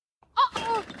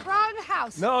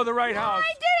house. No, the right house.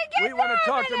 I didn't get We want to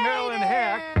talk to Marilyn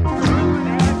Hack.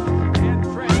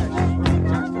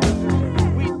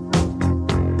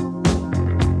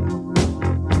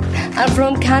 I'm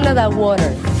from Canada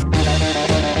Water.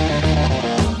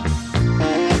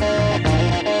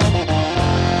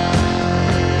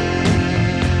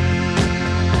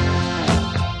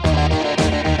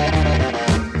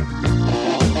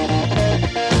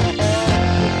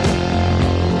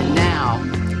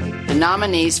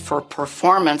 Nominees for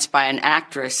performance by an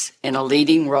actress in a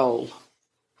leading role.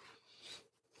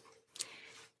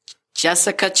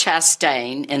 Jessica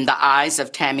Chastain in The Eyes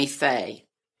of Tammy Faye.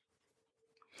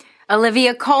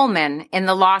 Olivia Colman in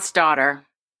The Lost Daughter.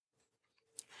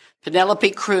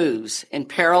 Penelope Cruz in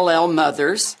Parallel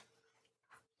Mothers.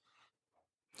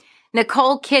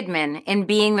 Nicole Kidman in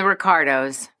Being the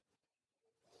Ricardos.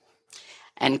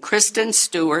 And Kristen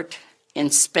Stewart in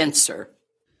Spencer.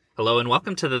 Hello and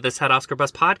welcome to the This Had Oscar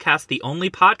Buzz podcast, the only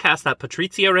podcast that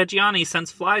Patrizia Reggiani sends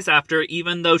flies after,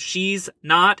 even though she's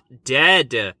not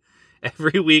dead.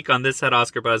 Every week on This Had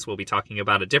Oscar Buzz, we'll be talking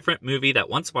about a different movie that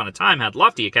once upon a time had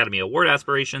lofty Academy Award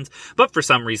aspirations, but for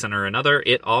some reason or another,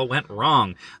 it all went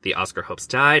wrong. The Oscar hopes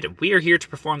died, and we are here to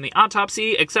perform the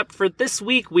autopsy, except for this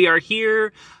week, we are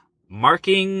here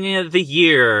marking the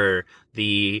year.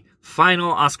 The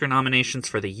final Oscar nominations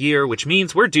for the year, which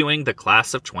means we're doing the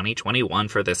class of 2021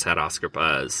 for This Had Oscar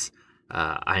Buzz.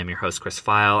 I am your host, Chris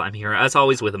File. I'm here, as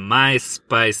always, with my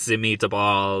spicy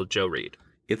meatball, Joe Reed.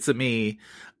 It's a me.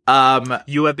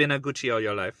 You have been a Gucci all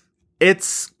your life.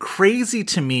 It's crazy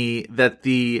to me that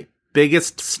the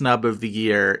biggest snub of the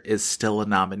year is still a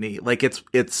nominee. Like,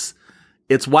 it's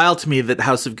wild to me that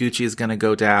House of Gucci is going to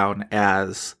go down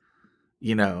as,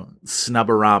 you know,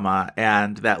 Snuborama,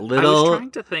 and that little, I was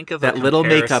trying to think of that little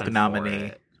makeup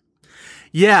nominee.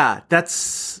 Yeah,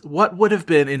 that's what would have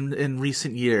been in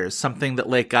recent years, something that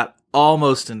like got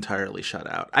almost entirely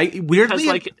shut out.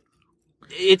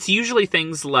 It's usually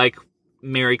things like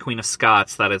Mary Queen of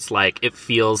Scots that it's like, it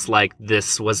feels like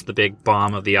this was the big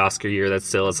bomb of the Oscar year that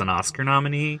still is an Oscar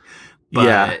nominee,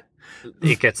 but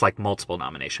it gets like multiple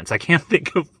nominations. I can't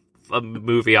think of a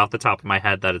movie off the top of my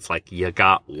head that it's like you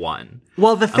got one.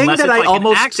 Well, the thing unless that it's I like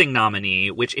almost an acting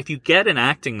nominee, which if you get an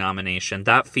acting nomination,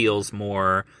 that feels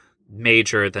more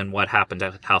major than what happened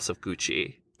at House of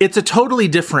Gucci. It's a totally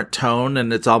different tone,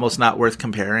 and it's almost not worth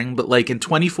comparing. But like in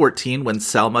 2014, when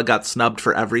Selma got snubbed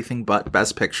for everything but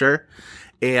Best Picture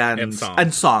and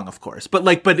song, of course,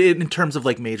 but in terms of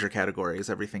like major categories,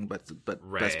 everything but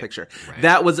right, Best Picture, right.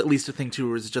 That was at least a thing too.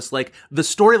 Where it was just like the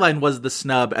storyline was the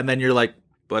snub, and then you're like,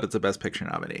 but it's a Best Picture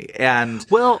nominee. And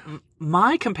well,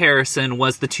 my comparison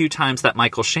was the two times that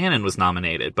Michael Shannon was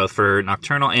nominated, both for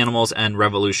Nocturnal Animals and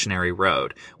Revolutionary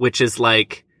Road, which is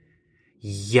like,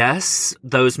 yes,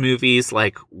 those movies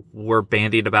like were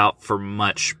bandied about for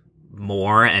much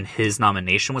more, and his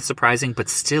nomination was surprising, but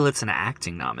still it's an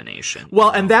acting nomination.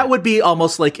 Well, and that would be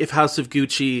almost like if House of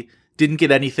Gucci didn't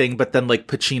get anything, but then like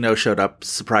Pacino showed up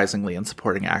surprisingly in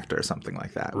supporting actor or something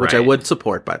like that, which I would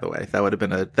support, by the way. That would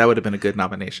have been a good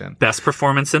nomination. Best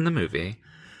performance in the movie.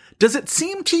 Does it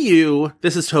seem to you,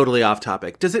 this is totally off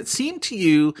topic, does it seem to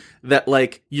you that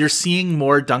like you're seeing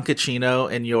more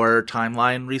Dunkachino in your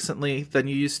timeline recently than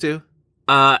you used to?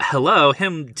 Hello,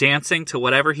 him dancing to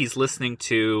whatever he's listening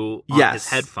to on his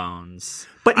headphones.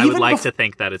 But I would like to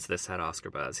think that it's This Had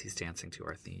Oscar Buzz. He's dancing to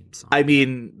our theme song. I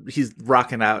mean, he's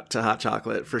rocking out to Hot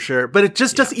Chocolate for sure. But it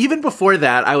just even before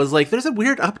that, I was like, there's a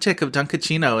weird uptick of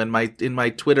Dunkachino in my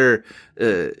Twitter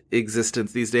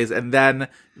existence these days. And then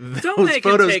Don't make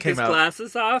him take his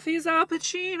glasses off. He's Al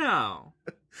Pacino.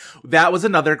 That was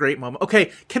another great moment.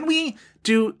 Okay, can we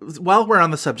do, while we're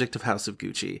on the subject of House of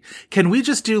Gucci, can we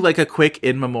just do like a quick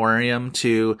in memoriam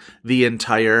to the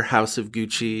entire House of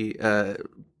Gucci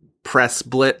press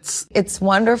blitz? It's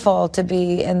wonderful to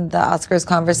be in the Oscars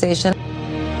conversation.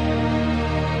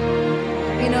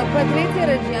 You know,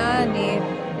 Patrizia Reggiani,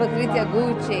 Patrizia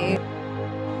Gucci.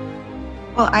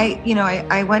 Well, I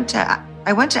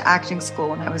went to acting school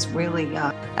when I was really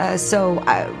young.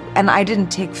 I didn't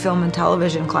take film and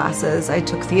television classes. I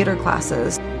took theater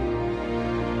classes.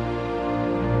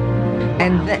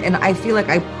 And I feel like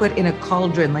I put in a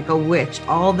cauldron, like a witch,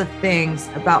 all the things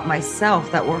about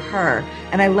myself that were her.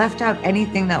 And I left out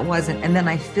anything that wasn't. And then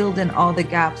I filled in all the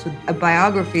gaps with a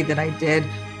biography that I did.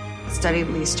 Studied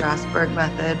Lee Strasberg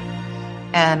method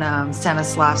and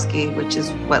Stanislavski, which is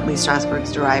what Lee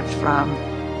Strasberg's derived from.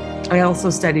 I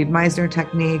also studied Meisner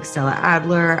technique, Stella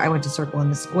Adler. I went to Circle in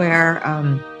the Square.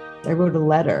 I wrote a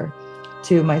letter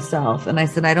to myself and I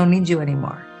said, I don't need you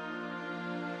anymore.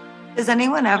 Does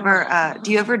anyone ever,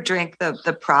 do you ever drink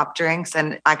the prop drinks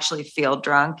and actually feel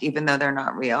drunk even though they're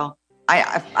not real?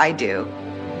 I do.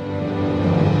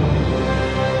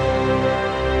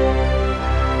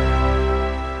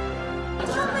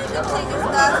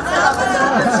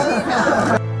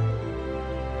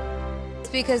 It's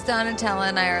because Donatella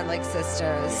and I are like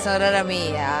sisters. Sorella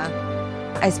mia.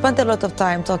 I spent a lot of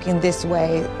time talking this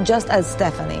way, just as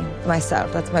Stephanie,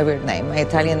 myself. That's my weird name. My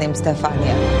Italian name,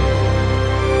 Stefania.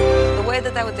 The way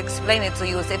that I would explain it to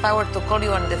you is if I were to call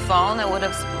you on the phone, I would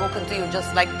have spoken to you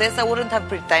just like this. I wouldn't have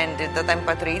pretended that I'm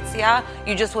Patrizia.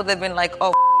 You just would have been like,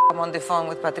 oh, I'm on the phone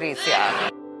with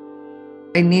Patrizia.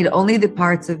 I need only the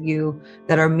parts of you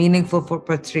that are meaningful for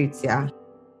Patrizia.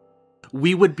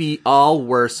 We would be all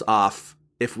worse off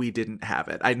if we didn't have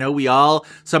it. I know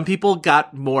some people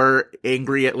got more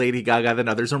angry at Lady Gaga than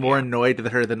others, or more annoyed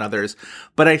at her than others.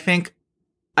 But I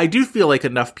do feel like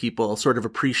enough people sort of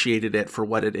appreciated it for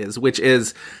what it is, which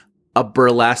is a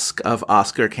burlesque of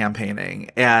Oscar campaigning.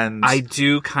 And I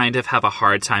do kind of have a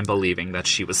hard time believing that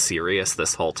she was serious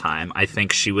this whole time. I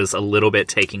think she was a little bit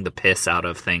taking the piss out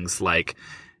of things like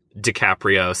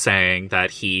DiCaprio saying that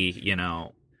he,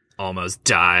 almost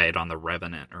died on The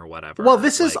Revenant or whatever. Well,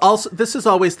 this is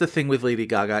always the thing with Lady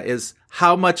Gaga, is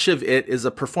how much of it is a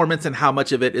performance and how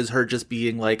much of it is her just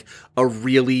being like a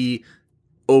really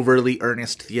overly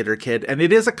earnest theater kid. And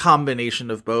it is a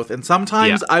combination of both. And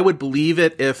sometimes I would believe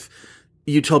it if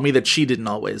you told me that she didn't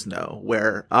always know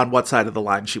on what side of the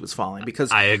line she was falling,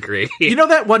 because I agree. You know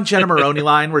that one Jenna Maroney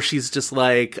line where she's just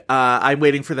like, I'm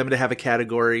waiting for them to have a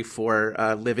category for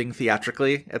living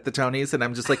theatrically at the Tonys. And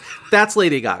I'm just like, that's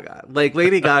Lady Gaga. Like,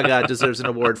 Lady Gaga deserves an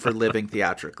award for living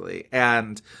theatrically.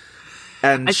 And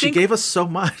she gave us so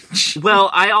much. Well,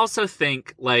 I also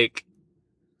think like,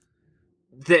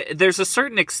 there's a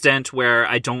certain extent where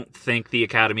I don't think the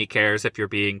Academy cares if you're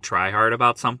being try-hard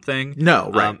about something.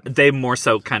 No, right. They more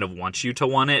so kind of want you to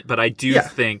want it, but I do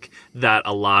think that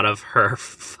a lot of her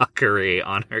fuckery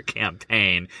on her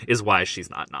campaign is why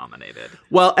she's not nominated.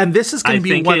 Well, and this is going to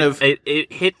be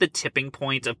it hit the tipping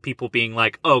point of people being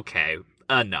like, okay,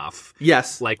 enough.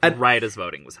 Yes. Like, right as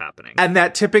voting was happening. And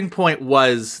that tipping point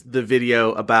was the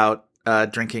video about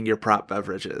drinking your prop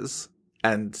beverages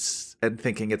and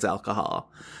thinking it's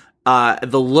alcohol.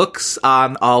 The looks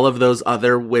on all of those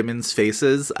other women's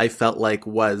faces, I felt like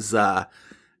was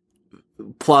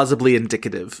plausibly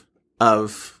indicative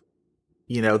of,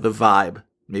 the vibe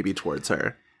maybe towards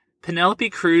her.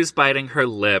 Penelope Cruz biting her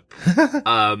lip.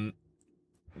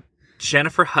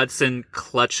 Jennifer Hudson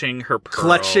clutching her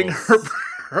pearls.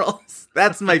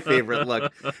 That's my favorite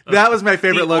look. That was my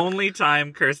favorite look. The only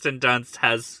time Kirsten Dunst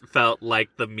has felt like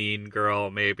the mean girl,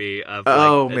 maybe.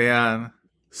 Man.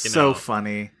 So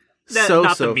funny.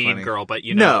 Not the mean girl, but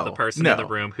the person in the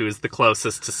room who's the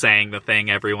closest to saying the thing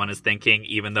everyone is thinking,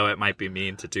 even though it might be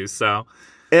mean to do so.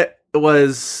 It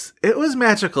was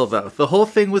magical, though. The whole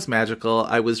thing was magical.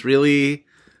 I was really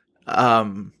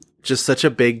just such a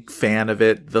big fan of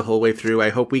it the whole way through. I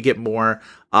hope we get more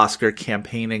Oscar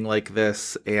campaigning like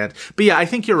this. But yeah, I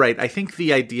think you're right. I think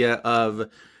the idea of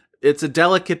it's a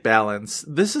delicate balance.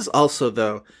 This is also,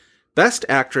 though, Best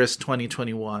Actress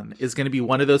 2021 is going to be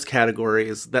one of those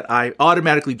categories that I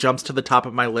automatically jumps to the top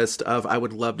of my list of I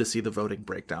would love to see the voting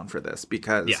breakdown for this,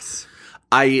 because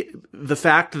the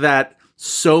fact that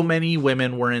so many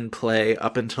women were in play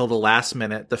up until the last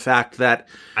minute, the fact that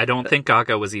I don't think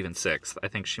Gaga was even sixth. I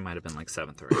think she might have been like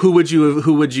seventh or eighth. Who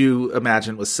would you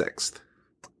imagine was sixth?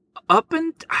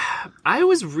 I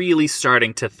was really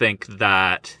starting to think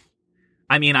that,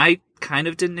 I kind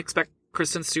of didn't expect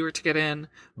Kristen Stewart to get in,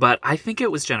 but I think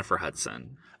it was Jennifer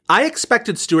Hudson. I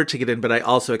expected Stewart to get in, but I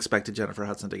also expected Jennifer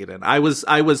Hudson to get in. I was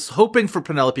hoping for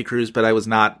Penelope Cruz, but I was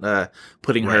not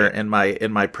putting her in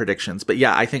my predictions. But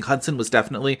yeah, I think Hudson was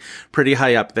definitely pretty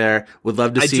high up there. Would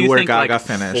love to see where Gaga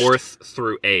finished. 4th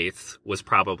through 8th was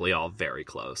probably all very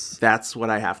close. That's what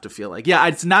I have to feel like. Yeah,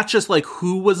 it's not just like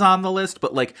who was on the list,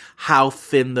 but like how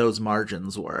thin those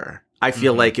margins were. I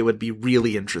feel like it would be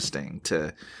really interesting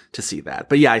to see that.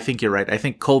 But yeah, I think you're right. I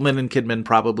think Coleman and Kidman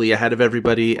probably ahead of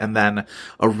everybody, and then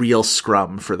a real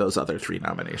scrum for those other 3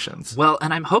 nominations. Well,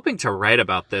 and I'm hoping to write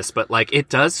about this, but like it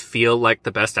does feel like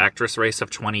the Best Actress race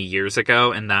of 20 years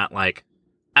ago, in that like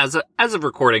as of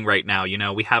recording right now,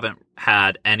 we haven't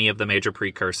had any of the major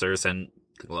precursors, and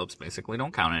the Globes basically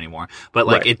don't count anymore. But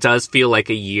like it does feel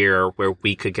like a year where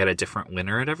we could get a different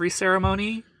winner at every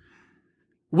ceremony.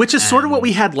 Which is sort of what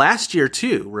we had last year,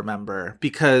 too, remember?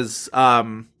 Because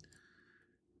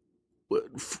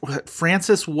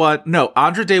Frances won... No,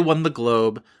 Andra Day won the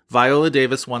Globe. Viola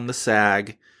Davis won the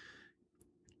SAG.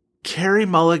 Carey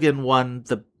Mulligan won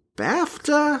the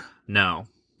BAFTA? No.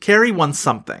 Carey won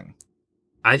something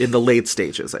in the late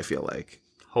stages, I feel like.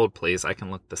 Hold, please. I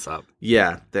can look this up.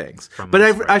 Yeah, thanks. From But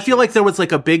my I feel like spreadsheets. there was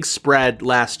like a big spread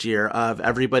last year of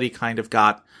everybody kind of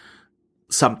got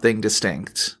something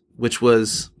distinct, which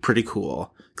was pretty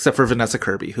cool, except for Vanessa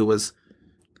Kirby, who was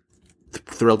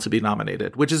thrilled to be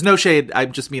nominated, which is no shade. I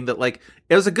just mean that like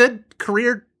it was a good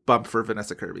career bump for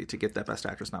Vanessa Kirby to get that Best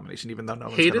Actress nomination, even though no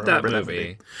one's Hated gonna remember that that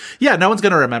movie. Yeah, no one's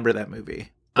going to remember that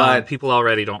movie. But People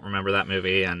already don't remember that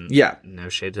movie, and Yeah. no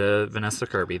shade to Vanessa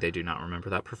Kirby, they do not remember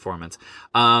that performance.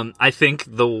 I think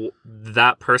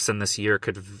that person this year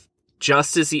could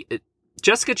just as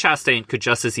Jessica Chastain could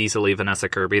just as easily Vanessa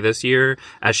Kirby this year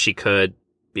as she could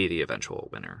be the eventual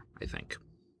winner, I think.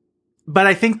 But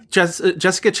I think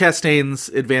Jessica Chastain's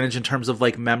advantage in terms of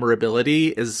like memorability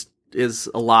is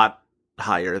a lot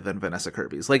higher than Vanessa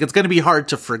Kirby's. Like it's going to be hard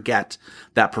to forget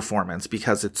that performance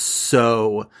because it's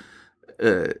so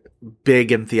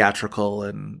big and theatrical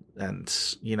and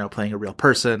you know, playing a real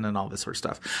person and all this sort of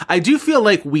stuff. I do feel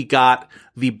like we got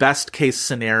the best case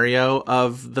scenario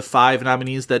of the 5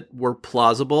 nominees that were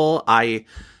plausible. I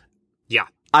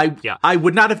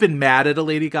would not have been mad at a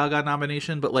Lady Gaga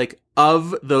nomination, but like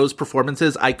of those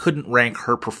performances, I couldn't rank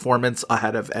her performance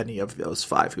ahead of any of those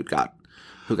 5 who got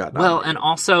nominated. Well, and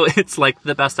also it's like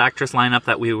the Best Actress lineup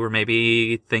that we were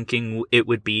maybe thinking it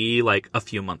would be like a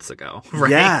few months ago,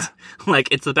 right? Yeah. Like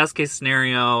it's the best case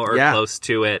scenario or Yeah. close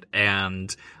to it,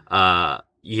 and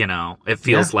you know, it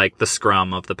feels like the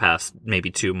scrum of the past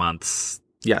maybe 2 months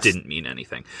Yes. didn't mean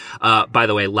anything. By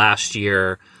the way, last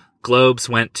year Globes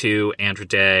went to Andra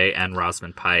Day and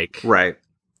Rosamund Pike. Right.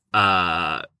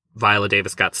 Viola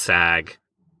Davis got SAG,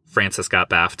 Frances got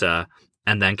BAFTA,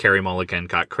 and then Carey Mulligan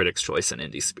got Critics' Choice and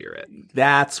Indie Spirit.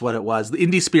 That's what it was. The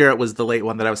Indie Spirit was the late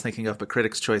one that I was thinking of, but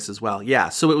Critics' Choice as well. Yeah.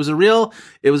 So it was a real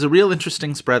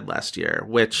interesting spread last year,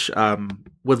 which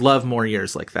would love more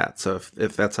years like that. So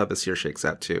if that's how this year shakes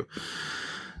out too,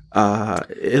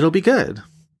 it'll be good.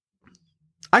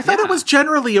 I thought it was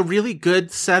generally a really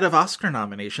good set of Oscar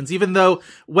nominations, even though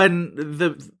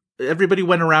when everybody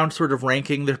went around sort of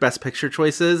ranking their Best Picture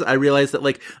choices, I realized that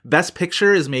like Best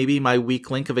Picture is maybe my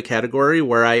weak link of a category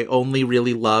where I only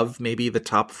really love maybe the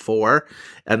top 4,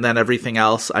 and then everything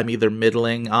else I'm either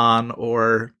middling on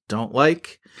or don't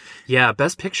like. Yeah,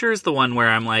 Best Picture is the one where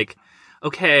I'm like,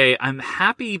 okay, I'm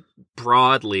happy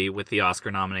broadly with the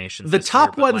Oscar nominations. The this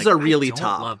top year, but, ones like, are really I don't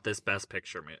top. love this Best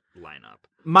Picture lineup.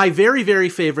 My very, very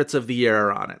favorites of the year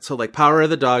are on it. So like Power of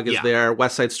the Dog is Yeah. there,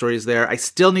 West Side Story is there. I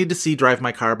still need to see Drive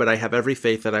My Car, but I have every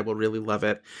faith that I will really love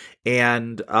it.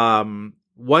 And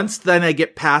once then I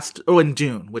get past, and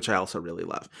Dune, which I also really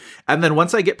love. And then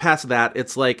once I get past that,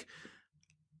 it's like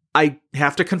I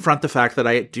have to confront the fact that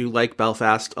I do like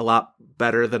Belfast a lot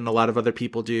better than a lot of other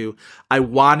people do. I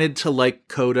wanted to like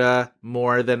Coda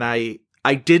more than I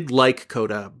did like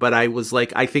Coda, but I was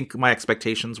like, I think my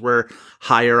expectations were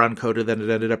higher on Coda than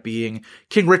it ended up being.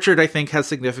 King Richard, I think, has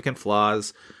significant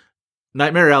flaws.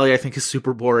 Nightmare Alley, I think, is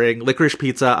super boring. Licorice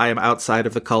Pizza, I am outside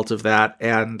of the cult of that,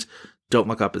 and Don't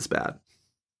Look Up is bad.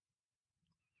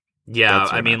 Yeah,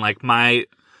 That's I mean, like my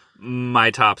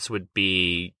tops would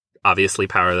be obviously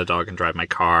Power of the Dog and Drive My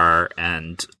Car,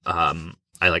 and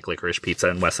I like Licorice Pizza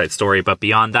and West Side Story, but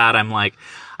beyond that, I'm like,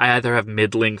 I either have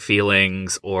middling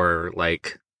feelings or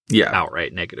like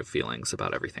outright negative feelings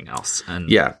about everything else.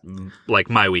 And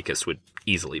like my weakest would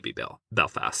easily be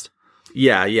Belfast.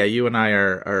 Yeah, you and I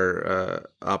are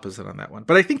opposite on that one.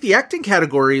 But I think the acting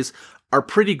categories are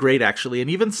pretty great, actually. And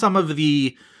even some of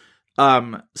the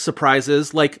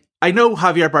surprises, like I know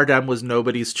Javier Bardem was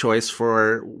nobody's choice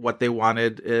for what they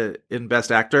wanted in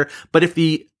Best Actor, but if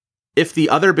the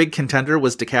other big contender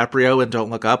was DiCaprio and Don't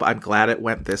Look Up, I'm glad it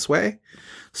went this way.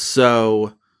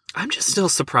 So I'm just still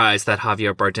surprised that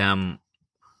Javier Bardem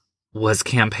was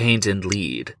campaigned in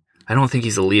lead. I don't think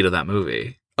he's the lead of that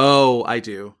movie. Oh, I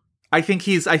do. I think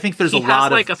there's a lot has,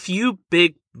 of like a few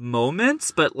big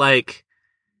moments, but like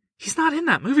he's not in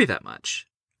that movie that much.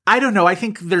 I don't know. I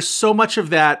think there's so much of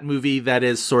that movie that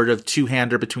is sort of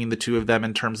two-hander between the two of them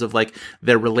in terms of like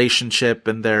their relationship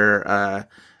and their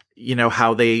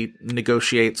how they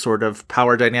negotiate sort of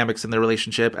power dynamics in their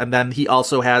relationship. And then he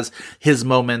also has his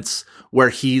moments where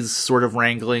he's sort of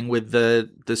wrangling with the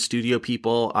studio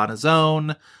people on his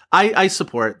own. I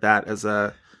support that as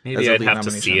a Maybe I'd have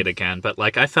to see it again, but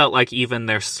like I felt like even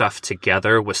their stuff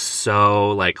together was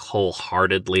so like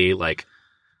wholeheartedly like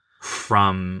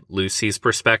from Lucy's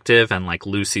perspective, and like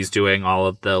Lucy's doing all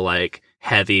of the like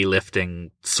heavy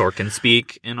lifting Sorkin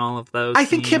speak in all of those. I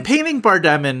think scenes. campaigning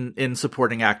Bardem in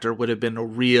supporting actor would have been a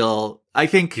real. I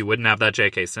think he wouldn't have that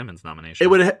J.K. Simmons nomination. It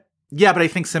would. Yeah, but I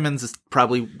think Simmons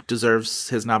probably deserves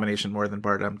his nomination more than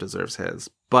Bardem deserves his.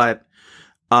 But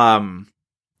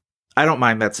I don't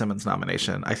mind that Simmons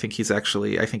nomination. I think he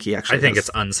actually I think has... it's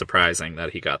unsurprising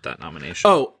that he got that nomination.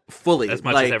 Oh, fully. As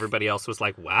much as everybody else was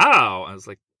like, wow. I was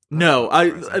like, no,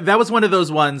 that was one of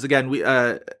those ones. Again, we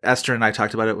Esther and I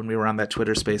talked about it when we were on that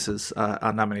Twitter Spaces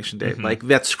on nomination day. Mm-hmm. Like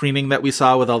that screening that we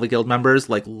saw with all the Guild members,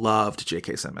 like loved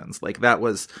J.K. Simmons. Like that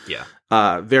was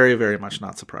very, very much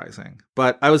not surprising.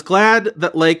 But I was glad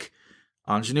that like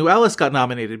Anjanou Ellis got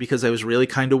nominated because I was really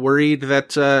kind of worried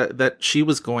that she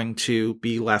was going to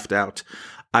be left out.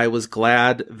 I was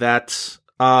glad that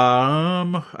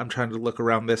I'm trying to look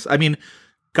around this. I mean,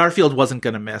 Garfield wasn't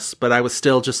going to miss, but I was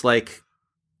still just like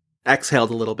exhaled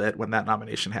a little bit when that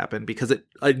nomination happened because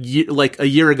a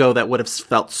year ago that would have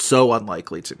felt so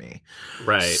unlikely to me.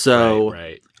 Right. So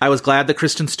right. I was glad that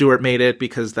Kristen Stewart made it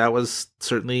because that was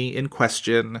certainly in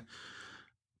question.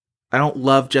 I don't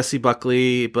love Jessie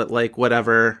Buckley, but like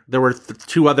whatever. There were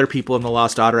two other people in The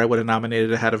Lost Daughter I would have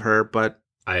nominated ahead of her, but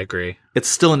I agree. It's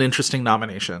still an interesting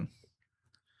nomination.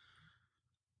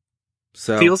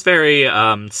 So feels very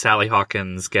Sally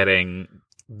Hawkins getting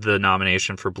the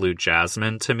nomination for Blue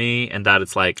Jasmine to me, and that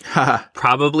it's like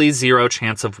probably zero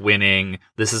chance of winning.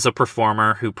 This is a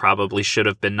performer who probably should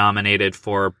have been nominated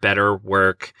for better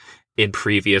work in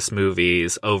previous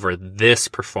movies over this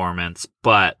performance,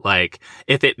 but like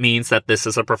if it means that this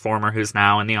is a performer who's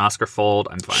now in the Oscar fold,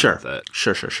 I'm fine with it.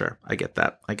 Sure. I get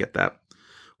that.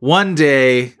 One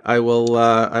day I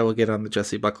will get on the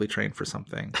Jessie Buckley train for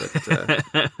something,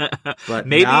 but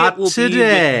maybe not it will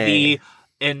today. Be with the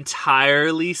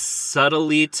entirely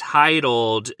subtly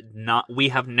titled we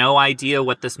have no idea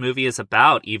what this movie is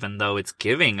about, even though it's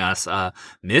giving us a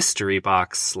mystery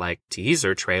box like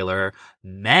teaser trailer.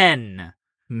 Men.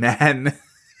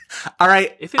 All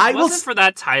right. If it wasn't for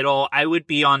that title, I would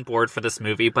be on board for this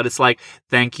movie, but it's like,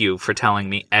 thank you for telling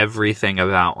me everything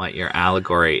about what your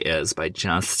allegory is by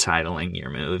just titling your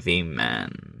movie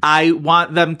Men. I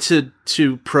want them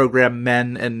to program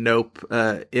Men and Nope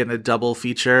in a double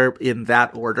feature in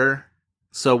that order.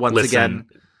 So once again,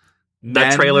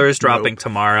 that trailer is dropping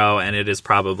tomorrow, and it is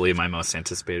probably my most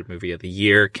anticipated movie of the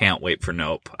year. Can't wait for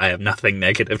Nope. I have nothing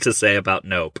negative to say about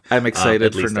Nope. I'm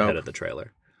excited for Nope. At least ahead of the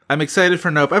trailer. I'm excited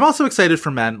for Nope. I'm also excited for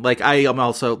Men. Like I am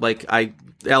also like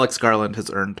Alex Garland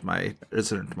has earned my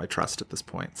trust at this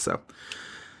point. So,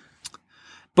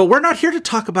 but we're not here to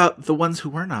talk about the ones who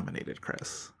were nominated,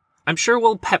 Chris. I'm sure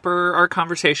we'll pepper our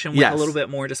conversation with a little bit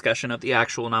more discussion of the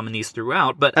actual nominees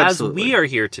throughout. But Absolutely. As we are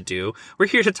here to do, we're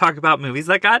here to talk about movies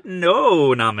that got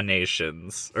no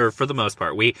nominations, or for the most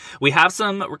part. We have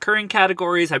some recurring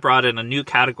categories. I brought in a new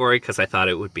category because I thought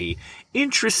it would be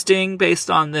interesting based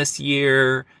on this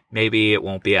year. Maybe it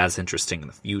won't be as interesting in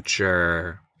the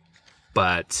future,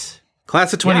 but...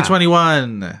 Class of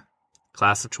 2021. Yeah.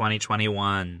 Class of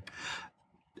 2021.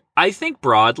 I think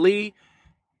broadly,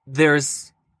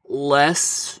 there's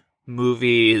less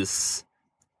movies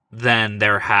than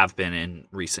there have been in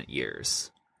recent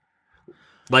years.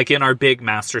 Like in our big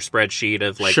master spreadsheet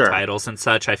of like titles and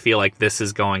such, I feel like this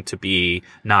is going to be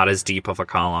not as deep of a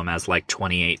column as like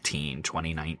 2018,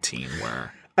 2019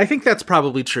 were. I think that's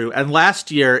probably true. And last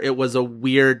year, it was a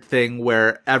weird thing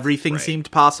where everything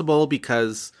seemed possible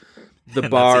because the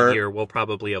bar... That's a year we'll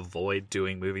probably avoid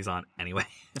doing movies on anyway.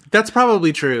 That's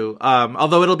probably true.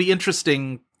 Although it'll be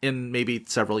interesting in maybe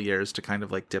several years to kind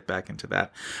of like dip back into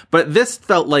that. But this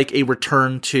felt like a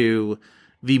return to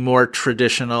the more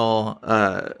traditional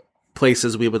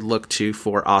places we would look to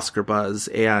for Oscar buzz.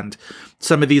 And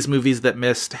some of these movies that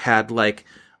missed had like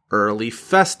early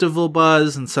festival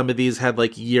buzz, and some of these had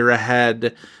like year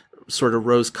ahead sort of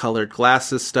rose-colored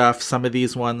glasses stuff. Some of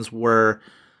these ones were,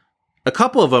 a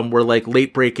couple of them were like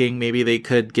late breaking. Maybe they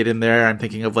could get in there. I'm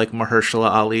thinking of like Mahershala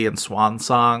Ali and Swan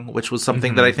Song, which was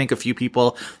something that I think a few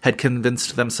people had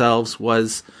convinced themselves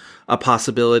was a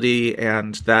possibility,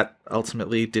 and that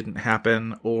ultimately didn't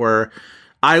happen. Or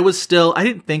I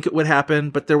didn't think it would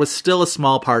happen, but there was still a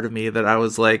small part of me that I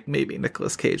was like, maybe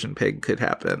Nicolas Cage and Pig could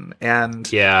happen.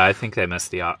 And yeah, I think they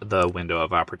missed the window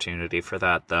of opportunity for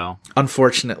that, though.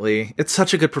 Unfortunately, it's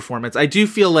such a good performance. I do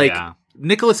feel like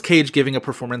Nicolas Cage giving a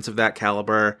performance of that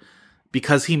caliber,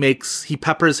 because he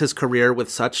peppers his career with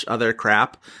such other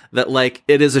crap, that like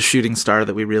it is a shooting star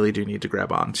that we really do need to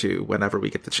grab onto whenever we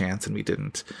get the chance, and we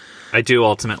didn't. I do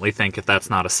ultimately think if that's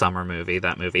not a summer movie,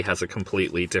 that movie has a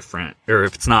completely different, or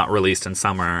if it's not released in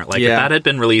summer, like if that had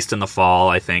been released in the fall,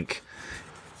 I think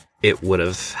it would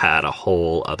have had a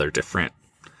whole other different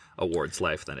awards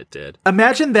life than it did.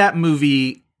 Imagine that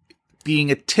movie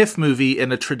being a TIFF movie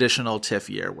in a traditional TIFF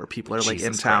year where people are like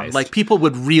in town. Christ. Like people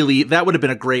would really, that would have been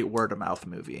a great word of mouth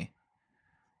movie.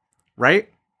 Right?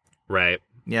 Right.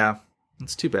 Yeah.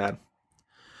 It's too bad.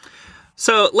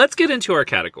 So let's get into our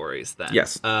categories then.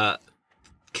 Yes.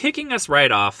 Kicking us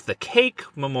right off, the Cake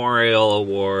Memorial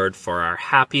Award for our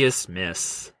happiest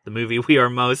miss, the movie we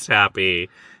are most happy,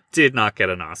 did not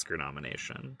get an Oscar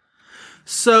nomination.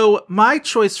 So my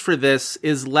choice for this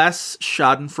is less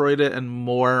Schadenfreude and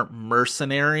more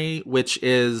Mercenary, which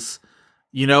is,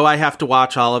 I have to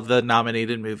watch all of the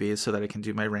nominated movies so that I can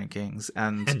do my rankings.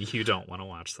 And you don't want to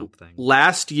watch something.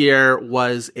 Last year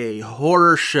was a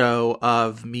horror show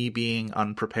of me being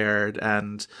unprepared,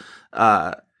 and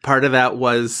part of that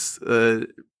was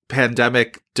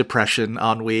pandemic depression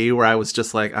ennui, where I was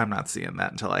just like, I'm not seeing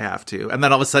that until I have to. And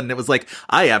then all of a sudden it was like,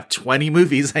 I have 20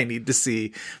 movies I need to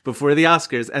see before the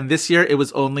Oscars. And this year it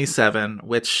was only 7,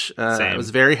 which I was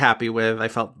very happy with. I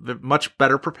felt much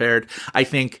better prepared. I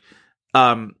think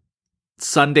Sundance,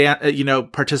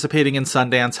 participating in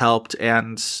Sundance helped,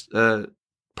 and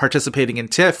participating in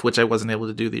TIFF, which I wasn't able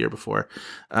to do the year before,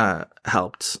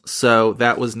 helped. So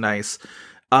that was nice.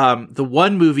 The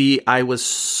one movie I was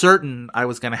certain I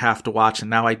was going to have to watch, and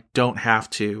now I don't have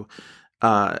to,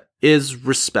 is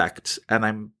Respect. And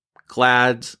I'm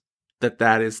glad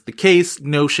that is the case.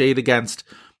 No shade against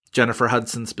Jennifer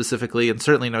Hudson specifically, and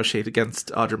certainly no shade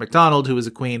against Audra McDonald, who is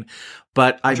a queen.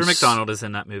 But Audra McDonald is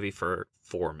in that movie for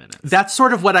 4 minutes. That's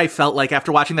sort of what I felt like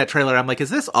after watching that trailer. I'm like, is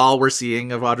this all we're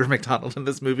seeing of Audra McDonald in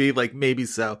this movie? Like, maybe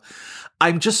so.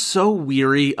 I'm just so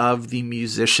weary of the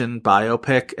musician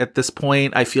biopic at this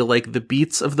point. I feel like the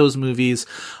beats of those movies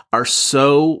are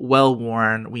so well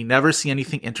worn. We never see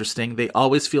anything interesting. They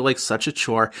always feel like such a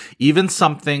chore. Even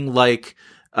something like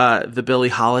the Billie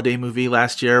Holiday movie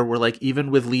last year, where like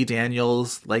even with Lee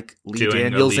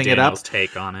Danielsing it up,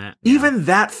 take on it, even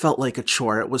that felt like a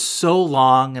chore. It was so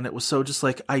long, and it was so just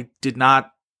like I did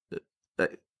not.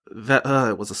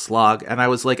 It was a slog, and I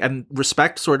was like, and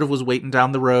Respect sort of was waiting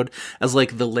down the road as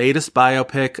like the latest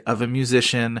biopic of a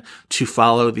musician to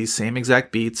follow these same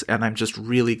exact beats, and I'm just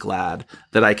really glad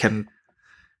that I can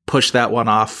push that one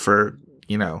off for,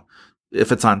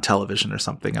 if it's on television or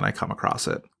something and I come across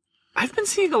it. I've been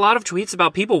seeing a lot of tweets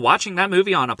about people watching that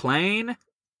movie on a plane.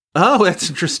 Oh, that's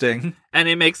interesting. And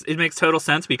it makes total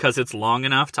sense because it's long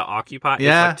enough to occupy.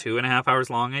 Yeah. It's like 2.5 hours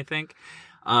long, I think.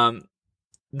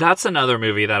 That's another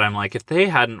movie that I'm like, if they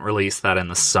hadn't released that in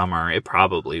the summer, it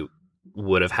probably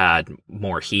would have had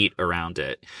more heat around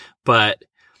it. But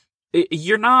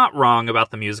you're not wrong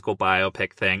about the musical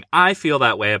biopic thing. I feel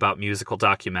that way about musical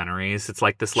documentaries. It's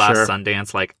like this last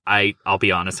Sundance, like I'll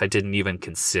be honest, I didn't even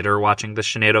consider watching the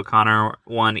Sinead O'Connor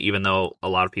one, even though a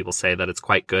lot of people say that it's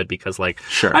quite good, because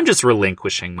I'm just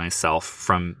relinquishing myself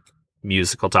from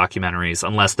musical documentaries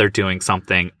unless they're doing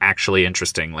something actually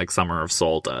interesting like Summer of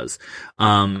Soul does.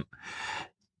 The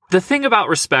thing about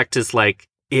Respect is like,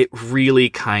 it really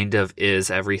kind of is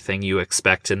everything you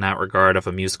expect in that regard of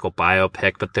a musical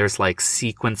biopic, but there's like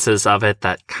sequences of it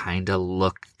that kind of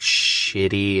look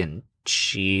shitty and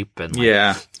cheap, and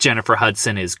Jennifer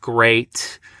Hudson is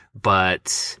great,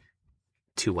 but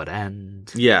to what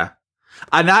end? Yeah.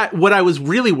 And what I was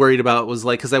really worried about was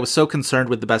like, because I was so concerned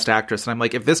with the Best Actress, and I'm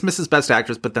like, if this misses Best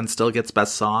Actress but then still gets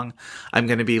Best Song, I'm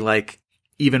going to be like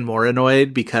even more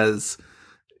annoyed, because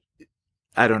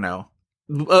I don't know.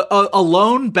 A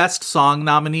lone Best Song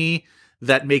nominee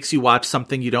that makes you watch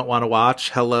something you don't want to watch.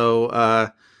 Hello,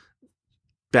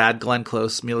 bad Glenn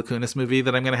Close Mila Kunis movie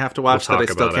that I'm going to have to watch that I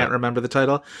still can't remember the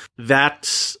title.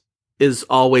 That is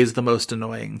always the most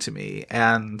annoying to me,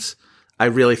 and I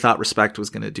really thought Respect was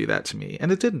going to do that to me,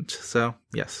 and it didn't. So,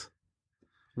 yes.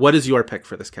 What is your pick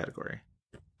for this category?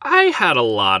 I had a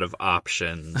lot of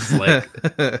options. Like,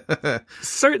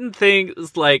 certain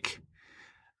things, like,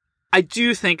 I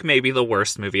do think maybe the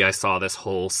worst movie I saw this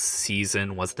whole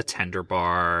season was The Tender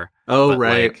Bar. Oh, but,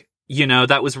 right. Like,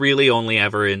 that was really only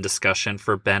ever in discussion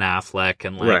for Ben Affleck,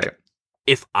 and, like,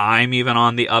 if I'm even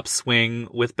on the upswing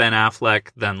with Ben Affleck,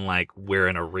 then like we're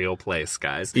in a real place,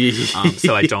 guys.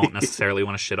 So I don't necessarily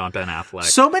want to shit on Ben Affleck.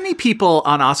 So many people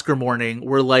on Oscar morning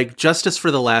were like, justice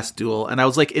for The Last Duel. And I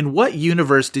was like, in what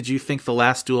universe did you think The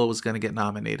Last Duel was going to get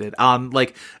nominated on,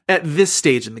 like, at this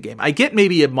stage in the game? I get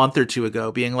maybe a month or two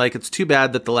ago being like, it's too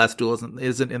bad that The Last Duel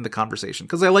isn't in the conversation,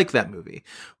 because I like that movie.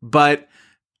 But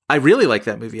I really like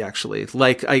that movie, actually.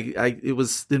 Like, it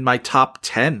was in my top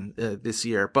 10 this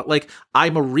year. But like,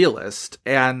 I'm a realist,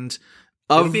 and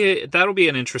that'll be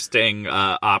an interesting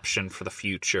option for the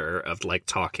future of like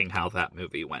talking how that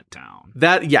movie went down.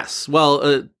 Yes.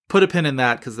 Well, put a pin in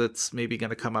that, because that's maybe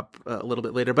going to come up a little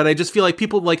bit later. But I just feel like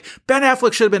people like, Ben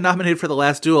Affleck should have been nominated for The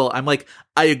Last Duel. I'm like,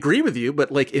 I agree with you, but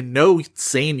like in no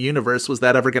sane universe was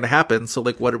that ever going to happen. So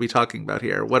like, what are we talking about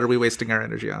here? What are we wasting our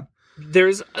energy on?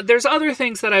 There's other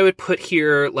things that I would put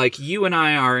here, like you and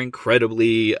I are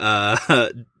incredibly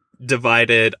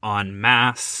divided on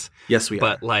Mass. Yes, we are.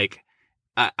 But like,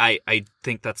 I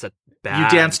think that's a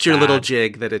bad. You danced your little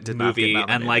jig that it did movie, not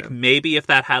get and like nominated. maybe if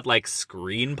that had like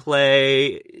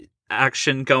screenplay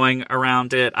action going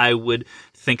around it, I would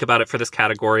think about it for this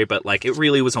category. But like, it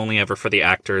really was only ever for the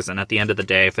actors. And at the end of the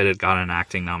day, if it had got an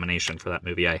acting nomination for that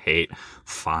movie, I hate.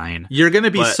 Fine. You're going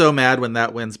to be But- so mad when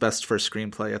that wins Best First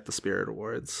Screenplay at the Spirit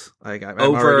Awards. I'm already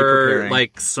Over preparing.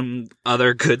 like some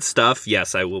other good stuff,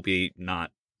 yes, I will be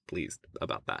not pleased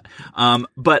about that.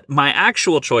 But my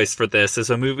actual choice for this is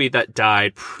a movie that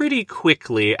died pretty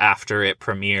quickly after it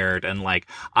premiered, and like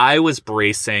I was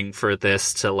bracing for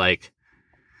this to like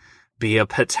be a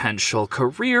potential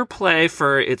career play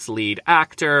for its lead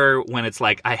actor, when it's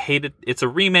like it's a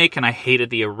remake and I hated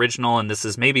the original, and this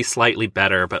is maybe slightly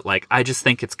better, but like I just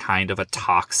think it's kind of a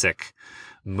toxic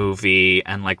movie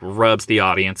and like rubs the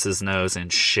audience's nose in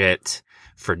shit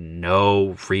for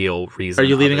no real reason. Are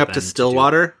you leading other up to than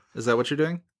Stillwater? Is that what you're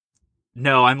doing?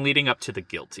 No, I'm leading up to The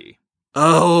Guilty.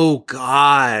 Oh,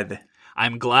 God.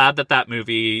 I'm glad that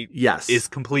movie Yes. is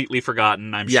completely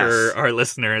forgotten. I'm Yes. sure our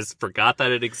listeners forgot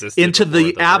that it existed. Into before the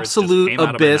words just absolute came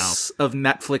out of my abyss of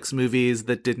Netflix movies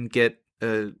that didn't get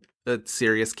a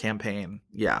serious campaign.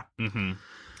 Yeah. mouth. Mhm.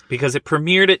 Because it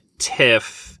premiered at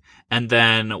TIFF and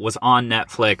then was on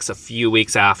Netflix a few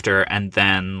weeks after, and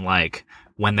then like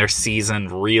when their season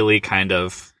really kind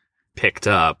of picked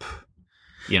up,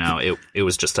 you know, it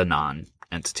was just a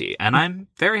non-entity, and I'm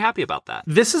very happy about that.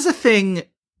 This is a thing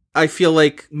I feel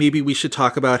like maybe we should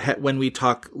talk about when we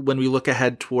look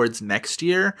ahead towards next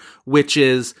year, which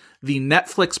is the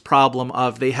Netflix problem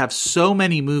of they have so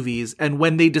many movies, and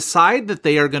when they decide that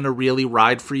they are going to really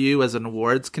ride for you as an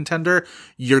awards contender,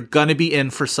 you're going to be in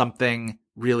for something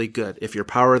really good. If you're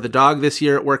Power of the Dog this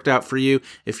year, it worked out for you.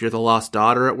 If you're The Lost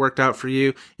Daughter, it worked out for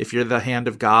you. If you're The Hand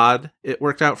of God, it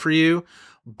worked out for you.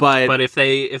 But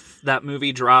if that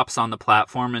movie drops on the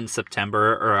platform in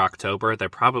September or October, they're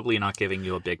probably not giving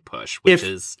you a big push, which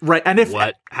is right, and if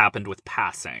what happened with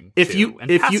Passing. If too. you-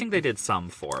 and if Passing you- they did some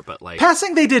for, but like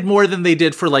Passing, they did more than they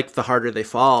did for like The Harder They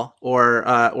Fall or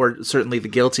certainly The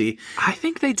Guilty. I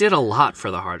think they did a lot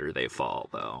for The Harder They Fall,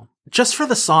 though. Just for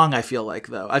the song, I feel like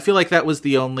that was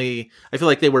the only. I feel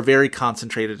like they were very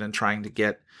concentrated in trying to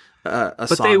get a But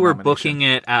song they were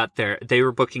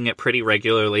nomination. booking it pretty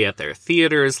regularly at their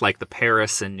theaters, like the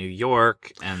Paris in New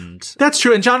York, and That's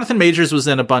true. And Jonathan Majors was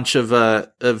in a bunch of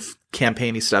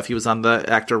campaigny stuff. He was on the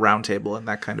actor roundtable and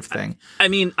that kind of thing. I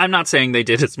mean, I'm not saying they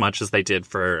did as much as they did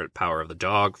for Power of the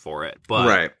Dog for it, but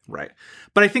Right.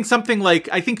 But I think something like,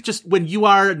 just when you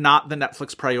are not the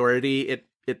Netflix priority, it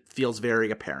feels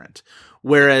very apparent.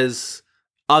 Whereas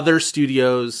other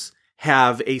studios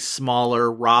have a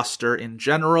smaller roster in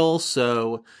general,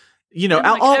 so you know,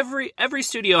 and, like, every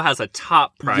studio has a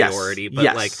top priority, but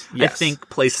yes, like yes. I think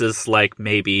places like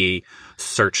maybe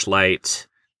Searchlight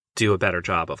do a better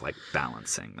job of like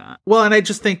balancing that. Well, and I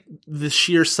just think the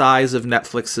sheer size of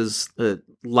Netflix's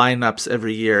lineups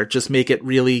every year just make it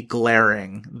really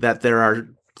glaring that there are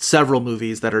several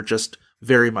movies that are just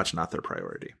very much not their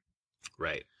priority.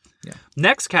 Right. Yeah.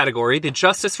 Next category, the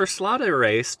Justice for Slaughter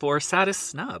race for Saddest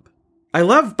Snub. I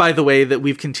love, by the way, that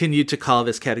we've continued to call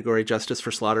this category Justice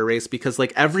for Slaughter Race, because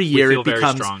like every year we feel it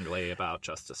becomes very strongly about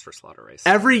Justice for Slaughter race.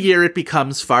 every year it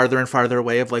becomes farther and farther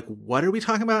away of like, what are we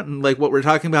talking about? And like what we're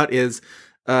talking about is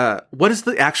what is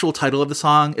the actual title of the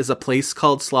song? Is a place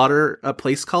called Slaughter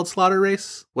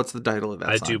Race? What's the title of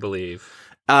that song? I do believe.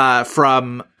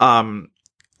 From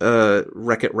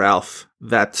Wreck-It Ralph,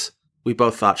 that we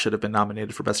both thought should have been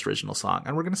nominated for Best Original Song,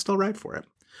 and we're going to still ride for it.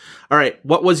 All right,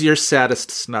 what was your saddest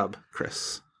snub,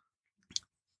 Chris?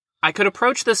 I could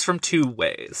approach this from two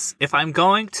ways. If I'm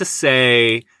going to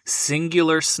say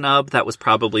singular snub, that was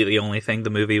probably the only thing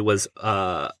the movie was,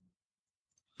 in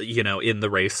the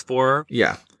race for.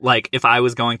 Yeah. Like, if I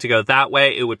was going to go that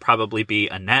way, it would probably be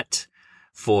Annette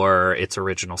for its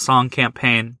original song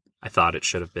campaign. I thought it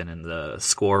should have been in the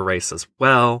score race as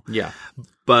well. Yeah.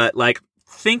 But, like,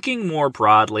 thinking more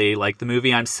broadly, like, the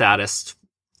movie I'm saddest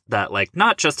that, like,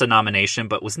 not just a nomination,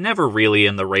 but was never really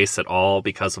in the race at all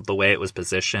because of the way it was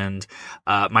positioned.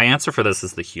 My answer for this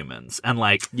is The Humans. And,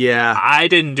 like, Yeah. I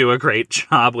didn't do a great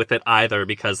job with it either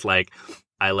because, like,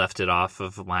 I left it off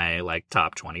of my, like,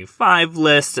 top 25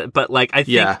 list. But, like, I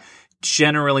think,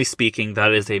 generally speaking,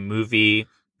 that is a movie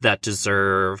that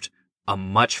deserved a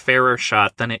much fairer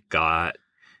shot than it got.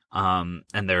 And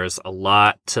there's a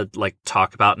lot to, like,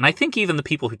 talk about. And I think even the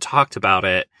people who talked about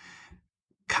it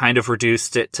kind of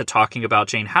reduced it to talking about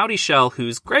Jane Howdyshell,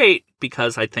 who's great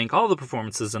because I think all the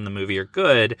performances in the movie are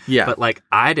good. Yeah. But like,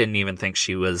 I didn't even think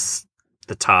she was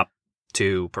the top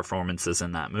 2 performances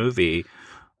in that movie.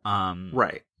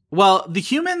 Right. Well, The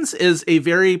Humans is a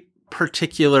very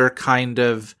particular kind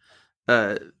of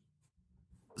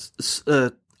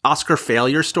Oscar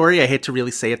failure story. I hate to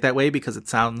really say it that way because it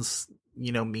sounds,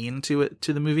 mean to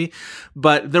the movie,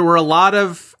 but there were a lot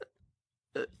of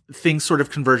things sort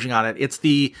of converging on it. It's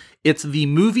the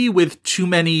movie with too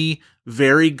many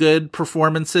very good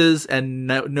performances and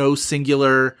no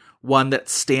singular one that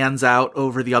stands out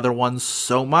over the other ones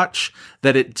so much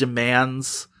that it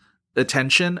demands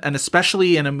attention. And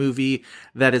especially in a movie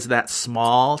that is that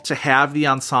small, to have the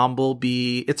ensemble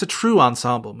it's a true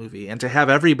ensemble movie, and to have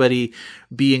everybody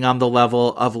being on the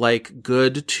level of like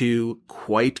good to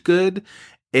quite good.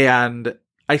 And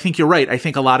I think you're right. I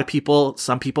think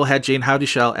some people had Jane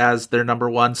Howdyshell as their number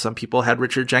 1. Some people had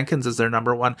Richard Jenkins as their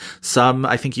number 1.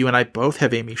 I think you and I both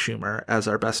have Amy Schumer as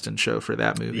our best in show for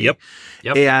that movie.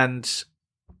 Yep.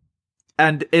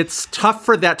 And it's tough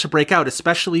for that to break out,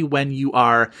 especially when you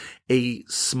are a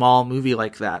small movie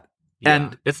like that. Yeah.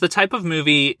 And it's the type of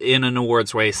movie in an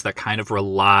awards race that kind of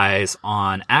relies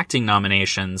on acting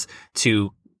nominations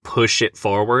to push it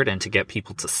forward and to get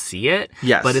people to see it.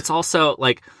 Yes. But it's also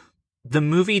like, the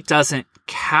movie doesn't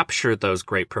capture those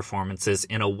great performances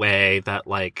in a way that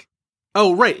like...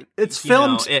 Oh, right. It's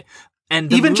filmed...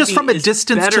 and even just from a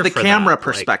distance to the camera that.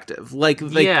 perspective.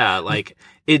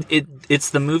 It's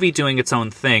the movie doing its own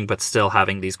thing, but still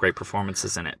having these great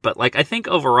performances in it. But like, I think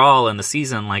overall in the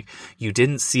season, like, you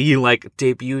didn't see like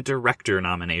debut director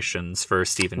nominations for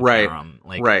Stephen Karam.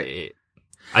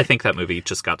 I think that movie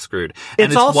just got screwed.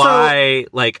 And it's also why,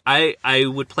 like, I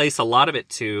would place a lot of it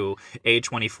to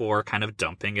A24 kind of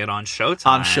dumping it on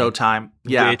Showtime.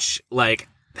 Yeah. Which, like,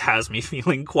 has me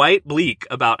feeling quite bleak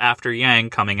about After Yang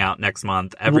coming out next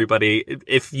month. Everybody,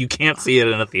 if you can't see it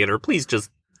in a theater, please just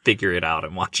figure it out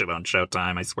and watch it on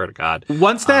Showtime. I swear to God.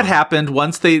 Once that happened,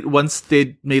 once they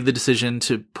made the decision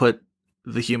to put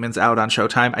The Humans out on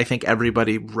Showtime, I think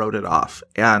everybody wrote it off.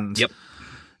 And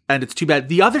it's too bad.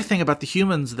 The other thing about The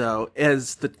Humans, though,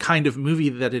 is the kind of movie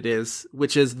that it is,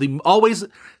 which is the always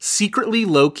secretly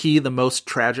low-key, the most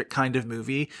tragic kind of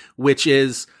movie, which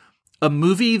is a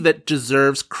movie that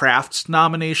deserves Crafts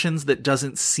nominations that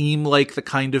doesn't seem like the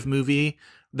kind of movie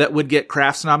that would get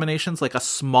Crafts nominations. Like a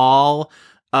small,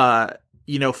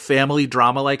 family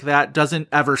drama like that doesn't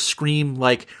ever scream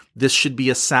like this should be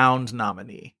a sound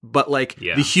nominee, but like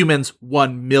The Humans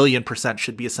 1,000,000%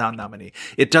 should be a sound nominee.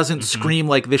 It doesn't scream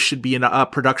like this should be a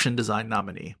production design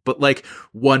nominee, but like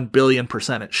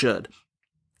 1,000,000,000% it should.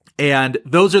 And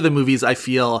those are the movies I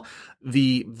feel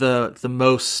the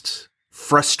most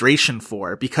frustration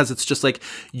for, because it's just like,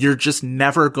 you're just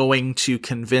never going to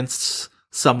convince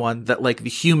someone that like The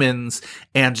Humans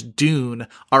and Dune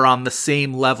are on the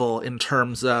same level in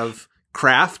terms of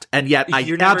craft, and yet I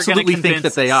absolutely think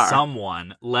that they are.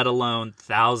 Someone, let alone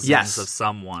thousands of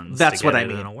someones. That's what I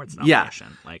mean. An awards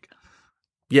nomination.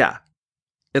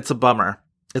 It's a bummer.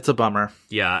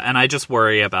 Yeah, and I just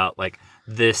worry about like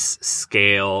this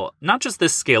scale, not just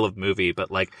this scale of movie, but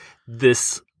like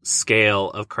this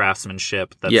scale of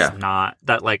craftsmanship that's not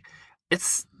that like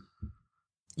it's.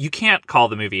 You can't call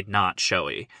the movie not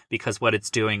showy, because what it's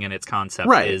doing in its concept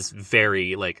is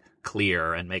very like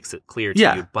clear and makes it clear to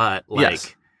you. But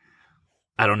like,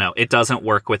 I don't know, it doesn't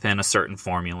work within a certain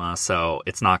formula, so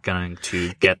it's not going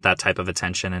to get that type of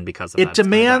attention. And because of that,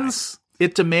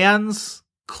 it demands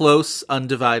close,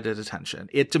 undivided attention.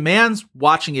 It demands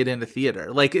watching it in a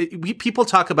theater. Like people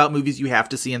talk about movies you have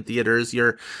to see in theaters,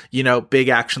 your big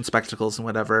action spectacles and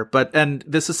whatever. And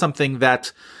this is something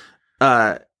that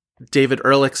David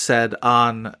Ehrlich said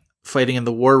on Fighting in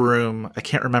the War Room. I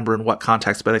can't remember in what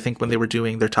context, but I think when they were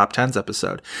doing their top 10s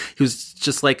episode, he was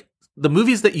just like, the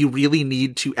movies that you really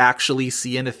need to actually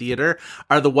see in a theater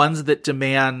are the ones that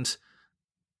demand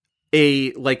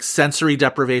a like sensory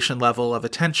deprivation level of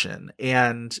attention.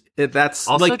 And that's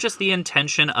also like, just the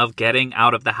intention of getting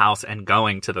out of the house and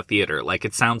going to the theater. Like,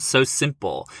 it sounds so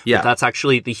simple, but that's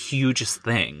actually the hugest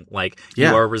thing. Like, you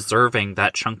are reserving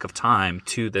that chunk of time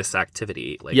to this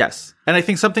activity. Like, yes. And I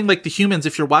think something like The Humans,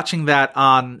 if you're watching that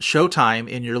on Showtime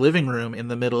in your living room in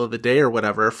the middle of the day or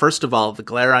whatever, first of all, the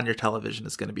glare on your television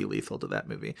is going to be lethal to that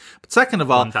movie. But second of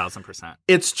all, 1,000%.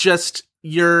 It's just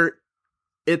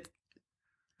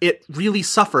it really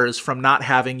suffers from not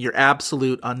having your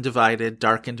absolute undivided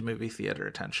darkened movie theater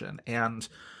attention. And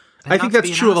I think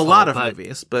that's true of a lot of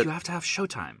movies, but you have to have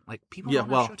Showtime. Like, people don't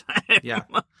have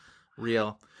Showtime.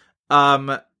 Real.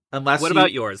 Unless What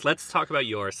about yours? Let's talk about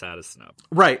your saddest snub.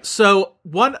 Right. So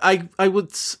one, I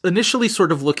was initially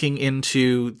sort of looking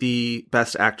into the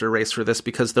best actor race for this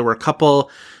because there were a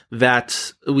couple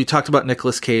that we talked about.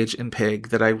 Nicolas Cage in Pig,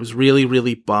 that I was really,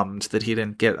 really bummed that he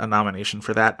didn't get a nomination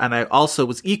for that. And I also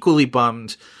was equally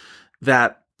bummed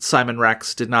that Simon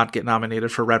Rex did not get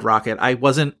nominated for Red Rocket. I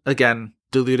wasn't, again,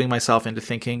 deluding myself into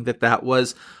thinking that that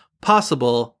was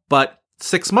possible, but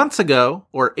 6 months ago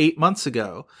or 8 months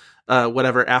ago,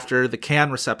 whatever, after the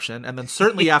Cannes reception, and then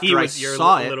certainly after I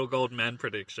saw it, Little Gold Men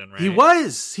prediction, right? He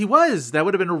was. That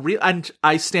would have been a real, and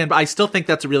I still think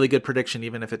that's a really good prediction,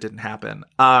 even if it didn't happen.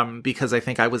 Because I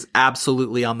think I was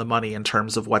absolutely on the money in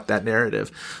terms of what that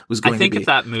narrative was going to be. I think if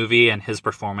that movie and his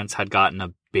performance had gotten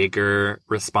a bigger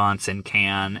response in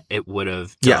Cannes, it would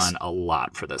have done a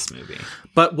lot for this movie.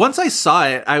 But once I saw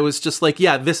it, I was just like,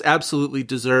 yeah, this absolutely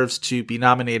deserves to be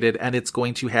nominated, and it's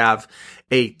going to have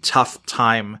a tough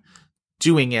time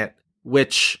doing it,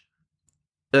 which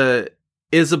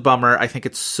is a bummer. I think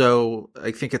it's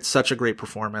such a great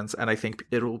performance, and I think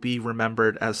it will be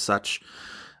remembered as such.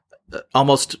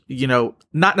 Almost,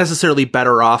 not necessarily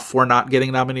better off for not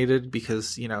getting nominated,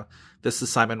 because this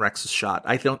is Simon Rex's shot.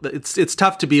 It's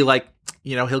tough to be like,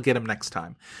 he'll get him next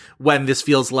time, when this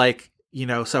feels like,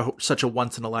 such a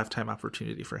once in a lifetime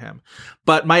opportunity for him.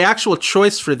 But my actual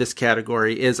choice for this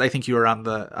category is, I think you were on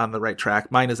the right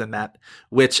track. Mine is Annette,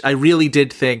 which I really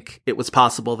did think it was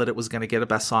possible that it was going to get a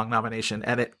Best Song nomination,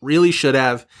 and it really should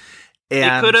have.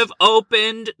 And it could have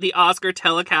opened the Oscar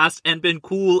telecast and been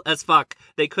cool as fuck.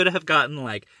 They could have gotten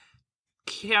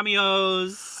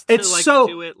cameos. So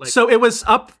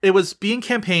it was being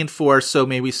campaigned for So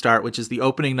May We Start, which is the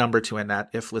opening number to Annette,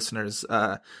 if listeners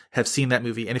have seen that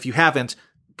movie. And if you haven't,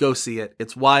 go see it.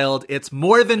 It's wild. It's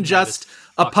more than just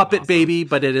a puppet baby,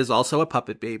 but it is also a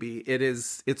puppet baby.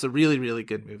 It's a really, really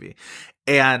good movie.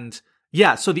 And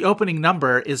yeah, so the opening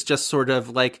number is just sort of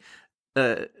like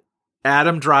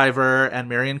Adam Driver and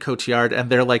Marion Cotillard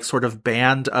and their sort of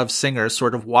band of singers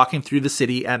sort of walking through the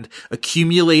city and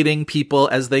accumulating people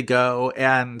as they go,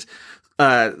 and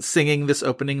singing this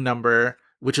opening number,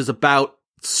 which is about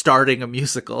starting a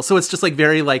musical. So it's just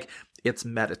very it's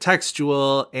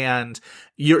metatextual, and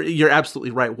you're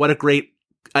absolutely right. What a great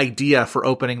idea for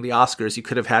opening the Oscars you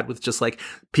could have had, with just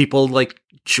people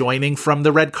joining from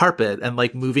the red carpet and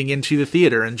moving into the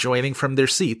theater and joining from their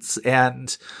seats.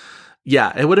 And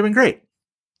yeah, it would have been great.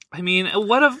 I mean,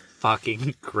 what a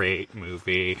fucking great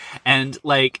movie. And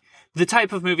the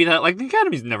type of movie that the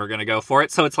Academy's never going to go for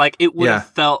it. So it's it would have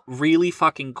felt really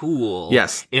fucking cool.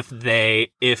 Yes.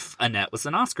 If Annette was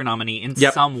an Oscar nominee in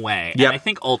some way. Yep. And I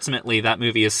think ultimately that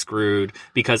movie is screwed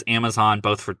because Amazon,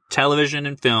 both for television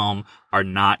and film, are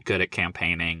not good at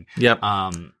campaigning. Yep.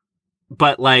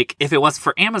 But if it wasn't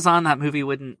for Amazon, that movie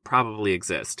wouldn't probably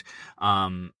exist.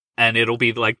 And it'll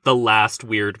be the last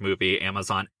weird movie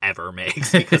Amazon ever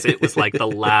makes, because it was the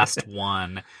last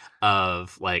one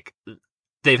of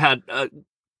they've had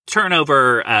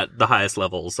turnover at the highest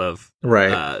levels of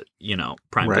Prime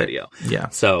Video. Yeah.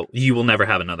 So you will never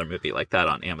have another movie like that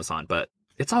on Amazon, but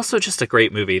it's also just a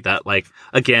great movie that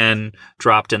again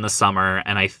dropped in the summer,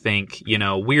 and I think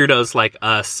weirdos like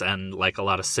us and a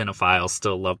lot of cinephiles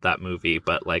still love that movie,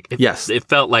 but it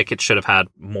felt like it should have had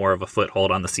more of a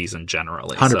foothold on the season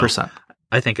generally. 100%. So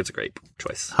I think it's a great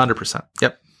choice. 100%.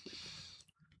 Yep.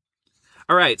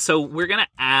 All right, so we're going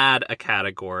to add a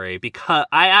category, because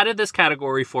I added this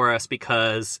category for us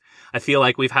because I feel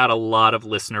like we've had a lot of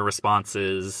listener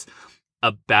responses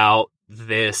about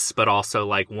this, but also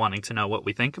wanting to know what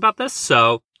we think about this.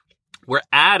 So we're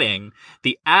adding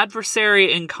the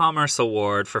Adversary in Commerce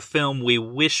Award for film we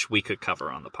wish we could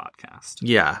cover on the podcast.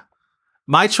 Yeah.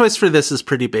 My choice for this is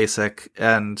pretty basic,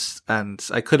 and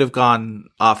I could have gone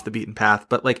off the beaten path,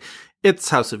 but it's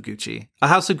House of Gucci. A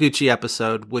House of Gucci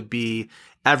episode would be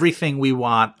everything we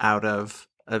want out of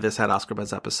this Had Oscar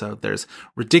Buzz episode. There's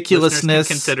ridiculousness. Listeners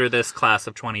can consider this class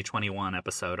of 2021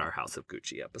 episode our House of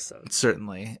Gucci episode.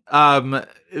 Certainly.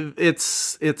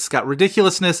 It's got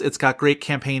ridiculousness. It's got great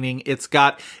campaigning. It's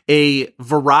got a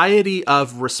variety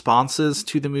of responses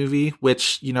to the movie,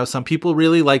 which, some people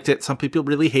really liked it. Some people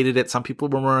really hated it. Some people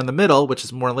were more in the middle, which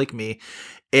is more like me.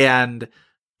 And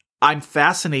I'm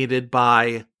fascinated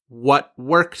by what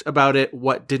worked about it,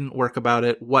 what didn't work about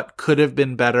it, what could have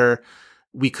been better.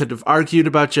 We could have argued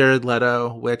about Jared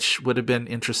Leto, which would have been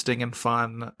interesting and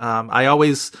fun. I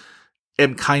always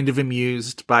am kind of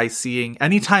amused by seeing,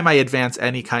 anytime I advance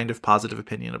any kind of positive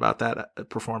opinion about that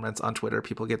performance on Twitter,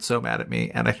 people get so mad at me,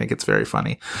 and I think it's very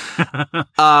funny.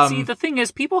 See, the thing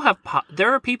is,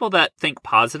 there are people that think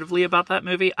positively about that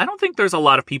movie. I don't think there's a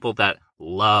lot of people that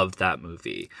loved that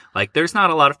movie. Like, there's not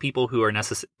a lot of people who are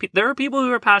there are people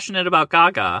who are passionate about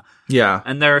Gaga. Yeah.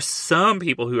 And there are some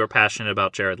people who are passionate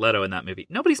about Jared Leto in that movie.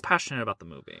 Nobody's passionate about the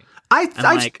movie.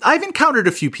 I've encountered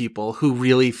a few people who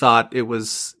really thought it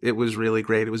was really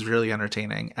great. It was really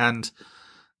entertaining. And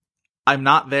I'm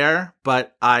not there,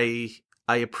 but I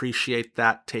appreciate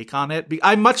that take on it.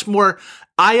 I am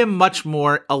much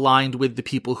more aligned with the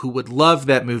people who would love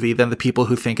that movie than the people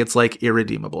who think it's like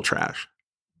irredeemable trash.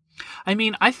 I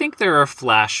mean, I think there are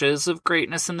flashes of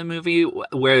greatness in the movie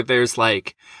where there's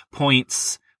like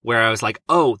points where I was like,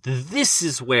 oh, this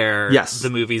is where the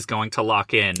movie's going to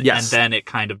lock in. Yes. And then it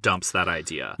kind of dumps that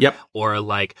idea. Yep. Or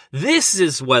like, this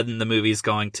is when the movie's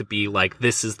going to be like,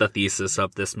 this is the thesis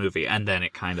of this movie. And then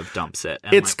it kind of dumps it.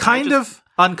 And it's like, kind of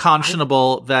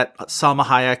unconscionable that Salma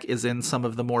Hayek is in some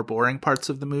of the more boring parts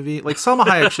of the movie. Like, Salma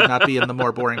Hayek should not be in the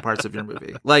more boring parts of your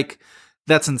movie. Like,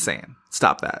 that's insane.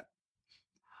 Stop that.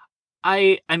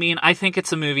 I mean, I think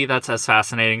it's a movie that's as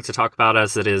fascinating to talk about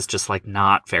as it is just, like,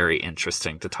 not very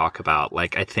interesting to talk about.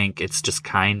 Like, I think it's just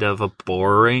kind of a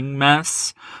boring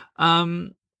mess.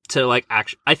 To, like,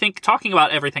 I think talking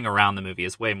about everything around the movie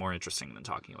is way more interesting than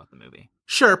talking about the movie.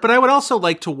 Sure, but I would also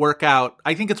like to work out.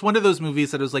 I think it's one of those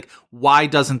movies that is like, why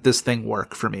doesn't this thing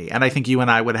work for me? And I think you and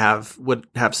I would have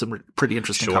some pretty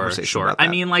interesting conversation about that. I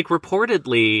mean, like,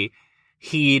 reportedly,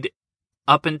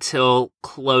 up until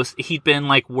he'd been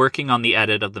like working on the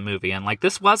edit of the movie, and like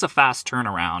this was a fast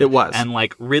turnaround. It was. And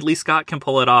like Ridley Scott can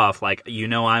pull it off. Like,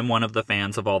 I'm one of the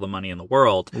fans of All the Money in the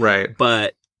World. Right.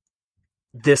 But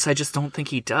this, I just don't think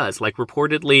he does. Like,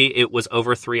 reportedly it was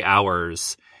over 3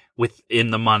 hours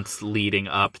within the months leading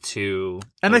up to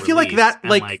and the I feel release. like that, and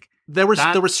like there were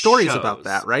stories shows. about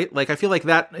that, right? Like, I feel like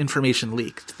that information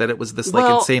leaked, that it was this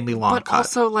like insanely long but cut.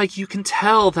 Also, like, you can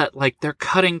tell that like they're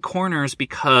cutting corners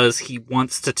because he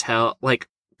wants to tell, like,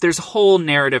 there's whole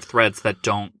narrative threads that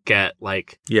don't get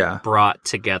like brought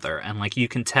together, and like you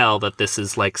can tell that this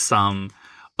is like some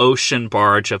ocean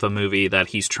barge of a movie that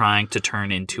he's trying to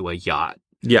turn into a yacht.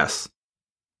 Yes.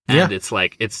 And it's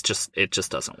like, it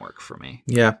just doesn't work for me.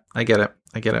 Yeah, I get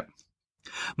it.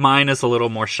 Mine is a little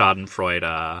more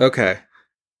schadenfreude. Okay.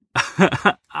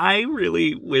 I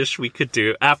really wish we could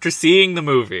after seeing the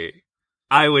movie,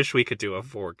 I wish we could do a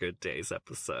 4 Good Days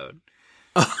episode.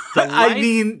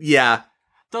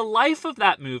 The life of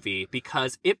that movie,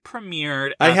 because it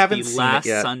premiered at the last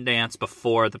Sundance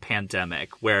before the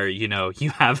pandemic, where, you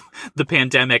have the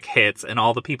pandemic hits and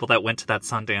all the people that went to that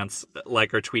Sundance,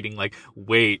 like, are tweeting, like,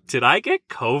 wait, did I get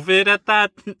COVID at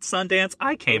that Sundance?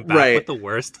 I came back with the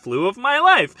worst flu of my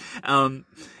life.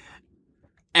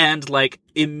 And, like,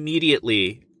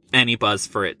 immediately any buzz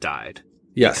for it died.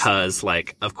 Yes. Because,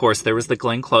 like, of course, there was the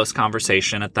Glenn Close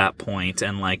conversation at that point,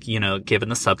 and, like, given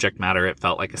the subject matter, it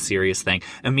felt like a serious thing.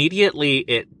 Immediately,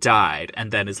 it died, and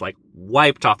then is, like,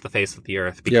 wiped off the face of the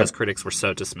earth because critics were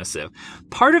so dismissive.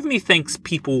 Part of me thinks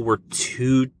people were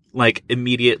too, like,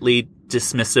 immediately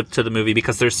dismissive to the movie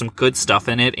because there's some good stuff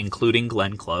in it, including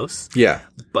Glenn Close. Yeah.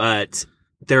 But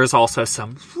there's also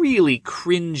some really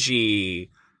cringy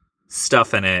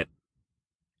stuff in it.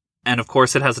 And of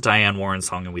course, it has a Diane Warren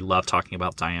song, and we love talking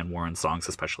about Diane Warren songs,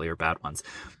 especially her bad ones.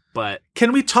 But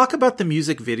can we talk about the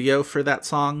music video for that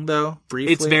song, though,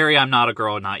 briefly? It's very I'm Not a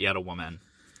Girl, Not Yet a Woman.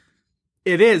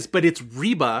 It is, but it's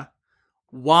Reba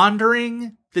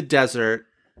wandering the desert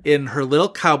in her little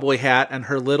cowboy hat and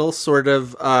her little sort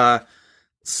of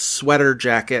sweater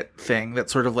jacket thing,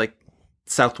 that sort of like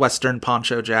Southwestern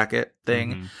poncho jacket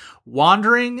thing,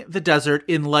 wandering the desert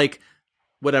in like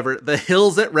whatever, the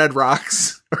hills at Red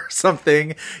Rocks or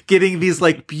something, getting these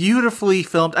like beautifully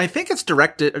filmed. I think it's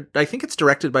directed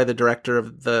by the director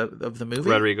of the movie,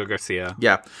 Rodrigo Garcia.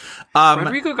 Yeah.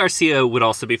 Rodrigo Garcia would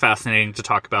also be fascinating to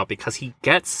talk about because he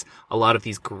gets a lot of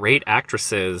these great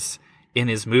actresses in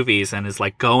his movies and is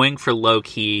like going for low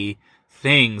key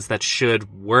things that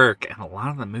should work. And a lot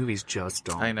of the movies just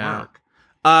don't work.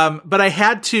 But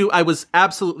I was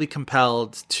absolutely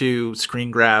compelled to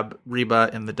screen grab Reba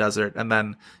in the desert and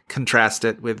then contrast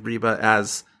it with Reba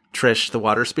as Trish, the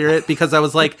water spirit, because I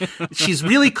was like, she's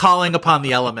really calling upon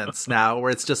the elements now, where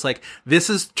it's just like, this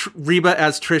is Reba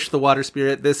as Trish, the water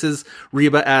spirit. This is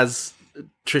Reba as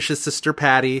Trish's sister,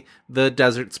 Patty, the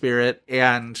desert spirit.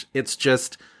 And it's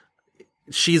just,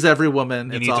 she's every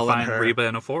woman. It's all in her. You need to find Reba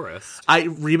in a forest.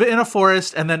 Reba in a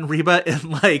forest, and then Reba in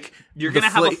like you're gonna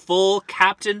have a full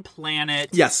Captain Planet,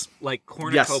 like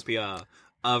cornucopia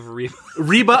of Reba.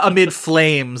 Reba amid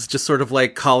flames, just sort of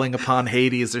like calling upon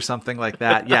Hades or something like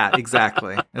that. Yeah,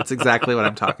 exactly. That's exactly what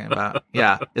I'm talking about.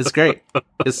 Yeah, it's great.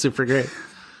 It's super great.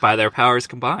 By their powers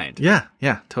combined.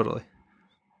 Yeah, totally.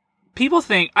 People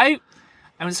think I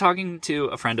I was talking to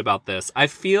a friend about this. I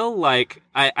feel like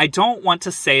I don't want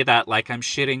to say that like I'm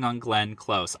shitting on Glenn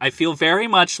Close. I feel very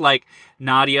much like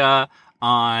Nadia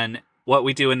on What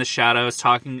We Do in the Shadows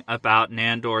talking about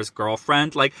Nandor's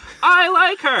girlfriend. Like, I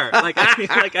like her. Like, I feel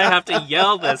like I have to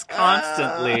yell this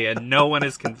constantly and no one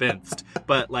is convinced.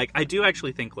 But, like, I do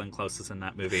actually think Glenn Close is in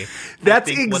that movie.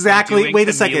 That's exactly... Wait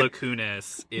a second. Mila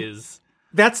Kunis is...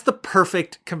 That's the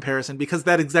perfect comparison because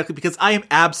I am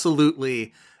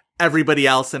absolutely everybody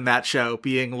else in that show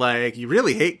being like, you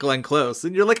really hate Glenn Close.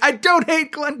 And you're like, I don't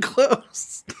hate Glenn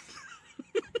Close.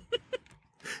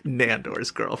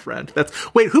 Nandor's girlfriend.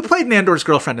 Wait, who played Nandor's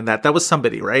girlfriend in that? That was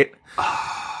somebody, right?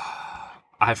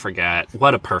 I forget.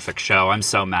 What a perfect show. I'm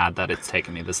so mad that it's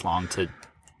taken me this long to...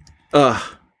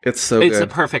 It's so good. It's a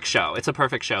perfect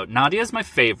show. Nadia's my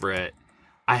favorite.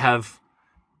 I have...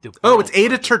 it's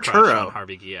Ada Turturro.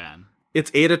 Harvey Guillen.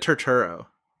 It's Ada Turturro.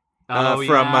 From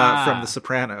The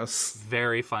Sopranos.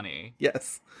 Very funny.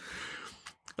 Yes.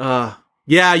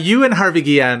 Yeah, you and Harvey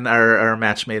Guillen are a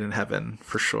match made in heaven,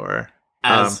 for sure.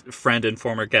 As friend and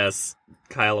former guest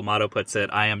Kyle Amato puts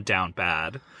it, I am down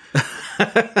bad.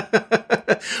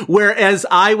 Whereas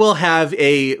I will have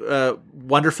a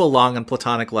wonderful, long, and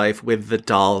platonic life with the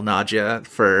doll Nadia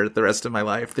for the rest of my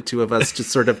life. The two of us just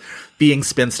sort of being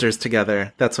spinsters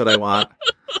together. That's what I want.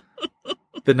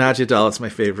 The Nadia doll is my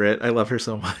favorite. I love her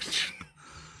so much.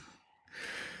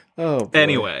 Oh, boy.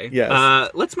 Anyway,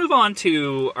 yes. Let's move on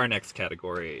to our next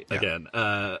category again.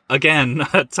 Again,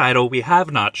 a title we have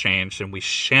not changed and we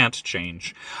shan't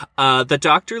change. The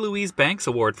Dr. Louise Banks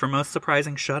Award for Most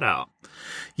Surprising Shutout.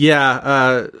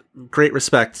 Yeah, great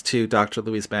respect to Dr.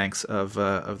 Louise Banks of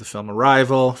the film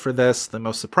Arrival for this, the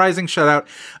most surprising shutout.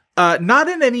 Not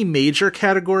in any major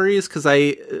categories because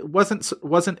I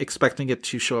wasn't expecting it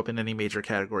to show up in any major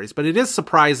categories, but it is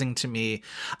surprising to me.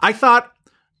 I thought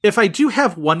if I do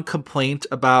have one complaint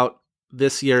about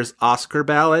this year's Oscar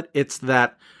ballot, it's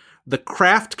that the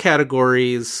craft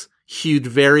categories hewed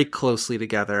very closely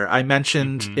together. I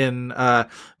mentioned in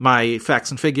my Facts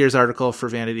and Figures article for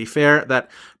Vanity Fair that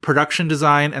production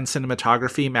design and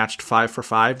cinematography matched 5 for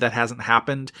 5. That hasn't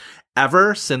happened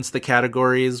ever since the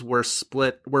categories were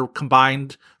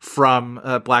combined from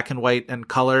black and white and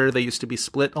color. They used to be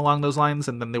split along those lines,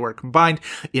 and then they were combined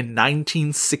in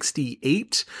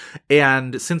 1968.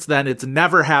 And since then, it's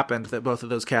never happened that both of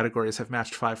those categories have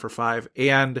matched 5 for 5.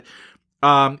 And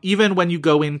even when you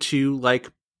go into like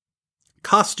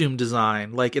costume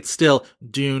design, like it's still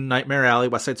Dune, Nightmare Alley,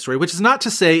 West Side Story, which is not to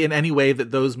say in any way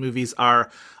that those movies are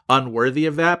unworthy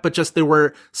of that, but just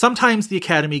sometimes the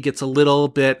Academy gets a little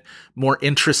bit more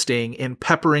interesting in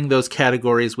peppering those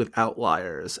categories with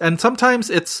outliers. And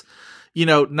sometimes it's,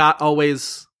 not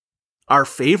always our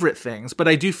favorite things, but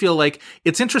I do feel like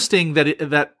it's interesting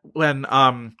that when,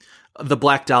 the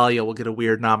Black Dahlia will get a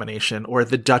weird nomination, or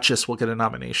the Duchess will get a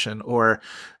nomination, or,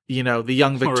 the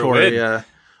Young Victoria.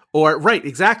 Right,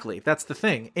 exactly. That's the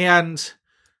thing. And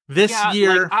this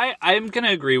year... I'm going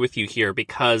to agree with you here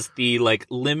because the,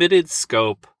 limited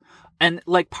scope... And,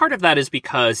 part of that is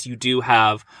because you do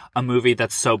have a movie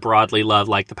that's so broadly loved,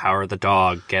 like The Power of the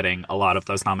Dog, getting a lot of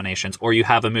those nominations. Or you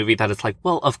have a movie that is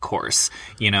well, of course,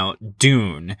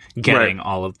 Dune getting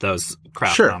all of those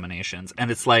craft nominations.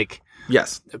 And it's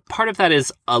yes, part of that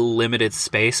is a limited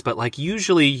space, but,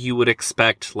 usually you would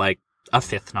expect, a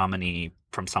fifth nominee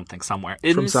from something somewhere.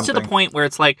 It's to the point where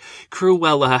it's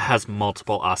Cruella has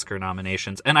multiple Oscar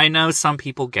nominations, and I know some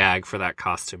people gag for that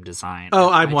costume design. Oh,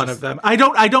 I'm one of them. I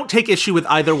don't take issue with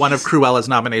either one of Cruella's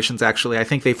nominations, actually. I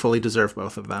think they fully deserve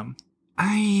both of them.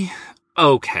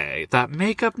 Okay, that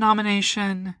makeup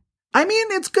nomination. I mean,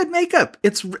 it's good makeup.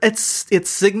 It's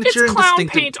signature and clown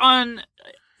distinctive. Paint on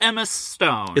Emma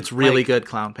Stone. It's really good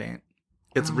clown paint.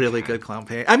 It's really good clown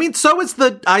paint. I mean, so is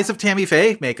the Eyes of Tammy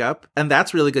Faye makeup, and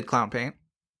that's really good clown paint.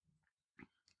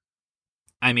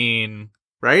 I mean,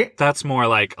 right? That's more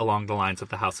along the lines of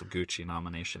the House of Gucci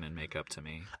nomination in makeup to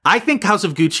me. I think House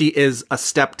of Gucci is a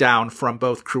step down from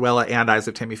both Cruella and Eyes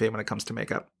of Tammy Faye when it comes to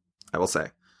makeup, I will say.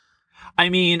 I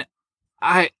mean,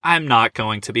 I'm not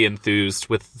going to be enthused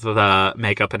with the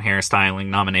makeup and hairstyling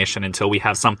nomination until we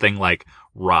have something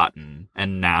rotten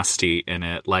and nasty in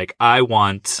it.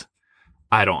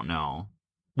 I don't know.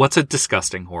 What's a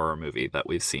disgusting horror movie that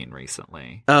we've seen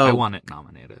recently? Oh, I want it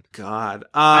nominated. God.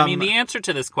 I mean, the answer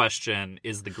to this question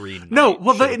is The Green Knight.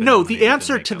 The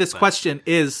answer to this question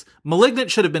is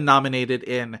Malignant should have been nominated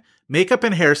in makeup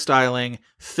and hairstyling,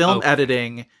 film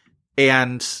editing,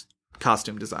 and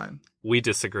costume design. We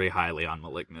disagree highly on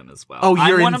Malignant as well. Oh,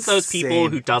 you're I'm one insane. of those people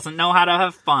who doesn't know how to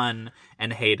have fun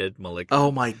and hated Malignant.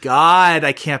 Oh my God.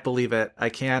 I can't believe it. I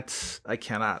can't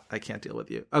deal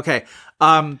with you. Okay.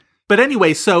 But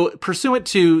anyway, so pursuant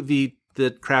to the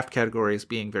craft categories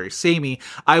being very samey,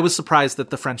 I was surprised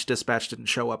that The French Dispatch didn't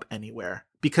show up anywhere.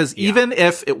 Because even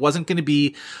if it wasn't going to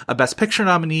be a Best Picture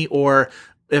nominee, or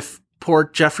if poor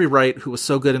Jeffrey Wright, who was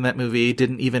so good in that movie,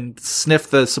 didn't even sniff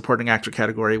the supporting actor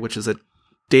category, which is a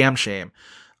damn shame.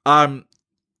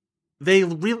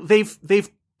 They've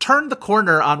turned the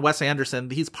corner on Wes Anderson.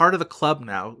 He's part of the club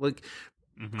now. Like,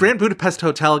 Grand Budapest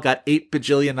Hotel got 8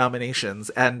 bajillion nominations,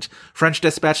 and French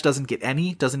Dispatch doesn't get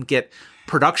any, doesn't get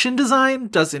production design,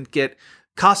 doesn't get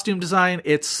costume design.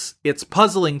 It's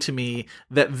puzzling to me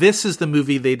that this is the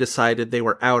movie they decided they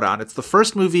were out on. It's the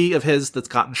first movie of his that's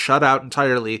gotten shut out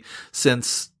entirely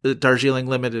since Darjeeling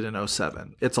Limited in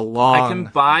 2007. It's a long I can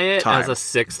buy it time. as a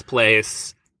 6th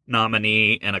place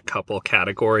nominee in a couple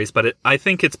categories, but I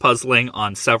think it's puzzling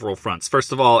on several fronts.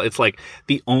 First of all, it's like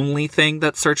the only thing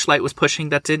that Searchlight was pushing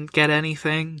that didn't get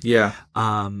anything. Yeah.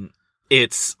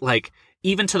 It's like,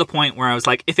 even to the point where I was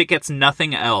like, if it gets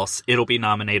nothing else, it'll be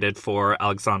nominated for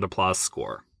Alexandre Desplat's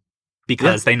score,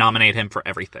 because they nominate him for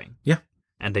everything. Yeah.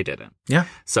 And they didn't. Yeah.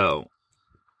 So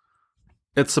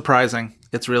it's surprising.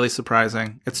 It's really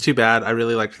surprising. It's too bad. I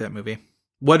really liked that movie.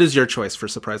 What is your choice for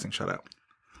surprising shutout?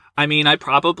 I mean, I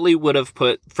probably would have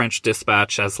put French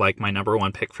Dispatch as like my number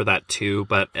 1 pick for that too,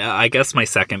 but I guess my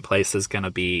second place is going to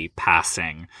be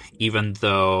Passing, even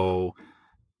though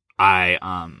like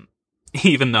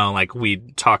we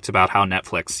talked about how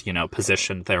Netflix,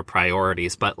 positioned their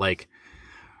priorities, but like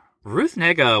Ruth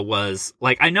Negga was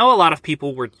like, I know a lot of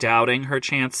people were doubting her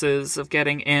chances of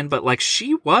getting in, but like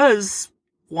she was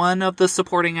one of the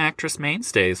supporting actress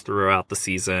mainstays throughout the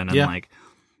season. And like,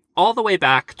 all the way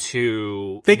back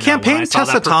to... They campaigned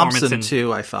Tessa Thompson,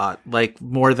 too, I thought. Like,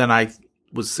 more than I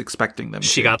was expecting them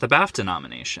She got the BAFTA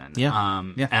nomination. Yeah.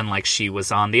 And, like, she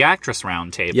was on the Actress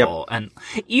Roundtable. Yep. And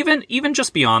even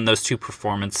just beyond those 2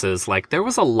 performances, like, there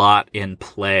was a lot in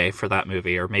play for that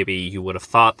movie. Or maybe you would have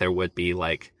thought there would be,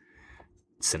 like,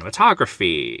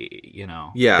 cinematography,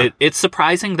 Yeah. It's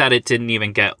surprising that it didn't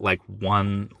even get like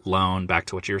one lone, back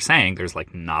to what you were saying. There's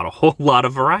like not a whole lot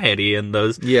of variety in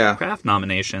those craft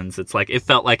nominations. It's like, it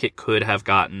felt like it could have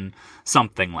gotten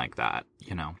something like that,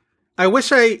 I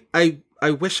wish I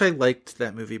liked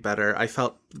that movie better. I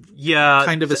felt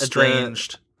kind of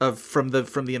estranged from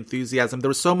the enthusiasm. There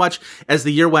was so much as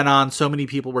the year went on. So many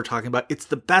people were talking about it's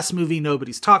the best movie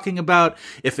nobody's talking about.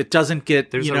 If it doesn't get,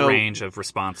 there's a range of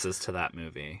responses to that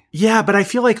movie. Yeah, but I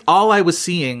feel like all I was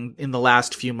seeing in the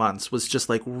last few months was just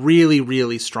like really,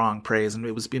 really strong praise, and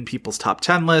it was in people's top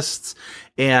 10 lists.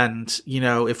 And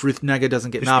if Ruth Negga doesn't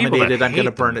get nominated, I'm going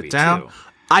to burn it down. Too.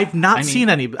 I've not seen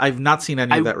any of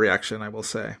that reaction. I will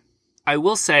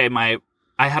say I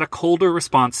had a colder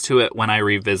response to it when I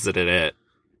revisited it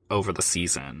over the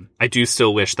season. I do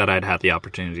still wish that I'd had the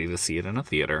opportunity to see it in a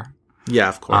theater. Yeah,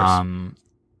 of course.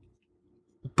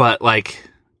 But like,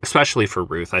 especially for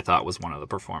Ruth, I thought was one of the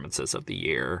performances of the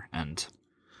year, and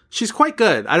she's quite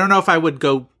good. I don't know if I would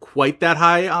go quite that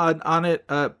high on it,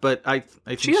 but I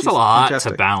think she has a lot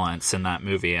to balance in that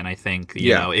movie, and I think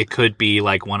it could be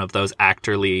like one of those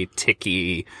actorly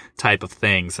ticky type of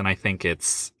things, and I think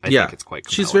it's quite compelling.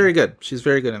 She's very good. She's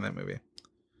very good in that movie.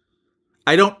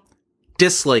 I don't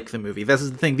dislike the movie. This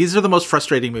is the thing. These are the most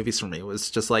frustrating movies for me. It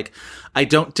was just like, I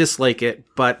don't dislike it,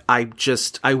 but I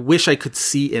wish I could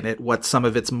see in it what some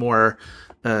of its more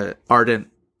ardent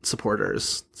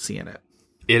supporters see in it.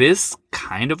 It is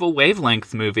kind of a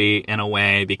wavelength movie in a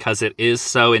way, because it is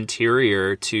so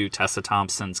interior to Tessa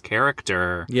Thompson's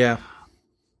character. Yeah.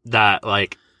 That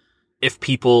like, if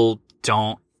people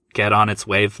don't get on its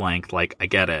wavelength, like, I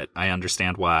get it. I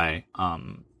understand why.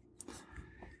 But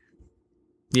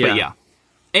yeah.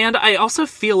 And I also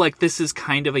feel like this is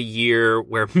kind of a year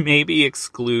where, maybe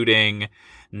excluding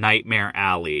Nightmare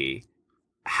Alley,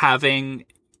 having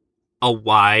a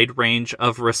wide range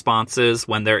of responses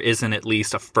when there isn't at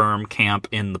least a firm camp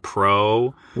in the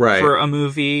pro for a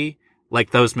movie,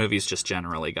 like, those movies just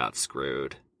generally got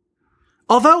screwed.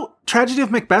 Although Tragedy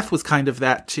of Macbeth was kind of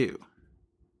that too,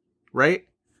 right?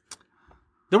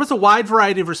 There was a wide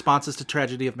variety of responses to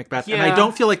Tragedy of Macbeth, and I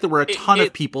don't feel like there were a ton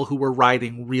of people who were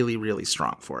riding really, really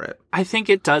strong for it. I think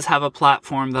it does have a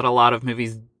platform that a lot of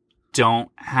movies don't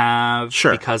have,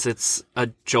 because it's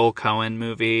a Joel Cohen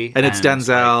movie. And it's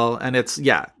Denzel, and it's,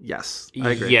 yes,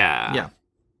 I agree. Yeah.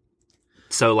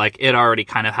 So, like, it already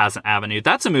kind of has an avenue.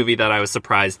 That's a movie that I was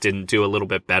surprised didn't do a little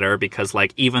bit better because,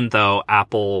 like, even though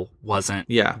Apple wasn't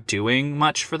doing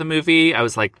much for the movie, I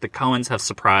was like, the Coens have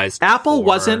surprised. Apple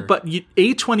wasn't, but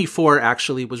A24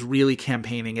 actually was really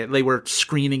campaigning it. They were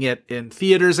screening it in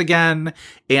theaters again,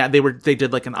 and they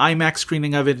did like an IMAX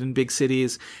screening of it in big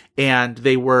cities, and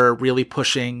they were really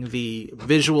pushing the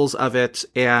visuals of it,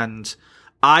 and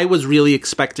I was really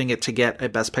expecting it to get a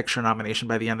Best Picture nomination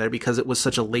by the end there because it was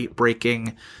such a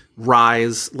late-breaking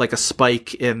rise, like a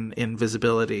spike in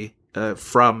visibility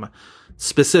from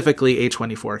specifically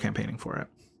A24 campaigning for it.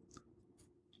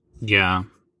 Yeah.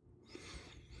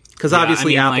 Because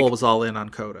obviously Apple was all in on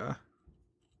Coda.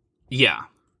 Yeah.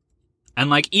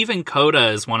 And, like, even Coda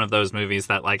is one of those movies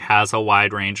that, like, has a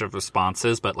wide range of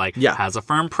responses, but, like, has a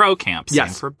firm pro camp. Same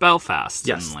for Belfast.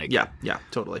 Yes. And, like, yeah,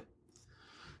 totally.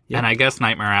 Yeah. And I guess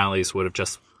Nightmare Alleys would have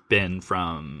just been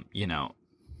from, you know,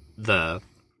 the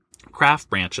craft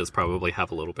branches probably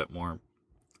have a little bit more.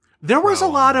 There was a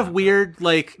lot of weird,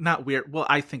 like, not weird. Well,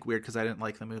 I think weird because I didn't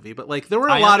like the movie, but like there were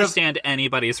a lot of. I understand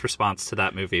anybody's response to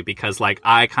that movie because, like,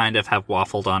 I kind of have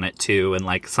waffled on it too, and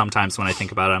like sometimes when I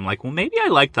think about it, I'm like, well, maybe I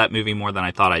liked that movie more than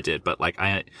I thought I did, but like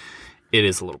it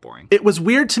is a little boring. It was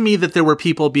weird to me that there were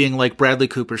people being like, Bradley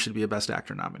Cooper should be a Best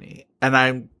Actor nominee, and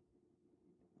I'm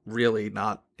really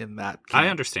not in that camp. I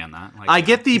understand that. Like, I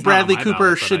get the Bradley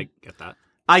Cooper should. I get that.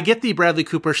 I get the Bradley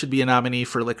Cooper should be a nominee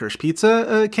for Licorice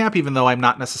Pizza camp, even though I'm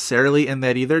not necessarily in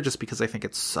that either, just because I think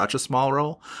it's such a small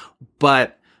role.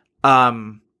 But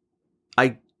I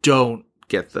don't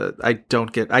get I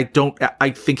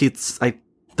don't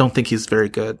think he's very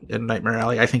good in Nightmare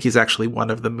Alley. I think he's actually one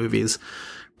of the movie's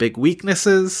big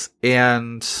weaknesses,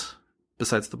 and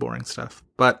besides the boring stuff.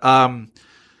 But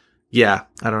yeah,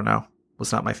 I don't know.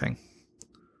 Was not my thing.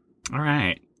 All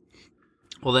right.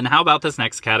 Well, then how about this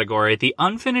next category? The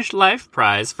Unfinished Life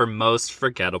Prize for Most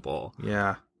Forgettable.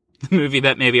 Yeah. The movie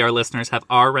that maybe our listeners have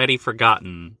already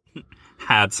forgotten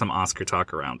had some Oscar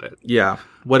talk around it. Yeah.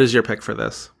 What is your pick for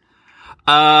this?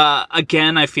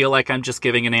 Again, I feel like I'm just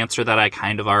giving an answer that I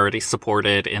kind of already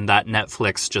supported in that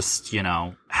Netflix just, you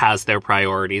know, has their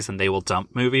priorities and they will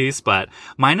dump movies, but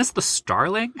mine is The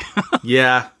Starling.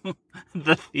 Yeah.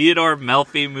 The Theodore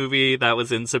Melfi movie that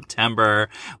was in September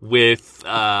with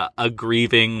a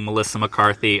grieving Melissa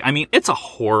McCarthy. I mean, it's a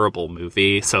horrible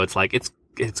movie, so it's like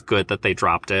it's good that they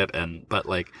dropped it, but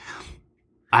like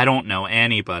I don't know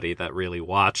anybody that really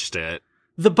watched it.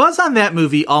 The buzz on that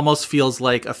movie almost feels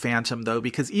like a phantom, though,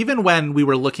 because even when we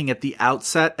were looking at the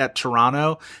outset at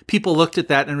Toronto, people looked at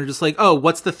that and were just like, oh,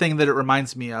 what's the thing that it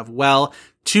reminds me of? Well,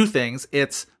 two things.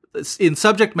 It's in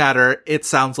subject matter, it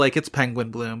sounds like it's Penguin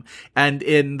Bloom. And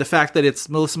in the fact that it's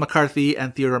Melissa McCarthy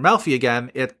and Theodore Melfi again,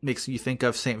 it makes you think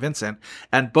of St. Vincent.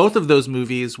 And both of those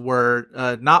movies were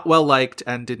not well liked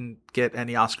and didn't get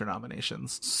any Oscar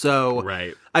nominations. So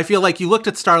right. I feel like you looked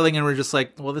at Starling and were just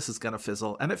like, well, this is going to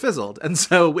fizzle. And it fizzled. And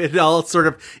so it all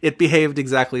it behaved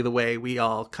exactly the way we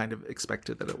all kind of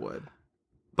expected that it would.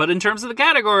 But in terms of the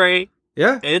category,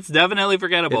 yeah, it's definitely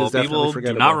forgettable. People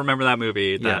do not remember that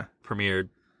movie that premiered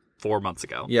 4 months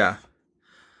ago. Yeah.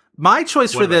 My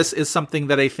choice for this is something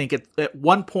that I think at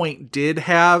one point did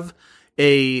have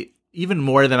even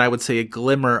more than I would say a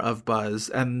glimmer of buzz.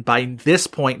 And by this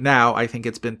point now, I think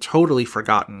it's been totally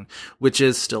forgotten, which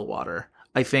is Stillwater.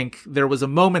 I think there was a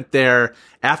moment there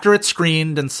after it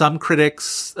screened and some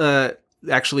critics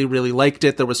actually really liked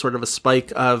it. There was sort of a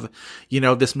spike of,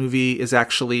 this movie is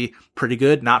actually pretty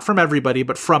good. Not from everybody,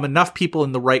 but from enough people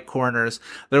in the right corners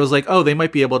that it was like, oh, they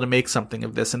might be able to make something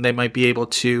of this and they might be able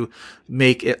to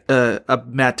make it a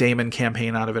Matt Damon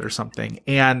campaign out of it or something.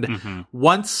 And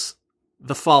once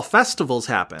the fall festivals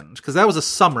happened, because that was a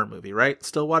summer movie, right?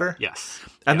 Stillwater? Yes.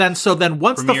 And then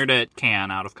once premiered at Cannes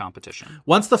out of competition.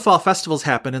 Once the fall festivals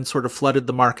happened and sort of flooded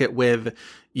the market with,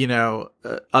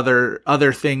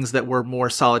 other things that were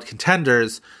more solid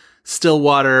contenders,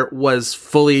 Stillwater was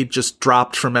fully just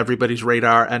dropped from everybody's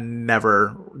radar and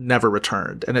never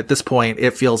returned. And at this point,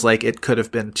 it feels like it could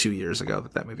have been 2 years ago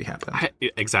that movie happened.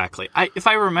 Exactly. If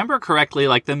I remember correctly,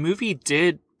 like the movie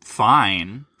did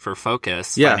fine for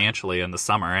Focus financially in the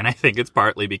summer, and I think it's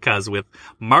partly because with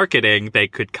marketing they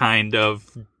could kind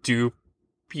of dupe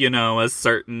a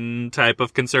certain type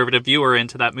of conservative viewer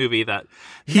into that movie that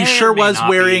he sure was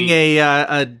wearing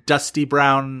a dusty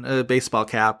brown baseball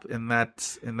cap in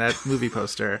that movie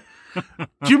poster. Do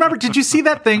you remember, did you see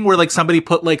that thing where like somebody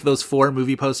put like those 4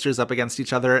 movie posters up against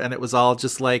each other and it was all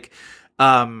just like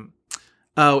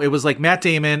it was like Matt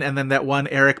Damon and then that one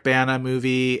Eric Bana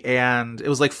movie, and it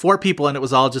was like 4 people and it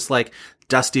was all just like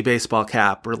dusty baseball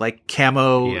cap or like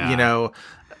camo,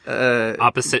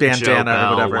 Opposite Joe bandana or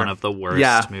Bell, whatever. one of the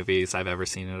worst movies I've ever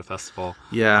seen at a festival.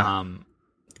 Yeah.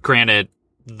 Granted,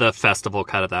 the festival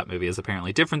cut of that movie is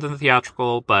apparently different than the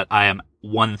theatrical, but I am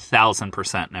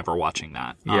 1,000% never watching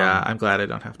that. Yeah, I'm glad I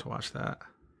don't have to watch that.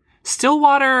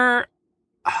 Stillwater,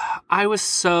 I was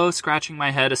so scratching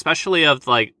my head, especially of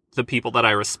like the people that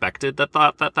I respected that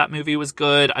thought that movie was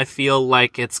good. I feel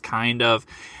like it's kind of,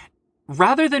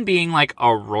 rather than being like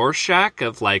a Rorschach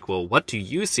of like, well, what do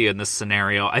you see in this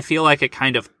scenario? I feel like it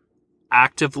kind of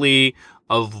actively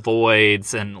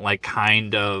avoids and like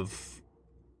kind of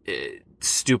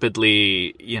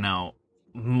stupidly,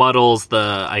 muddles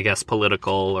the, I guess,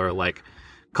 political or like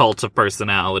cult of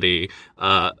personality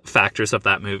factors of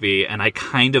that movie, and I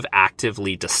kind of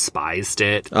actively despised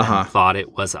it and thought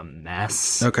it was a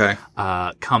mess. Okay.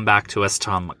 Come Back to Us,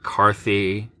 Tom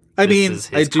McCarthy. I This mean, is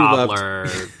his I do Cobbler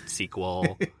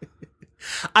sequel.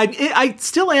 I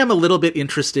still am a little bit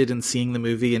interested in seeing the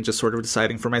movie and just sort of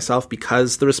deciding for myself,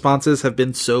 because the responses have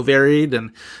been so varied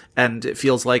and it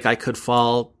feels like I could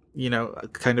fall,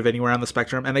 kind of anywhere on the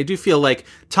spectrum. And I do feel like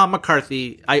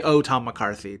I owe Tom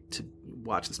McCarthy to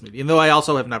watch this movie, even though I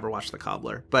also have never watched The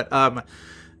Cobbler. But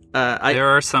there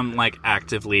are some like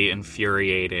actively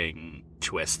infuriating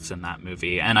twists in that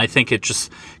movie, and I think it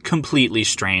just completely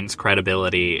strains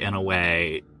credibility in a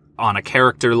way on a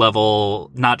character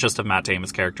level, not just of Matt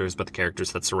Damon's characters, but the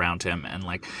characters that surround him, and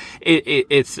like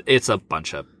it's a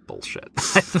bunch of bullshit.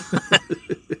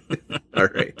 All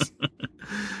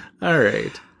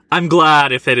right. I'm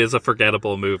glad if it is a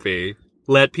forgettable movie.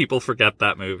 Let people forget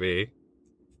that movie.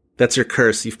 That's your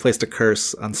curse. You've placed a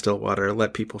curse on Stillwater.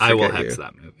 Let people forget you. I will hex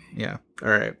that movie. Yeah. All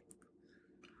right.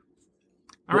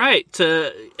 All right.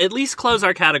 To at least close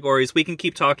our categories, we can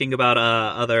keep talking about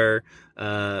other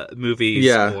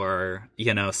movies or,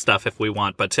 stuff if we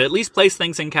want. But to at least place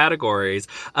things in categories,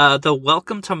 the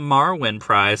Welcome to Marwen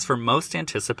prize for most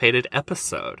anticipated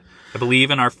episode. I believe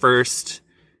in our first...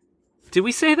 Did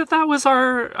we say that was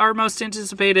our most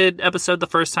anticipated episode the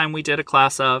first time we did a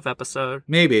Class Of episode?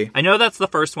 Maybe. I know that's the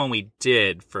first one we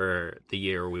did for the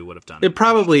year we would have done. It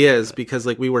probably is, because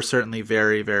we were certainly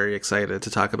very, very excited to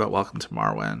talk about Welcome to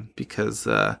Marwen, because,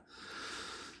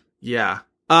 yeah.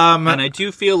 And I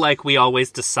do feel like we always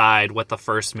decide what the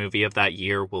first movie of that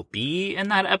year will be in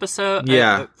that episode.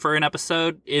 For an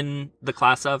episode in the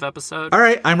Class Of episode. All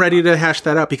right, I'm ready to hash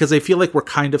that out, because I feel like we're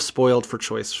kind of spoiled for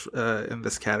choice in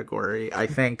this category, I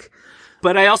think.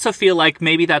 But I also feel like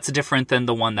maybe that's different than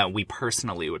the one that we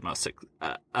personally would most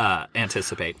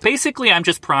anticipate. Basically, I'm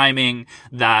just priming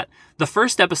that the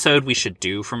first episode we should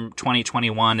do from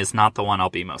 2021 is not the one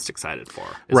I'll be most excited for,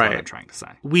 is what I'm trying to say.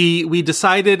 We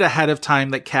decided ahead of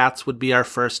time that Cats would be our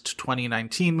first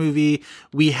 2019 movie.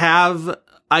 We have,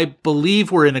 I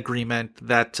believe we're in agreement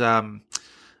that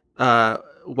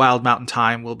Wild Mountain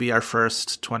Thyme will be our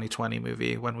first 2020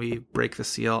 movie when we break the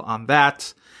seal on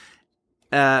that.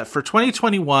 For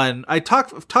 2021, I've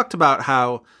talked about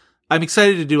how I'm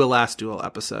excited to do a Last Duel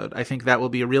episode. I think that will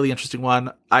be a really interesting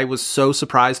one. I was so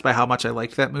surprised by how much I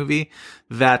liked that movie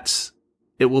that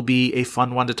it will be a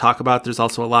fun one to talk about. There's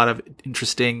also a lot of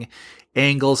interesting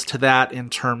angles to that in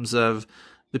terms of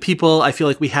the people. I feel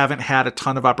like we haven't had a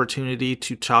ton of opportunity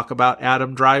to talk about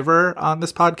Adam Driver on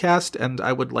this podcast, and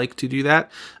I would like to do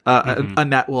that.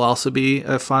 Annette will also be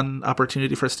a fun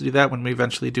opportunity for us to do that when we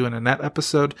eventually do an Annette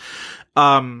episode.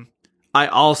 I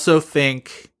also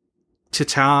think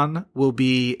Titan will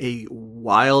be a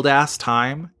wild ass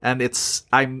time, and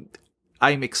I'm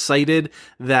excited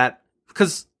that,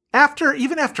 because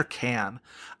even after Cannes,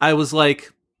 I was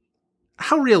like,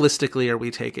 how realistically are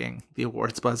we taking the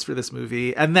awards buzz for this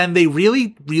movie? And then they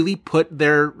really, really put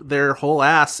their whole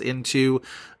ass into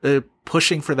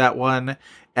pushing for that one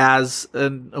as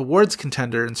an awards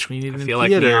contender and screening in theaters. I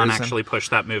feel like Neon actually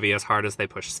pushed that movie as hard as they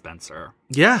pushed Spencer.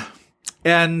 Yeah.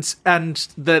 And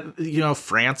that,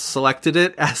 France selected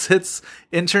it as its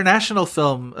international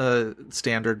film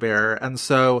standard bearer. And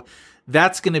so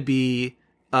that's going to be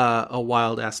a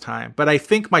wild ass time. But I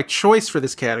think my choice for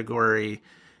this category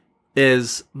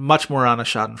is much more on a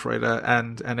Schadenfreude,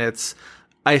 and it's,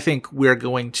 I think we're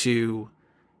going to,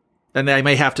 and I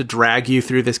may have to drag you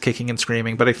through this kicking and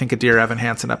screaming, but I think a Dear Evan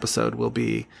Hansen episode will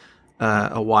be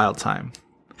a wild time.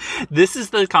 This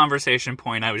is the conversation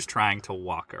point I was trying to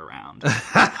walk around.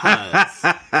 Because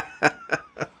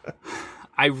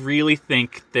I really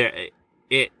think that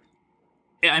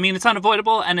it's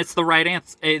unavoidable, and it's the right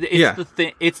answer.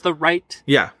 It's the right,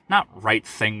 not right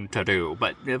thing to do,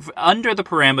 but under the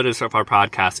parameters of our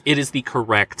podcast, it is the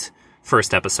correct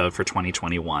first episode for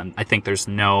 2021. I think there's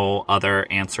no other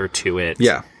answer to it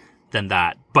than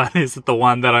that. But is it the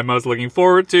one that I'm most looking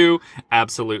forward to?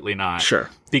 Absolutely not. Sure.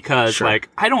 Because, Sure. like,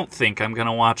 I don't think I'm going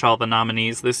to watch all the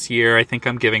nominees this year. I think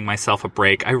I'm giving myself a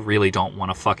break. I really don't want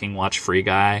to fucking watch Free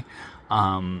Guy.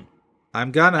 I'm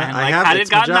gonna. And, I like, have had it's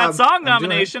it my gotten that job. song I'm doing it.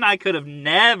 nomination, I could have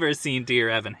never seen Dear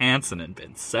Evan Hansen and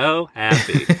been so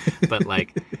happy. But,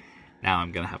 like, now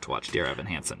I'm going to have to watch Dear Evan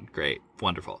Hansen. Great.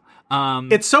 Wonderful.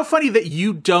 It's so funny that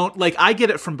you don't, like, I get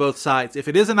it from both sides. If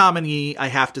it is a nominee, I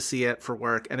have to see it for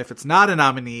work. And if it's not a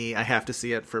nominee, I have to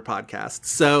see it for podcasts.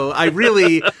 So I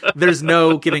really, there's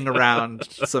no getting around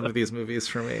some of these movies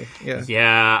for me. Yeah.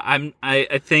 Yeah,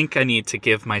 I think I need to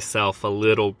give myself a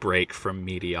little break from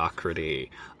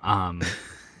mediocrity.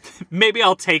 Maybe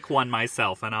I'll take one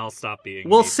myself and I'll stop being.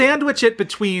 We'll mediocre. sandwich it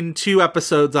between 2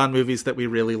 episodes on movies that we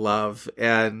really love,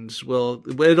 and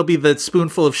it'll be the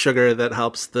spoonful of sugar that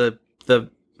helps the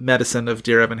medicine of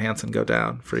Dear Evan Hansen go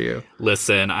down for you.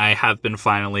 Listen, I have been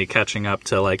finally catching up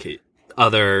to like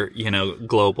other,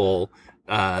 global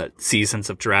seasons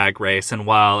of Drag Race, and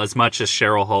while as much as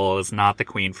Cheryl Hole is not the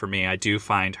queen for me, I do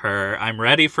find I'm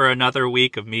ready for another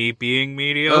week of me being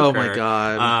mediocre. Oh my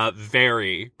God.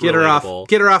 Very Get relatable.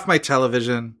 her off my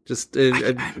television. Just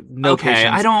no okay,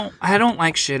 patience. I don't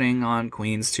like shitting on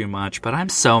queens too much, but I'm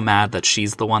so mad that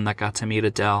she's the one that got to meet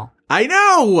Adele. I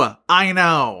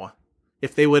know.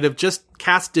 If they would have just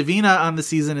cast Davina on the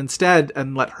season instead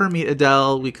and let her meet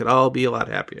Adele, we could all be a lot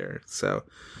happier. So,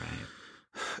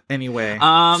 anyway.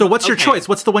 So what's your okay. choice?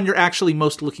 What's the one you're actually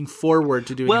most looking forward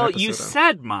to doing an Well, episode you of?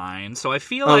 said mine, so I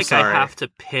feel Oh, like sorry. I have to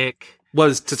pick.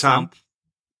 Was Tatam?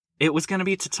 It was going to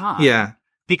be Tatam. Yeah.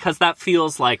 Because that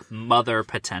feels like mother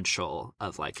potential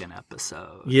of like an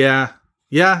episode. Yeah.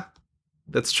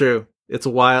 That's true. It's a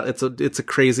wild. It's a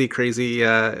crazy.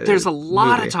 There's a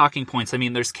lot movie. of talking points. I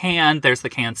mean, there's the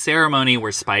Cannes ceremony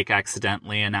where Spike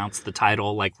accidentally announced the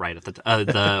title, like right at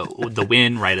the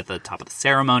win right at the top of the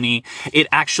ceremony. It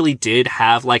actually did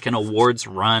have like an awards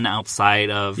run outside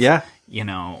of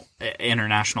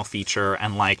international feature,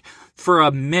 and like for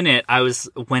a minute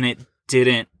when it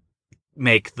didn't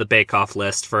make the Bake Off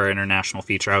list for international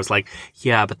feature, I was like,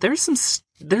 yeah, but there's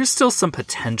still some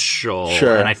potential.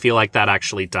 Sure. And I feel like that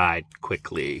actually died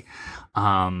quickly.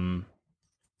 And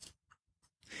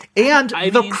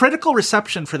the critical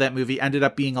reception for that movie ended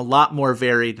up being a lot more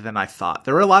varied than I thought.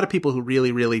 There were a lot of people who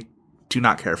really, really do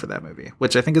not care for that movie,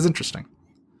 which I think is interesting.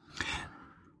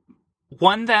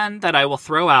 One then that I will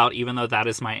throw out, even though that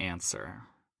is my answer.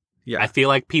 Yeah. I feel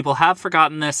like people have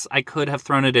forgotten this. I could have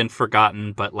thrown it in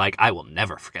forgotten, but like I will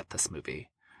never forget this movie.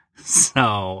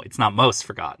 So it's not most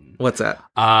forgotten. What's that?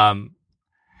 I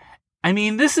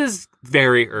mean, this is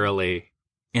very early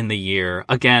in the year.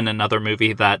 Again, another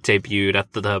movie that debuted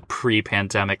at the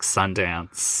pre-pandemic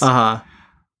Sundance. Uh-huh.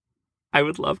 I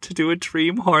would love to do a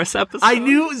Dream Horse episode. I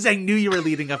knew you were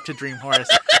leading up to Dream Horse.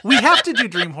 We have to do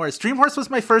Dream Horse. Dream Horse was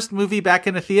my first movie back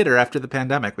in a theater after the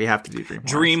pandemic. We have to do Dream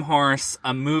Horse. Dream Horse,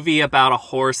 a movie about a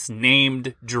horse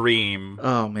named Dream.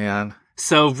 Oh, man.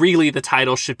 So really the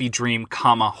title should be Dream,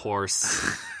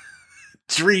 Horse.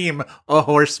 Dream, a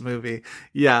horse movie.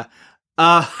 Yeah.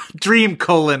 Dream,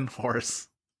 horse.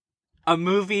 A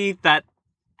movie that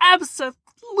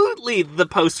absolutely the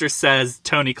poster says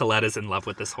Toni Collette is in love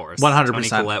with this horse. 100%. Toni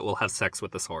Collette will have sex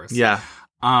with this horse. Yeah.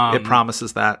 It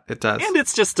promises that. It does. And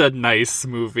it's just a nice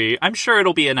movie. I'm sure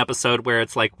it'll be an episode where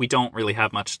it's like we don't really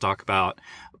have much to talk about,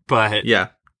 but yeah.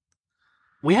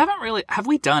 We haven't really... Have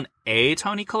we done a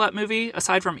Toni Collette movie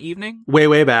aside from Evening?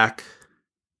 Way back.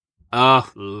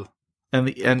 Ugh. And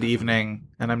the end Evening,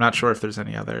 and I'm not sure if there's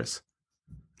any others.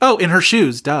 Oh, In Her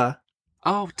Shoes, duh.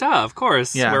 Oh, duh, of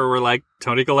course. Yeah. Where we're like,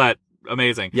 Toni Collette,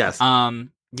 amazing. Yes.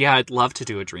 Yeah, I'd love to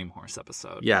do a Dream Horse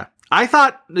episode. Yeah. I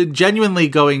thought, genuinely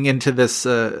going into this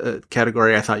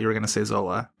category, I thought you were going to say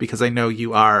Zola, because I know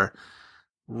you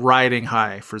riding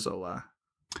high for Zola.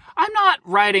 I'm not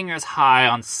riding as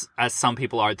high as some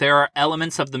people are. There are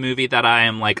elements of the movie that I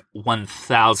am like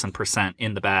 1,000%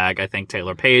 in the bag. I think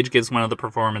Taylor Page gives one of the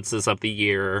performances of the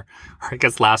year, or I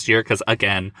guess last year, because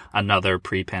again, another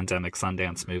pre-pandemic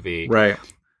Sundance movie. Right.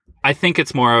 I think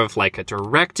it's more of like a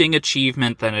directing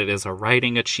achievement than it is a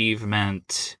writing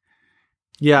achievement.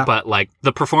 Yeah. But like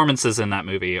the performances in that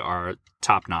movie are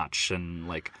top notch, and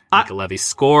like Mica Levy's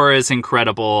score is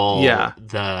incredible. Yeah.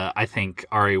 I think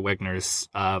Ari Wegner's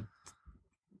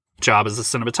job as a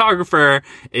cinematographer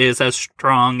is as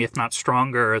strong, if not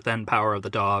stronger, than Power of the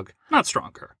Dog. Not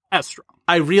stronger, as strong.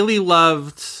 I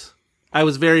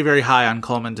was very, very high on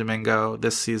Coleman Domingo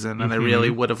this season, and I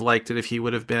really would have liked it if he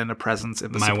would have been a presence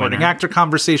in the supporting actor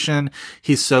conversation.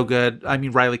 He's so good. I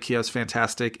mean, Riley Keough's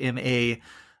fantastic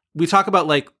we talk about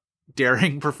like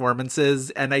daring performances.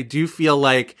 And I do feel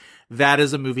like that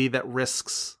is a movie that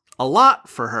risks a lot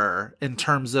for her in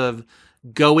terms of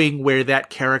going where that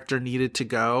character needed to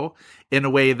go in a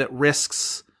way that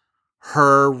risks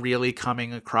her really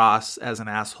coming across as an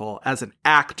asshole, as an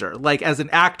actor,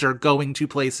 going to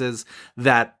places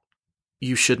that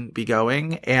you shouldn't be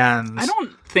going. And I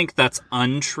don't think that's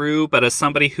untrue, but as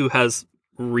somebody who has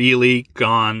really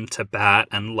gone to bat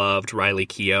and loved Riley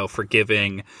Keough for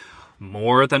giving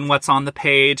more than what's on the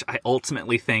page, I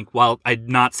ultimately think, while I'm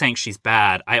not saying she's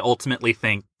bad, I ultimately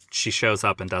think she shows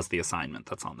up and does the assignment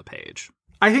that's on the page.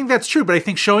 I think that's true, but I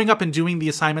think showing up and doing the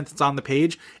assignment that's on the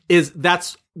page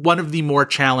that's one of the more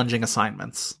challenging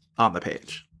assignments on the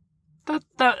page.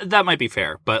 That might be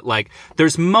fair, but like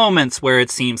there's moments where it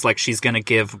seems like she's going to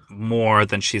give more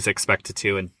than she's expected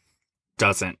to and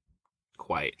doesn't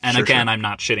quite. And sure. I'm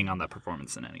not shitting on that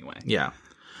performance in any way. Yeah.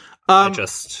 I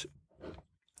just,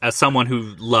 as someone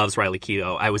who loves Riley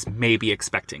Keough, I was maybe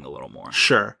expecting a little more.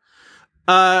 Sure.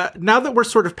 Now that we're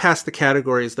sort of past the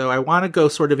categories, though, I want to go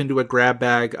sort of into a grab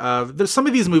bag of there's some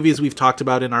of these movies we've talked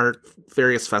about in our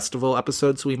various festival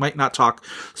episodes, so we might not talk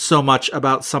so much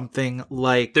about something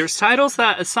like... There's titles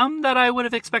some that I would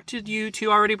have expected you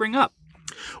to already bring up.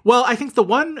 Well, I think the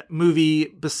one movie,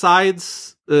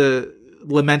 besides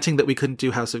lamenting that we couldn't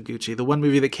do House of Gucci, the one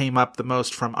movie that came up the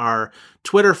most from our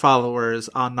Twitter followers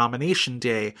on nomination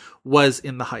day was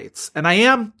In the Heights. And I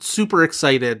am super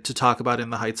excited to talk about In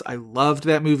the Heights. I loved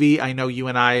that movie. I know you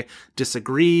and I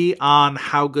disagree on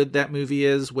how good that movie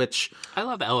is, which... I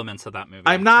love elements of that movie.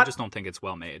 I just don't think it's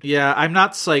well made. Yeah, I'm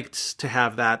not psyched to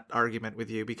have that argument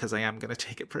with you because I am going to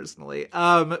take it personally.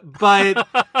 But...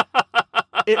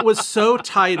 It was so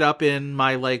tied up in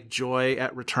my like joy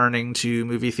at returning to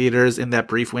movie theaters in that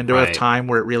brief window of time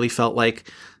where it really felt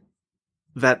like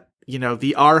that, you know,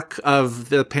 the arc of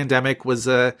the pandemic was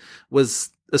a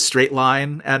straight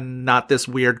line and not this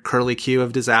weird curly Q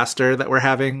of disaster that we're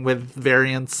having with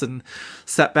variants and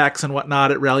setbacks and whatnot.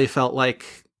 It really felt like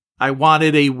I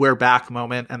wanted a we're back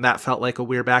moment, and that felt like a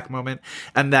we're back moment.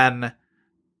 And then,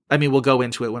 I mean, we'll go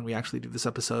into it when we actually do this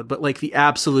episode, but like the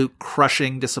absolute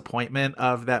crushing disappointment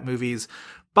of that movie's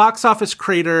box office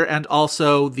crater and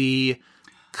also the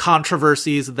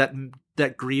controversies that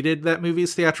greeted that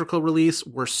movie's theatrical release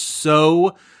were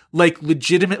so like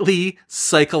legitimately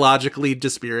psychologically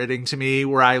dispiriting to me,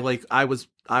 where I was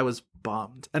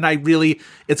bummed. And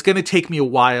it's going to take me a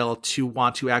while to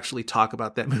want to actually talk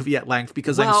about that movie at length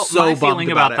because I'm so bummed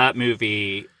feeling about it. That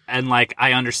movie. And, like,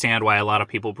 I understand why a lot of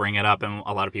people bring it up and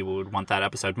a lot of people would want that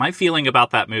episode. My feeling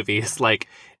about that movie is, like,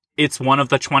 it's one of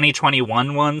the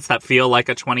 2021 ones that feel like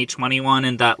a 2021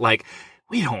 and that, like,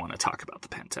 we don't want to talk about the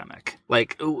pandemic.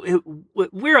 Like,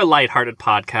 we're a lighthearted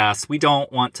podcast. We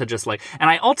don't want to just, like... And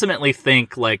I ultimately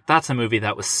think, like, that's a movie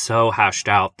that was so hashed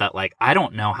out that, like, I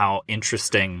don't know how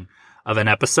interesting of an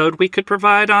episode we could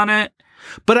provide on it.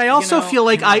 But I also feel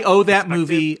like I owe that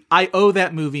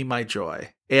movie my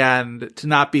joy. And to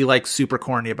not be like super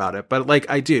corny about it, but like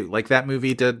I do, like that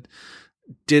movie did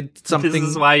something. This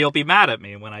is why you'll be mad at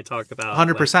me when I talk about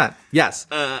 100%. Like, yes,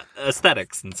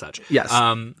 aesthetics and such. Yes,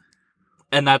 and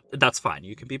that's fine.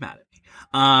 You can be mad at me.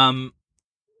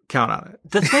 Count on it.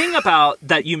 The thing about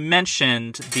that you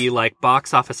mentioned, the like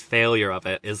box office failure of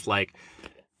it, is like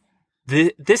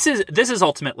this is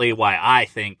ultimately why I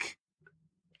think.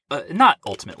 Not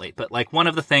ultimately, but like one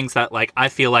of the things that like I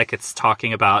feel like it's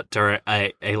talking about during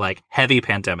a like heavy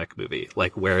pandemic movie,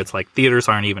 like where it's like theaters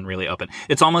aren't even really open.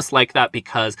 It's almost like that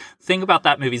because the thing about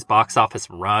that movie's box office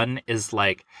run is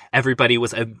like everybody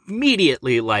was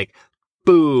immediately like,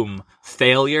 boom,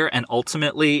 failure. And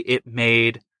ultimately it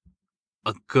made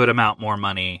a good amount more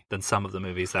money than some of the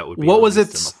movies that would be released in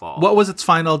the fall. What was its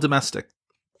final domestic?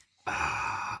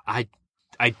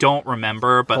 I don't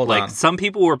remember, but like some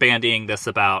people were bandying this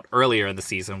about earlier in the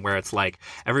season where it's like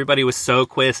everybody was so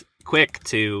quick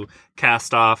to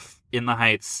cast off In the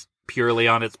Heights purely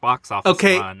on its box office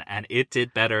run, and it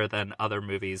did better than other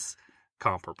movies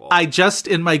comparable. I just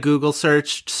in my Google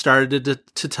search started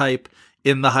to type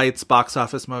In the Heights box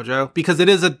office mojo because it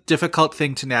is a difficult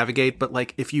thing to navigate, but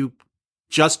like if you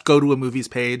just go to a movie's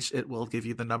page, it will give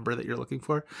you the number that you're looking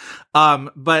for.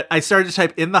 But I started to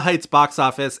type In the Heights box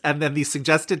office, and then the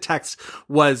suggested text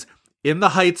was In the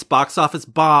Heights box office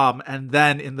bomb, and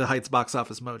then In the Heights box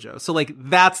office mojo. So like,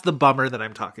 that's the bummer that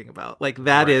I'm talking about. Like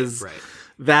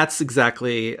that's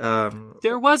exactly,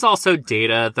 There was also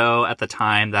data though at the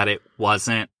time that it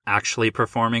wasn't actually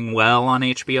performing well on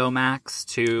HBO Max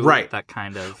too. Right. That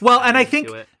kind of. Well, and I think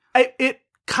it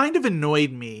kind of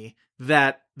annoyed me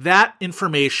that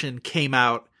information came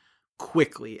out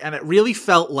quickly, and it really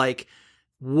felt like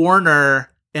Warner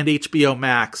and HBO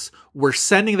Max were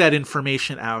sending that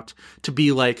information out to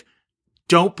be like,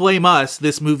 don't blame us.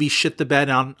 This movie shit the bed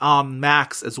on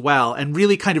Max as well, and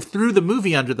really kind of threw the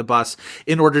movie under the bus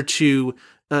in order to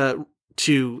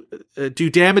do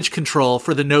damage control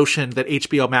for the notion that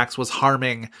HBO Max was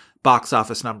harming box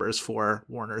office numbers for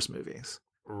Warner's movies.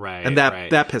 Right. And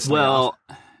that pissed me off.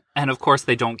 And of course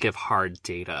they don't give hard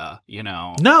data, you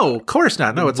know. No, of course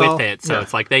not. No, it's with all it. So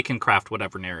it's like they can craft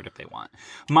whatever narrative they want.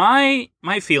 My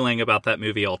feeling about that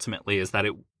movie ultimately is that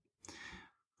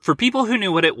for people who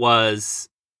knew what it was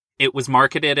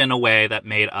marketed in a way that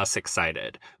made us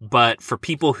excited. But for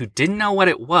people who didn't know what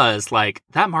it was, like,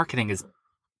 that marketing is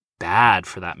bad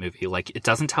for that movie. Like, it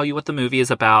doesn't tell you what the movie is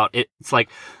about. It's like,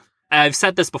 I've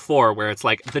said this before, where it's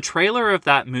like, the trailer of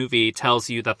that movie tells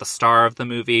you that the star of the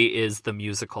movie is the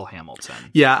musical Hamilton.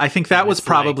 Yeah, I think that was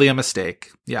probably a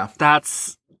mistake. Yeah.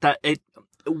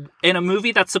 In a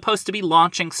movie that's supposed to be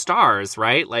launching stars,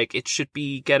 right? Like, it should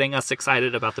be getting us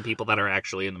excited about the people that are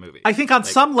actually in the movie. I think on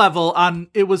some level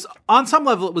it was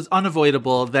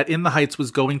unavoidable that In the Heights was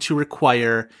going to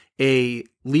require a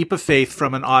leap of faith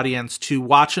from an audience to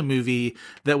watch a movie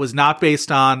that was not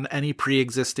based on any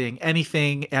pre-existing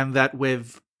anything, and that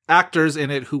with actors in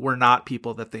it who were not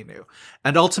people that they knew.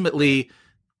 And ultimately,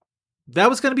 that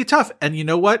was going to be tough. And you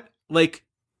know what? Like,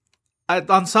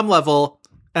 on some level,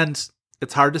 and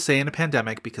it's hard to say in a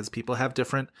pandemic because people have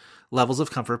different levels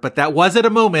of comfort, but that was at a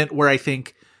moment where I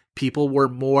think people were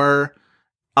more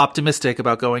optimistic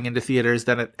about going into theaters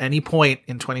than at any point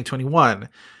in 2021.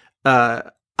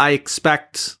 I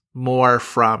expect more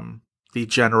from the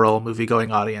general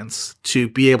movie-going audience to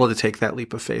be able to take that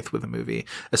leap of faith with a movie,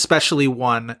 especially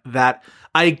one that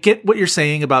I get what you're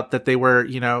saying about that they were,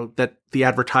 you know, that the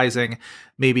advertising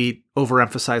maybe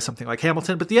overemphasized something like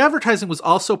Hamilton, but the advertising was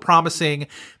also promising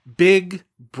big,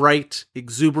 bright,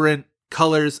 exuberant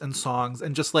colors and songs,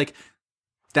 and just like,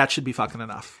 that should be fucking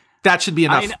enough. That should be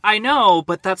enough. I know,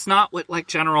 but that's not what like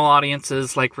general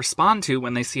audiences like respond to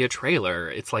when they see a trailer.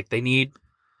 It's like they need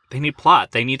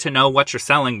plot. They need to know what you're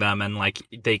selling them, and like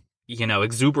they, you know,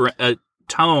 exuberant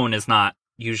tone is not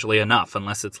usually enough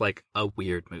unless it's like a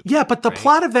weird movie. Yeah, but the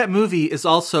plot of that movie is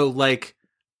also like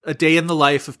a day in the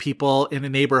life of people in a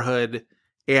neighborhood,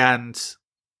 and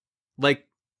like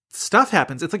stuff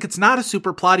happens. It's like, it's not a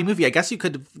super plotty movie. I guess you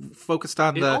could have focused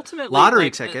on the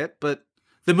lottery ticket, but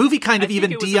the movie kind of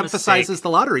even de-emphasizes the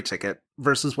lottery ticket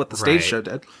versus what the stage show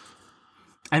did.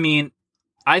 I mean,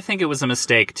 I think it was a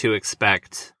mistake to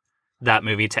expect that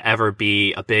movie to ever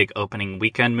be a big opening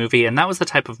weekend movie, and that was the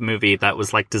type of movie that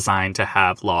was like designed to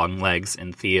have long legs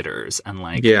in theaters, and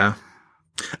like, yeah.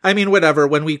 I mean, whatever.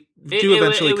 When we do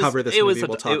eventually cover this movie,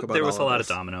 we'll talk about. There was a lot of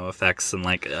domino effects and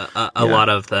like a lot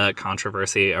of the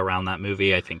controversy around that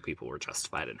movie. I think people were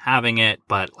justified in having it,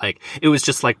 but like, it was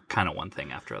just like kind of one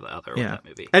thing after the other with that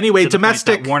movie. Anyway,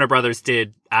 domestic, Warner Brothers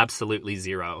did absolutely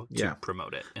zero to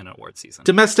promote it in award season.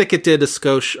 Domestic, it did a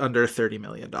skosh under $30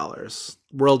 million.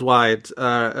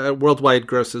 Worldwide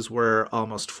grosses were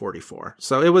almost 44.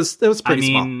 So it was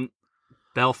pretty small.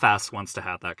 Belfast wants to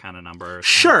have that kind of number.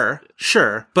 Sure.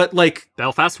 But like,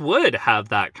 Belfast would have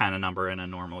that kind of number in a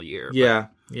normal year.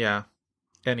 Yeah.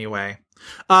 Anyway.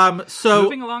 So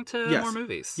moving along to more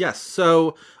movies. Yes.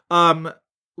 So,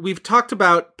 we've talked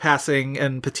about Passing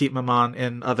and Petite Maman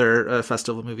in other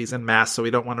festival movies en masse, so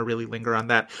we don't want to really linger on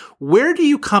that. Where do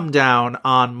you come down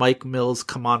on Mike Mills'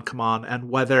 Come On, and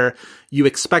whether you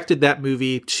expected that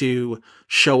movie to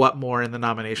show up more in the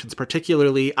nominations?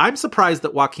 Particularly, I'm surprised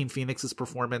that Joaquin Phoenix's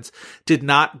performance did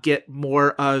not get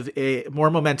more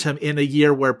momentum in a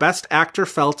year where Best Actor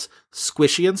felt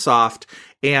squishy and soft,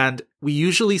 and we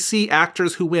usually see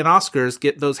actors who win Oscars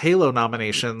get those Halo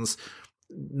nominations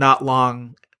not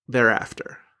long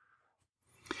thereafter.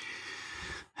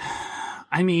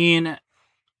 I mean,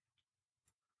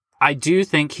 I do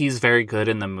think he's very good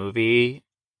in the movie.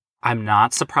 I'm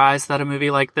not surprised that a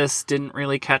movie like this didn't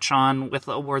really catch on with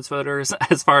awards voters.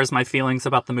 As far as my feelings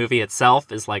about the movie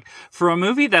itself is like, for a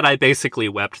movie that I basically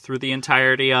wept through the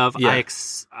entirety of,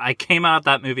 I came out of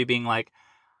that movie being like,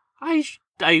 I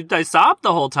sobbed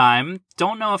the whole time.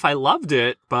 Don't know if I loved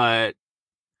it, but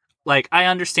like, I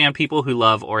understand people who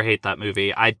love or hate that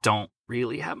movie. I don't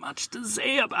really have much to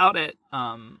say about it.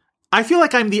 I feel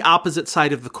like I'm the opposite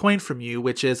side of the coin from you,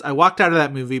 which is I walked out of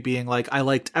that movie being like, I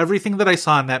liked everything that I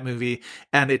saw in that movie,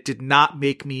 and it did not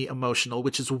make me emotional,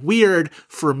 which is weird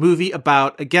for a movie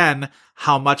about, again,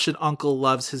 how much an uncle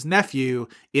loves his nephew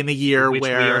in a year which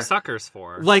where we are suckers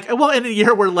for. Like, well, in a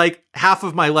year where like half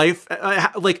of my life,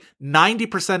 like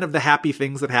 90% of the happy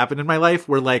things that happened in my life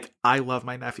were like, I love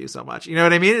my nephew so much. You know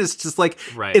what I mean? It's just like,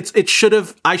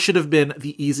 I should have been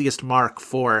the easiest mark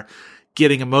for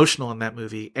getting emotional in that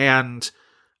movie. And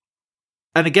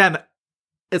again,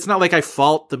 it's not like I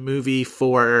fault the movie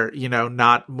for,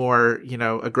 not more,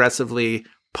 aggressively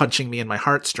punching me in my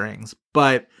heartstrings,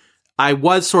 but I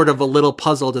was sort of a little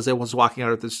puzzled as I was walking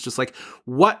out of this, just like,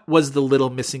 what was the little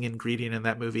missing ingredient in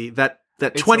that movie that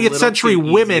 20th century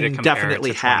women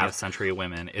definitely have? 20th century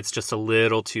women. It's just a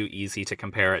little too easy to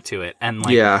compare it to it. And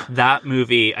that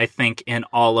movie, I think in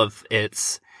all of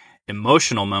its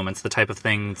emotional moments, the type of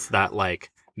things that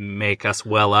like make us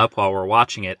well up while we're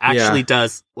watching it, actually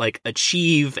does like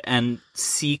achieve and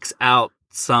seeks out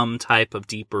some type of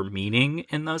deeper meaning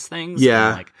in those things. Yeah.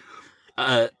 And, like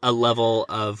a level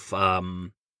of,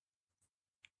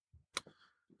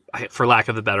 for lack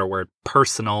of a better word,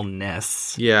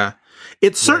 personalness. Yeah.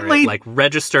 It certainly like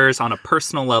registers on a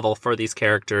personal level for these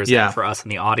characters and for us in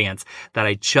the audience that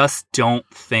I just don't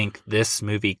think this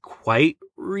movie quite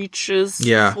reaches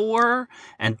for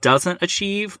and doesn't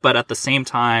achieve, but at the same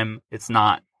time, it's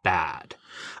not bad.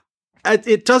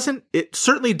 It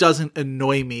certainly doesn't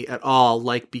annoy me at all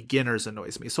like Beginners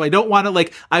annoys me. So I don't want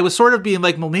to I was sort of being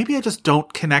like, well, maybe I just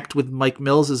don't connect with Mike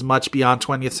Mills as much beyond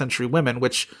 20th Century Women,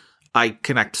 which I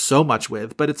connect so much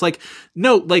with. But it's like,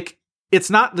 no, like,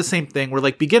 it's not the same thing where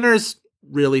like Beginners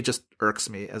really just irks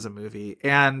me as a movie.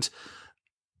 And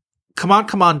Come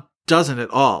On doesn't at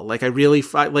all. Like, I really,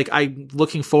 I'm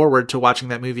looking forward to watching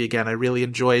that movie again. I really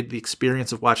enjoyed the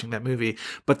experience of watching that movie,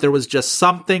 but there was just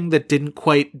something that didn't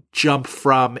quite jump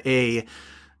from a,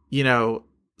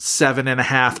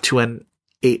 7.5 to an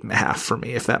 8.5 for me,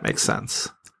 if that makes sense.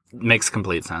 Makes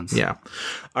complete sense. Yeah.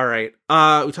 All right.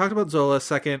 We talked about Zola a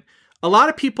second. A lot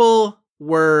of people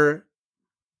were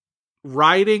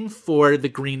riding for The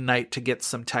Green Knight to get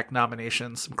some tech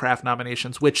nominations, some craft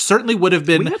nominations, which certainly would have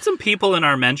been... We had some people in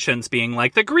our mentions being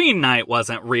like, The Green Knight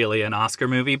wasn't really an Oscar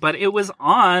movie, but it was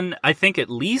on, I think, at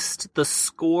least the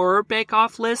score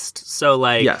bake-off list. So,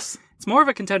 like, yes, it's more of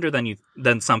a contender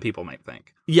than some people might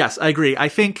think. Yes, I agree. I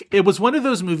think it was one of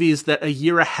those movies that a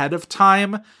year ahead of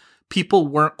time, people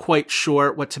weren't quite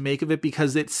sure what to make of it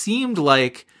because it seemed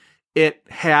like it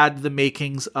had the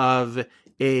makings of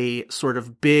a sort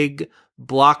of big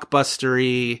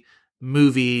blockbustery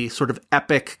movie, sort of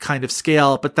epic kind of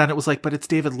scale. But then it was like, but it's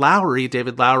David Lowery.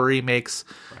 David Lowery makes,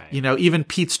 even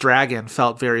Pete's Dragon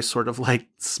felt very sort of like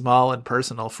small and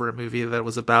personal for a movie that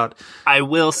was about I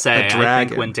will say, I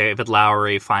think when David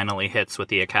Lowery finally hits with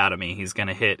the Academy, he's going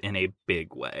to hit in a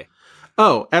big way.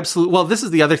 Oh, absolutely. Well, this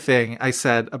is the other thing I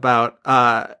said about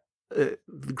The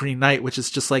Green Knight, which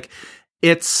is just like,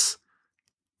 it's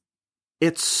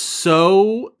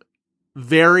so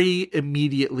very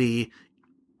immediately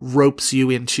ropes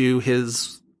you into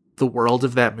the world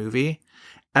of that movie.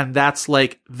 And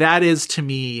that is to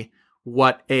me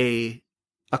what a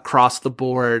across the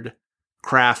board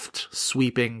craft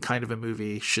sweeping kind of a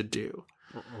movie should do.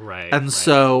 Right. And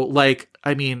so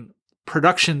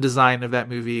production design of that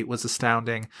movie was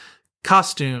astounding.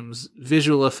 Costumes,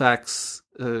 visual effects,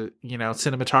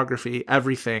 cinematography,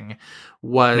 everything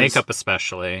was... Makeup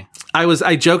especially.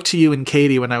 I joked to you and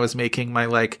Katie when I was making my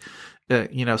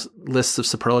lists of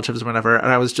superlatives or whatever,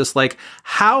 and I was just like,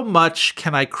 how much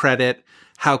can I credit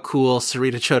how cool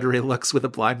Sarita Choudhury looks with a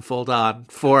blindfold on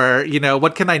for,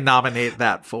 what can I nominate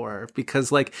that for?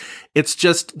 Because it's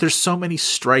just, there's so many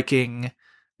striking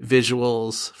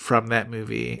visuals from that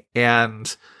movie,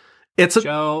 and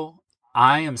Joe,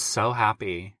 I am so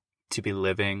happy to be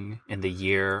living in the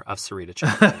year of Sarita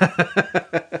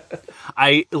Choudhury.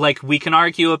 We can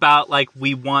argue about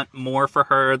we want more for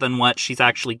her than what she's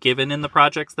actually given in the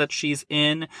projects that she's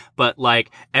in, but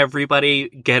everybody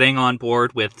getting on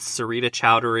board with Sarita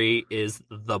Choudhury is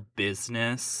the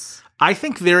business. I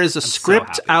think there is a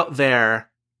script out there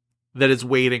that is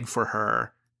waiting for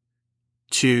her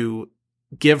to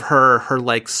give her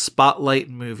spotlight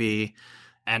movie.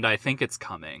 And I think it's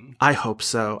coming. I hope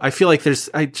so. I feel like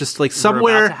somewhere...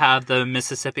 We're about to have the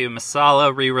Mississippi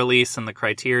Masala re-release and the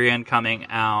Criterion coming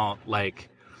out.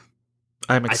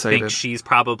 I'm excited. I think she's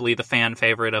probably the fan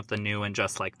favorite of the new And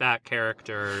Just Like That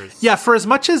characters. Yeah, for as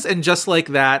much as And Just Like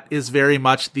That is very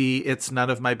much the It's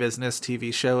None of My Business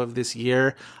TV show of this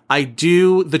year,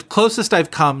 the closest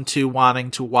I've come to wanting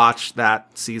to watch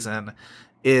that season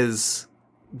is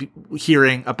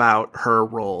hearing about her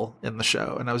role in the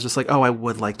show, and I was just like, oh, I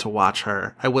would like to watch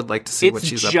her. I would like to see what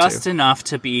she's up to. It's just enough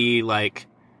to be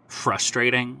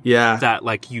frustrating. Yeah,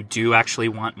 that you do actually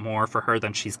want more for her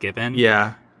than she's given.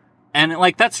 Yeah, and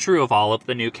that's true of all of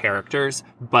the new characters,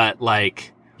 but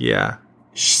yeah,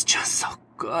 she's just so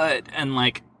good, and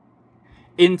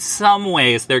in some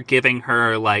ways they're giving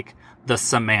her the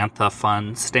Samantha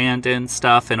fun stand-in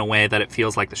stuff in a way that it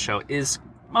feels like the show is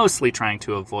mostly trying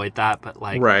to avoid that, but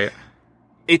like, Right.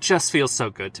 it just feels so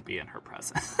good to be in her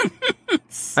presence.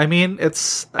 I mean,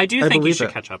 I do think you believe should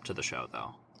it. catch up to the show,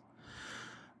 though.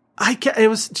 It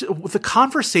was the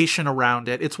conversation around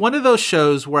it. It's one of those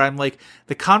shows where I'm like,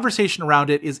 the conversation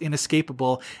around it is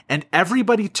inescapable, and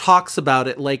everybody talks about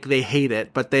it like they hate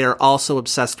it, but they are also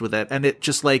obsessed with it, and it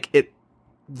just like it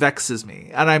vexes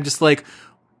me, and I'm just like,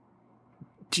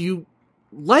 do you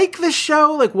like this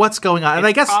show? Like, what's going on? And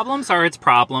I guess problems are its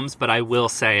problems, but I will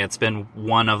say it's been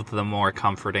one of the more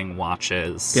comforting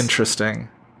watches. Interesting.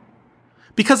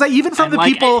 Because even from and the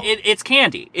like, people, it's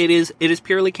candy. It is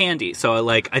purely candy. So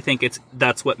like, I think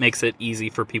that's what makes it easy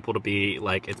for people to be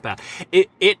like, it's bad.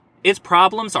 Its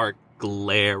problems are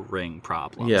glaring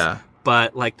problems. Yeah.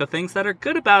 But like the things that are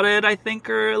good about it, I think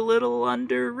are a little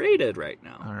underrated right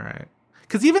now. all right.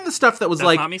 Because even the stuff that was That's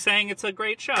like not me saying it's a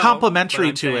great show. complimentary but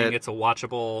I'm to saying it. It's a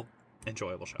watchable,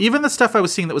 enjoyable show. Even the stuff I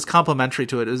was seeing that was complimentary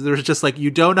to it is there's just like, you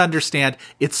don't understand.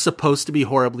 It's supposed to be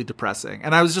horribly depressing,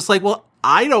 and I was just like, well,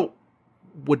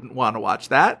 wouldn't want to watch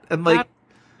that, and like,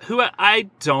 I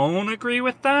don't agree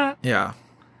with that. yeah.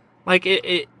 Like,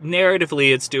 it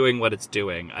narratively, it's doing what it's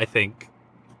doing. I think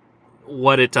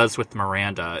what it does with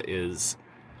Miranda is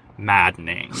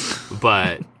maddening,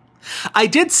 but I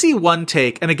did see one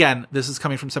take, and again, this is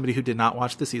coming from somebody who did not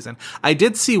watch the season. I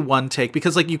did see one take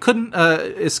because, like, you couldn't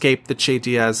escape the Che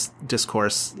Diaz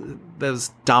discourse that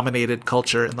has dominated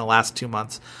culture in the last 2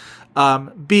 months.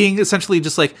 Being essentially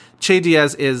just like Che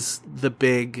Diaz is the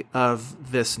big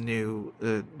of this new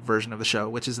version of the show,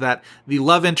 which is that the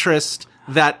love interest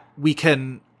that we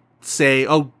can say,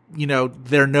 oh, you know,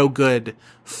 they're no good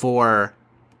for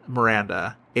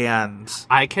Miranda. And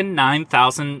I can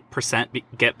 9,000%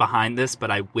 get behind this,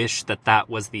 but I wish that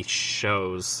was the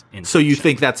show's intention. So you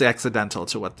think that's accidental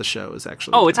to what the show is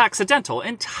actually Oh, doing? it's accidental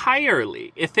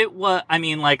entirely. If it was, I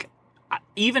mean, like,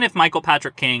 even if Michael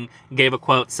Patrick King gave a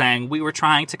quote saying, we were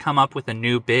trying to come up with a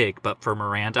new big, but for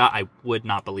Miranda, I would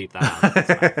not believe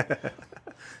that.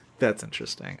 That's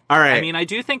interesting. All right. I mean, I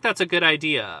do think that's a good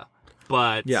idea,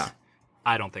 but yeah.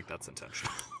 I don't think that's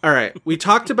intentional. All right. We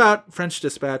talked about French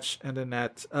Dispatch and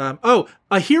Annette.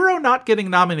 A hero not getting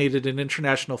nominated in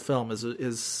international film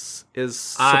is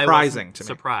surprising to me.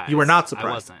 Surprised. You were not surprised.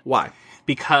 I wasn't. Why?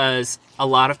 Because a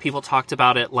lot of people talked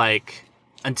about it like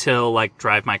until like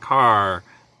Drive My Car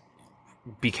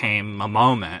became a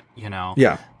moment, you know?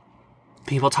 Yeah.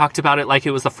 People talked about it like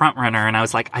it was the front runner, and I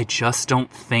was like, I just don't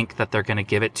think that they're going to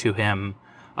give it to him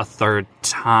a third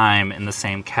time in the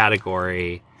same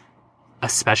category,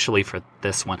 especially for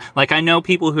this one. Like, I know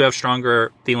people who have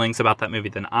stronger feelings about that movie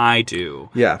than I do.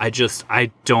 Yeah.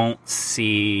 I don't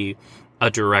see a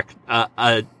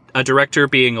director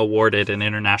being awarded an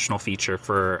international feature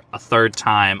for a third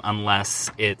time unless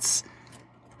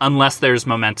there's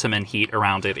momentum and heat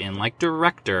around it in like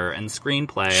director and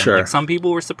screenplay. Sure. And like some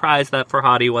people were surprised that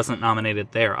Farhadi wasn't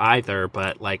nominated there either,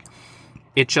 but like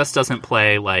it just doesn't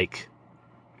play like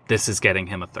this is getting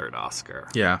him a third Oscar.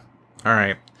 Yeah. All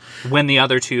right. When the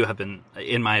other two have been,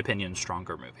 in my opinion,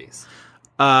 stronger movies.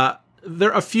 There are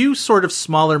a few sort of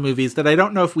smaller movies that I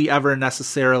don't know if we ever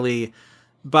necessarily,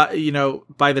 but you know,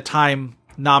 by the time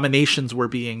nominations were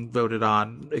being voted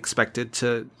on, expected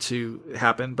to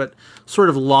happen, but sort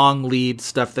of long lead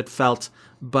stuff that felt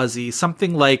buzzy.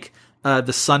 Something like the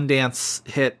Sundance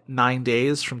hit 9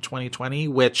 Days from 2020,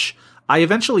 which I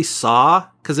eventually saw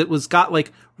because it got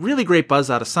like really great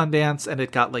buzz out of Sundance, and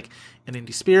it got like an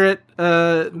Indie Spirit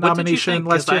nomination what did you think?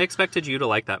 last year. I expected you to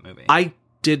like that movie. I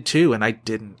did too, and I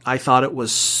didn't. I thought it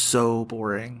was so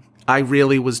boring. I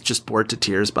really was just bored to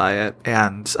tears by it,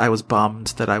 and I was bummed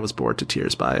that I was bored to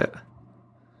tears by it.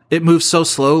 It moved so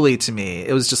slowly to me.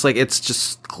 It was just like, it's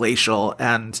just glacial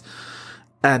and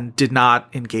did not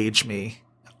engage me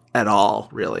at all,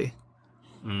 really.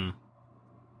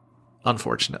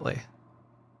 Unfortunately.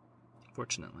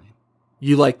 Fortunately.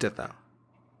 You liked it, though.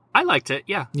 I liked it,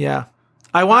 yeah. Yeah.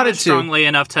 I wanted Not to. strongly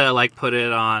enough to like put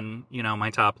it on, you know,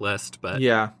 my top list, but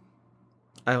Yeah.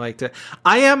 I liked it.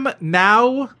 I am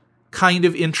now kind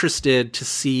of interested to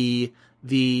see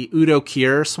the Udo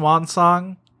Kier Swan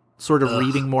Song, sort of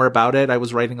reading more about it. I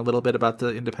was writing a little bit about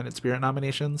the Independent Spirit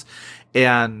nominations,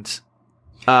 and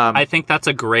I think that's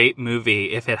a great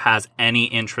movie if it has any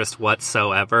interest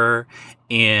whatsoever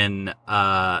in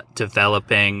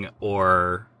developing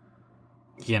or,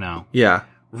 you know, yeah.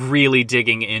 really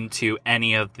digging into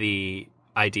any of the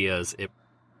ideas it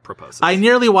proposes. I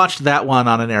nearly watched that one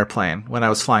on an airplane when I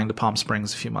was flying to Palm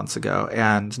Springs a few months ago,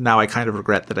 and now I kind of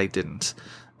regret that I didn't.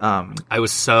 I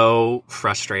was so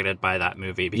frustrated by that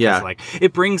movie because Yeah. like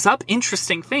it brings up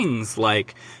interesting things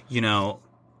like, you know,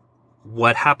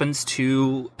 what happens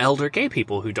to elder gay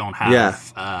people who don't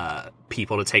have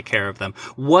people to take care of them?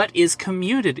 What is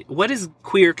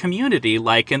queer community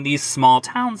like in these small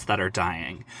towns that are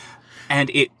dying? And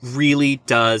it really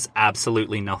does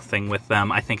absolutely nothing with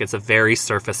them. I think it's a very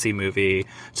surfacey movie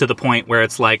to the point where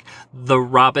it's like the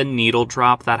Robin needle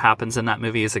drop that happens in that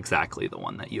movie is exactly the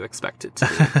one that you expect it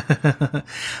to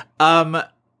be.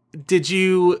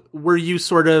 Were you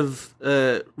sort of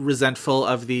resentful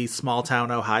of the small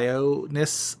town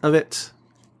Ohio-ness of it?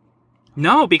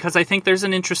 No, because I think there's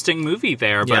an interesting movie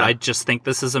there, but Yeah. I just think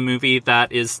this is a movie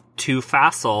that is too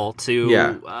facile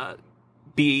to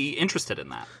be interested in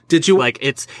that. Did you like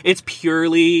it's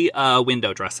purely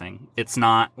window dressing. It's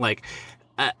not like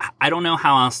I don't know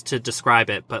how else to describe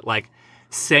it, but like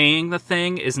saying the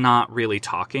thing is not really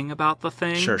talking about the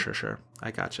thing. Sure.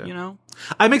 I gotcha. You know?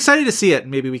 I'm excited to see it.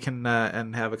 Maybe we can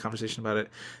and have a conversation about it.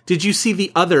 Did you see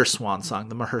the other Swan song,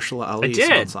 the Mahershala Ali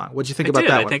Swan song? What'd you think about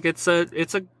that one? I think it's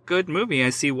a good movie. I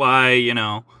see why,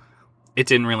 it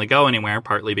didn't really go anywhere,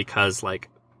 partly because like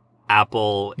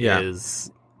Apple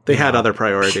is they had other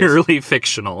priorities. Purely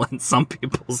fictional in some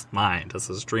people's mind as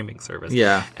a streaming service.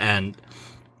 Yeah. And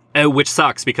which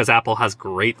sucks because Apple has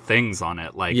great things on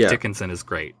it. Like Dickinson is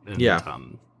great. And, yeah,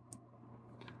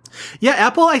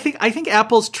 Apple. I think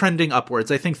Apple's trending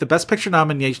upwards. I think the Best Picture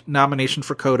nomination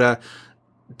for Coda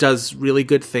does really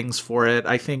good things for it.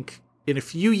 I think in a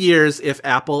few years, if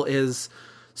Apple is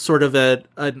sort of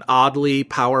an oddly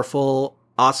powerful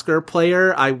Oscar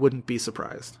player, I wouldn't be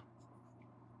surprised.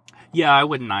 Yeah, I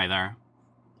wouldn't either.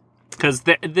 Because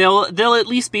they'll at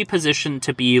least be positioned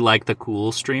to be like the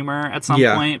cool streamer at some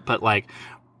point. But like,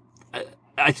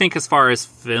 I think as far as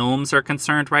films are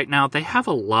concerned right now, they have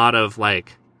a lot of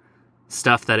like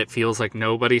stuff that it feels like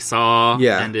nobody saw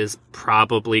and is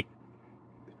probably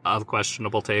of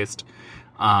questionable taste.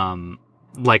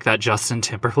 Like that Justin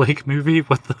Timberlake movie.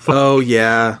 What the fuck? Oh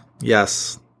yeah.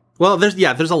 Yes. Well,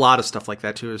 there's a lot of stuff like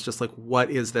that too. It's just like, what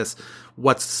is this?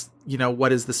 What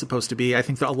is this supposed to be? I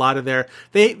think that a lot of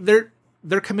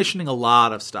they're commissioning a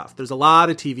lot of stuff. There's a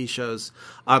lot of TV shows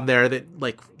on there that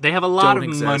like they have a lot of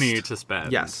exist. money to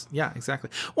spend. Yes, yeah, exactly.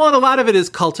 Well, and a lot of it is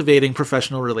cultivating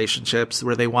professional relationships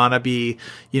where they want to be,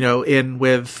 in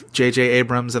with J.J.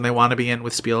 Abrams and they want to be in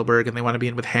with Spielberg and they want to be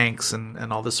in with Hanks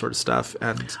and all this sort of stuff.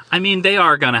 And I mean, they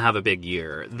are going to have a big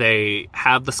year. They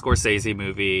have the Scorsese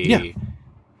movie. Yeah.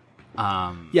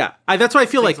 That's why I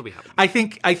feel like I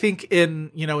think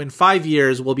in 5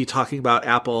 years we'll be talking about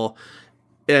Apple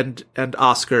and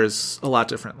Oscars a lot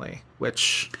differently,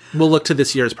 which we'll look to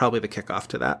this year as probably the kickoff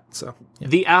to that. So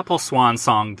the Apple Swan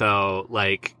song though,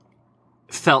 like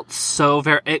felt so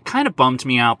it kind of bummed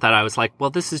me out that I was like,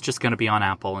 well, this is just going to be on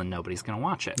Apple and nobody's going to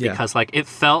watch it because like it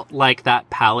felt like that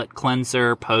palate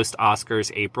cleanser post Oscars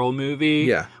April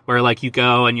movie where like you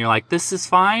go and you're like, this is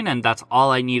fine. And that's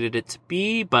all I needed it to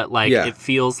be. But like, it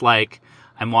feels like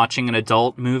I'm watching an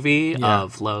adult movie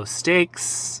of low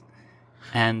stakes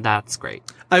and that's great.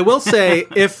 I will say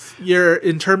if you're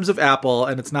in terms of Apple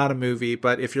and it's not a movie,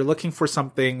 but if you're looking for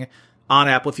something on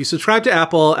Apple, if you subscribe to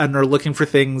Apple and are looking for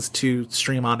things to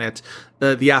stream on it,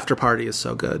 the After Party is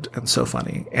so good and so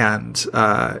funny and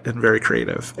very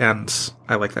creative, and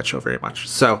I like that show very much.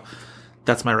 So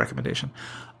that's my recommendation.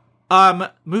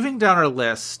 Moving down our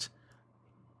list,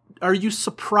 are you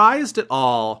surprised at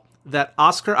all that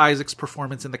Oscar Isaac's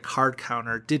performance in The Card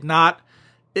Counter did not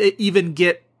even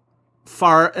get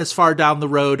as far down the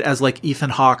road as like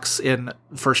Ethan Hawke's in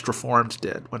First Reformed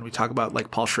did when we talk about like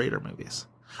Paul Schrader movies?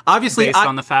 Obviously, based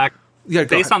on the fact,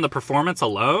 based on the performance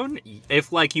alone,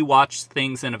 if like you watched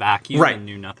things in a vacuum and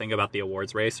knew nothing about the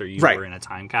awards race, or you were in a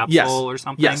time capsule or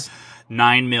something,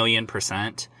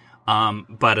 9,000,000%.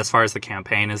 But as far as the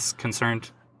campaign is concerned,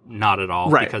 not at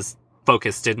all, because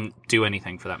Focus didn't do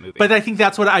anything for that movie. But I think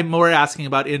that's what I'm more asking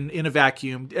about in a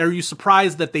vacuum. Are you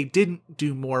surprised that they didn't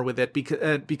do more with it?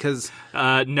 Because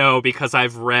no, because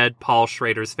I've read Paul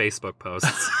Schrader's Facebook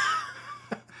posts.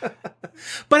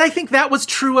 But I think that was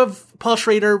true of Paul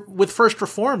Schrader with First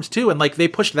Reformed too, and like they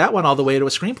pushed that one all the way to a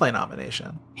screenplay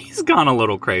nomination. He's gone a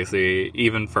little crazy,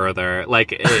 even further. Like,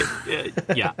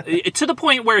 to the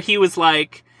point where he was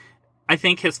like, I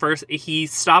think he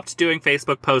stopped doing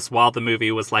Facebook posts while the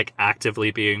movie was like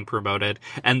actively being promoted,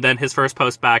 and then his first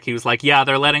post back, he was like, "Yeah,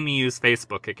 they're letting me use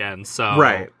Facebook again, so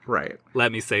right,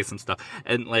 let me say some stuff."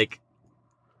 And like,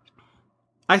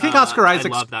 I think Oscar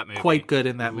Isaac's quite good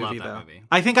in that movie, though.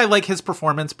 I think I like his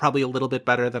performance probably a little bit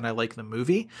better than I like the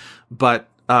movie, but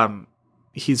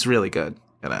he's really good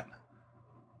in it.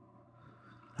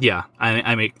 Yeah,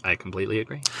 I completely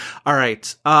agree. All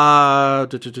right.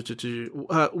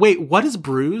 Wait, what is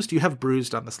Bruised? You have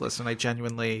Bruised on this list, and I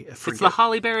genuinely forget. It's the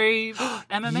Halle Berry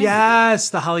MMA.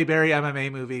 Yes, the Halle Berry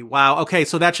MMA movie. Wow. Okay,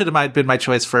 so that should have been my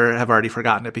choice for have already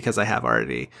forgotten it, because I have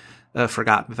already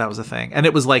forgotten that was a thing, and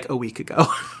it was like a week ago.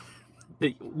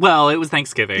 Well, it was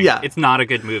Thanksgiving. Yeah, it's not a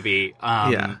good movie.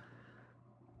 Yeah.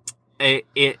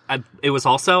 It was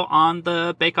also on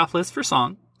the Bake Off list for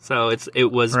song. So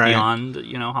it was right. beyond,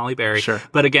 Halle Berry. Sure.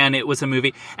 But again, it was a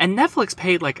movie. And Netflix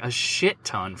paid like a shit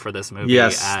ton for this movie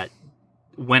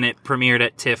when it premiered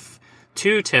at TIFF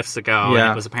 2 TIFFs ago. Yeah.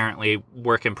 And it was apparently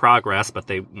work in progress, but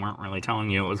they weren't really telling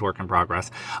you it was work in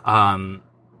progress. And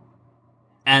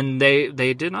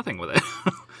they did nothing with it.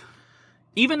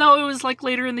 Even though it was like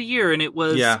later in the year, and it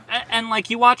was... Yeah. And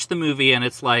like you watch the movie and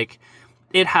it's like...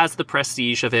 It has the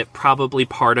prestige of it. Probably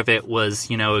part of it was,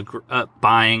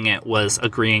 buying it was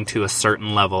agreeing to a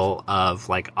certain level of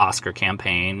like Oscar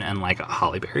campaign, and like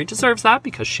Halle Berry deserves that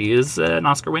because she is an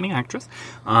Oscar-winning actress.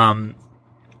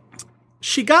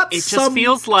 She got it just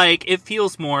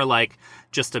feels more like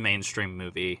just a mainstream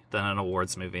movie than an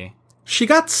awards movie. She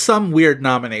got some weird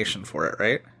nomination for it,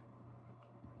 right?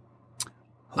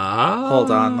 Hold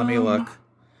on, let me look.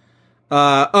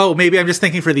 Maybe I'm just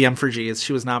thinking for the M4Gs.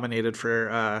 She was nominated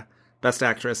for Best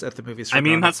Actress at the Movies. I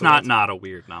mean, that's not a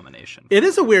weird nomination. It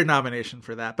is a weird nomination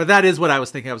for that, but that is what I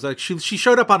was thinking. I was like, she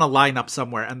showed up on a lineup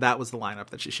somewhere, and that was the lineup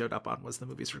that she showed up on, was the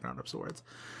Movies for Grown-Ups Awards.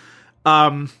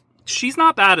 She's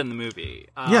not bad in the movie.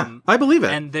 Yeah, I believe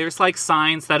it. And there's like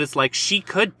signs that it's like she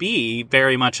could be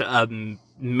very much a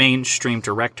mainstream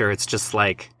director. It's just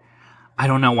like, I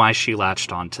don't know why she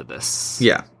latched onto this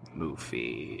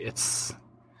movie. It's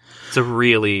a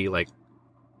really, like,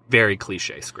 very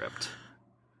cliche script.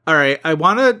 All right, I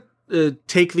want to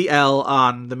take the L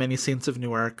on the Many Saints of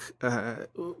Newark.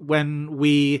 When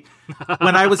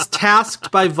I was tasked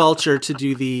by Vulture to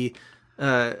do the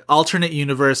alternate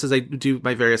universe, as I do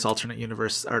my various alternate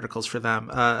universe articles for them,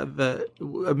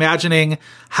 imagining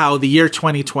how the year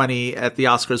 2020 at the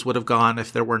Oscars would have gone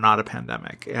if there were not a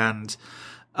pandemic. And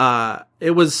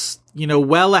it was,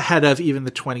 well ahead of even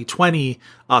the 2020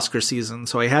 Oscar season.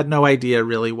 So I had no idea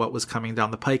really what was coming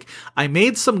down the pike. I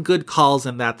made some good calls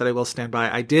in that I will stand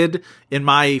by. I did, in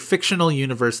my fictional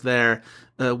universe there,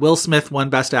 Will Smith won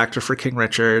Best Actor for King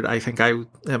Richard. I think I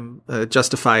am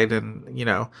justified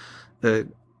in,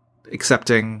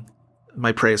 accepting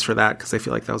my praise for that, because I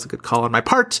feel like that was a good call on my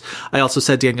part. I also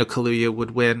said Daniel Kaluuya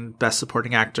would win Best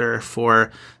Supporting Actor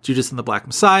for Judas and the Black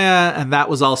Messiah, and that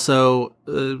was also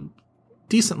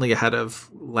decently ahead of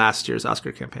last year's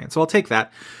Oscar campaign. So I'll take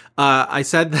that. I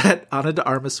said that Ana de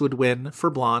Armas would win for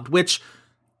Blonde, which,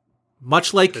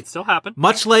 much like it still happened,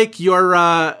 much like your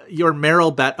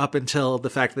Meryl bet up until the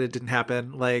fact that it didn't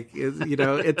happen,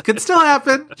 it could still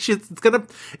happen.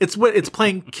 It's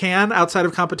playing Cannes outside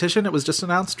of competition. It was just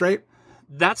announced, right?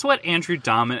 That's what Andrew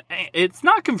Dominic... It's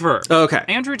not confirmed. Oh, okay.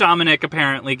 Andrew Dominic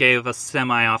apparently gave a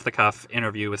semi-off-the-cuff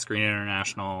interview with Screen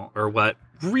International, or what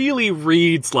really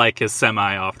reads like his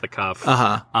semi-off-the-cuff,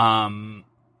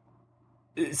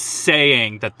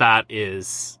 saying that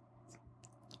is...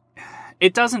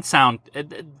 It doesn't sound...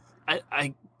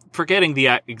 I forgetting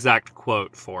the exact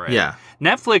quote for it. Yeah.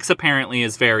 Netflix apparently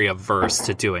is very averse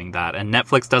to doing that, and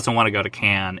Netflix doesn't want to go to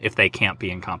Cannes if they can't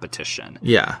be in competition.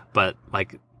 Yeah. But,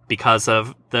 because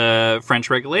of the French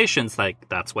regulations,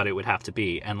 that's what it would have to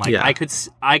be. And I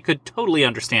could totally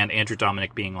understand Andrew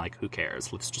Dominic being like, who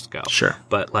cares? Let's just go. Sure.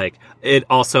 But it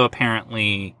also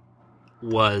apparently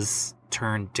was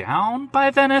turned down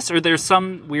by Venice, or there's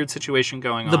some weird situation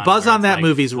going on. The buzz on that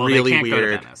movie's really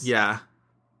weird. Yeah.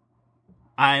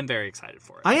 I am very excited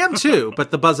for it. I am too,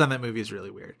 but the buzz on that movie is really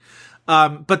weird.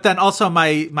 But then also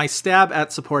my stab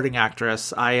at supporting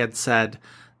actress, I had said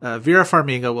Vera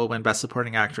Farmiga will win Best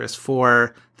Supporting Actress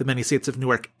for The Many Saints of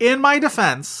Newark. In my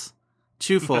defense,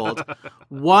 twofold.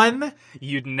 One,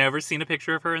 you'd never seen a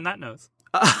picture of her in that nose.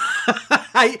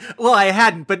 I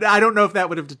hadn't, but I don't know if that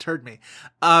would have deterred me.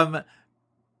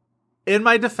 In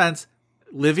my defense,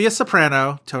 Livia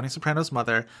Soprano, Tony Soprano's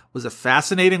mother, was a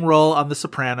fascinating role on The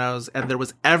Sopranos, and there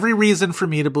was every reason for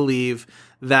me to believe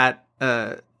that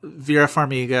Vera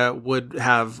Farmiga would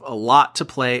have a lot to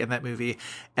play in that movie.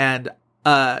 And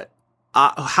how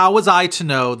was I to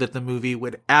know that the movie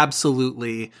would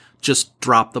absolutely just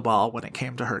drop the ball when it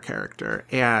came to her character?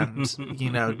 And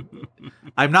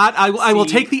I'm not. I will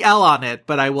take the L on it,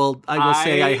 but I will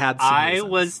say I had some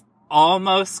reasons.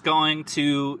 almost going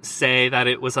to say that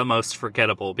it was a most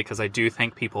forgettable because I do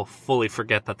think people fully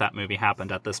forget that movie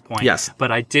happened at this point. Yes.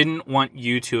 But I didn't want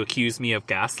you to accuse me of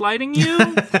gaslighting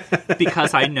you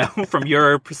because I know from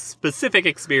your specific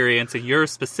experience and your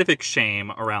specific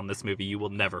shame around this movie, you will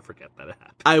never forget that it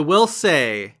happened. I will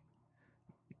say,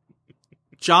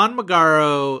 John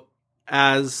Magaro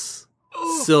as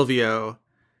Silvio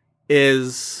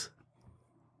is...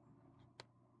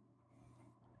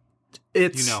 You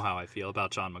know how I feel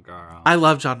about John Magaro. I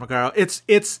love John Magaro.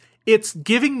 It's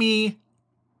giving me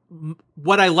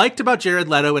what I liked about Jared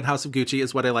Leto in House of Gucci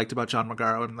is what I liked about John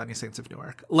Magaro in Many Saints of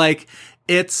Newark. Like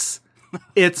it's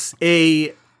just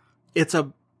a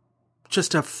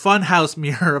funhouse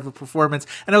mirror of a performance.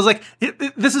 And I was like,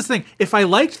 this is the thing. If I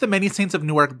liked the Many Saints of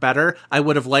Newark better, I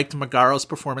would have liked Magaro's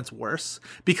performance worse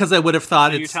because I would have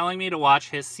thought you're telling me to watch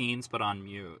his scenes but on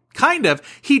mute. Kind of.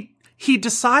 He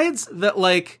decides that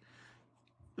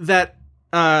that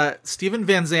Steven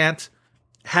Van Zandt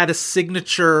had a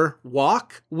signature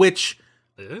walk, which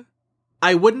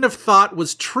I wouldn't have thought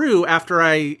was true after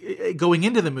going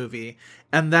into the movie.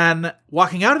 And then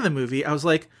walking out of the movie, I was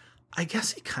like, I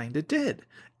guess he kind of did.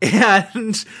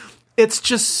 And it's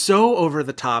just so over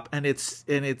the top and it's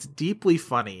deeply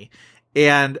funny.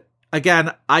 And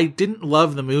again, I didn't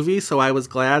love the movie, so I was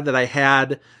glad that I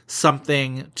had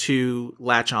something to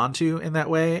latch onto in that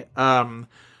way.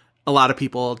 A lot of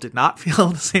people did not feel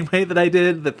the same way that I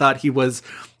did, that thought he was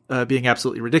being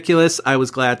absolutely ridiculous. I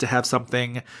was glad to have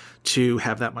something to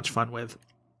have that much fun with.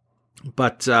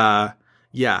 But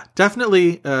yeah,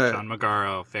 definitely. John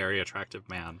Magaro, very attractive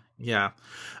man. Yeah.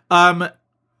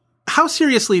 How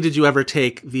seriously did you ever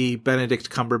take the Benedict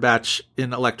Cumberbatch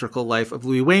in Electrical Life of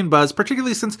Louis Wayne buzz,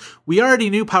 particularly since we already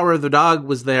knew Power of the Dog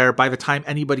was there by the time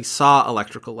anybody saw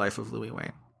Electrical Life of Louis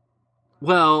Wayne?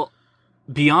 Well,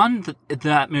 beyond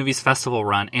that movie's festival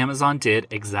run, Amazon did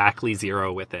exactly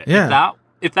zero with it. Yeah.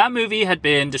 If that movie had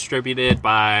been distributed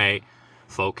by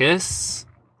Focus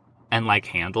and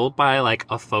handled by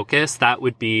a Focus, that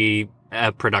would be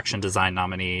a production design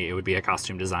nominee. It would be a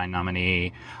costume design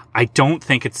nominee. I don't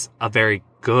think it's a very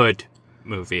good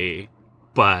movie,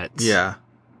 but yeah,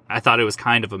 I thought it was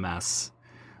kind of a mess.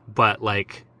 But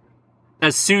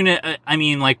as soon as,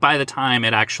 by the time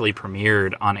it actually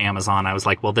premiered on Amazon, I was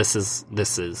like, well, this is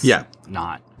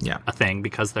not a thing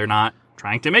because they're not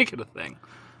trying to make it a thing.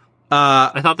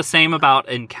 I thought the same about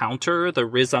Encounter, the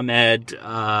Riz Ahmed,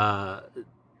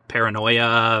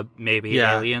 Paranoia, maybe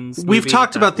Aliens. We've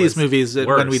talked about these movies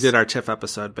when we did our TIFF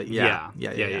episode, but yeah.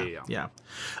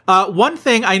 One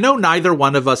thing, I know neither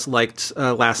one of us liked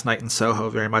Last Night in Soho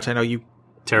very much. I know you...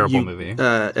 Terrible movie.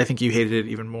 I think you hated it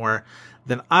even more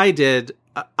than I did.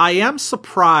 I am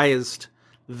surprised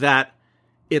that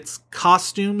its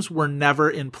costumes were never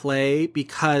in play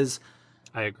because...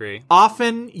 I agree.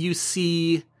 Often you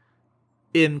see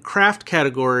in craft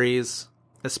categories,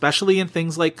 especially in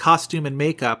things like costume and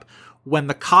makeup, when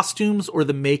the costumes or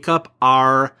the makeup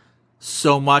are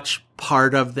so much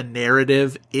part of the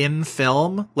narrative in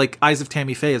film, like Eyes of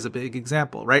Tammy Faye is a big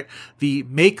example, right? The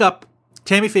makeup,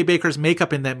 Tammy Faye Baker's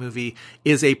makeup in that movie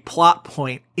is a plot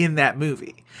point in that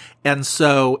movie. And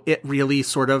so it really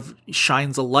sort of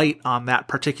shines a light on that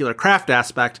particular craft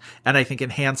aspect, and I think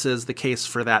enhances the case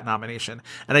for that nomination.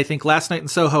 And I think Last Night in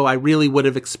Soho, I really would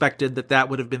have expected that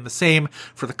would have been the same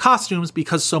for the costumes,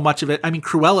 because so much of it,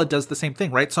 Cruella does the same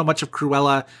thing, right? So much of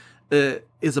Cruella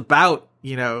is about,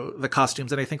 the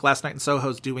costumes, and I think Last Night in Soho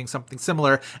is doing something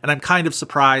similar, and I'm kind of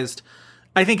surprised.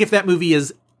 I think if that movie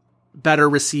is better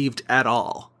received at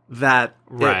all, that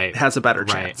it has a better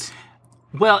chance.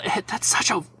 Well, that's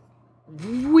such a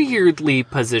weirdly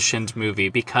positioned movie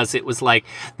because it was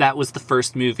that was the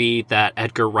first movie that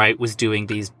Edgar Wright was doing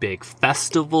these big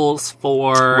festivals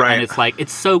for, right. And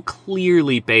it's so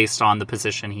clearly based on the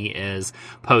position he is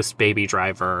post Baby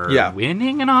Driver,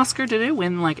 winning an Oscar. Did it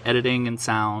win editing and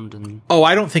sound? And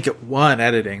I don't think it won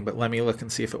editing, but let me look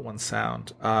and see if it won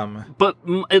sound. But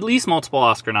at least multiple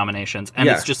Oscar nominations, and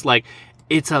it's just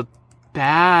it's a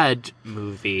bad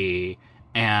movie.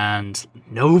 And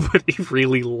nobody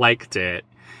really liked it.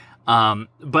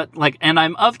 But and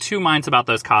I'm of two minds about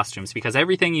those costumes because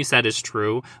everything you said is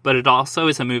true, but it also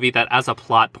is a movie that as a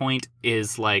plot point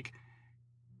is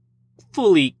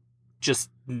fully just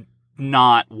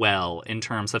not well in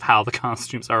terms of how the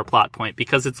costumes are a plot point,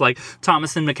 because it's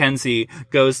Thomasin McKenzie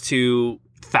goes to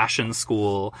fashion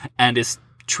school and is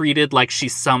treated like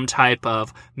she's some type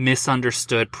of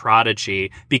misunderstood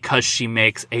prodigy because she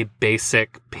makes a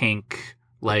basic pink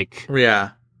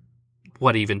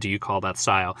what even do you call that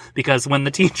style? Because when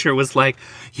the teacher was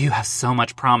you have so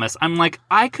much promise, I'm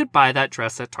I could buy that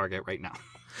dress at Target right now.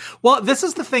 Well, this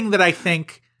is the thing that I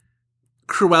think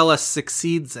Cruella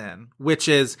succeeds in, which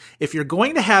is if you're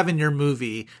going to have in your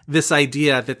movie this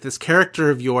idea that this character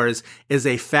of yours is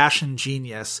a fashion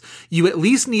genius, you at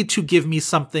least need to give me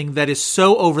something that is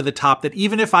so over the top that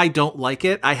even if I don't like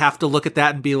it, I have to look at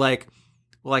that and be like,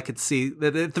 well, I could see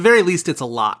that at the very least it's a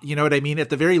lot. You know what I mean? At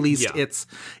the very least, it's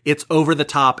over the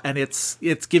top and it's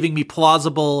giving me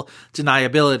plausible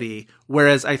deniability.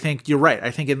 Whereas I think you're right.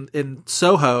 I think in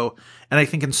Soho, and I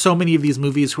think in so many of these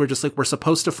movies who are just like, we're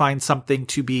supposed to find something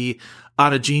to be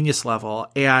on a genius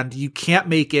level, and you can't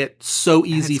make it so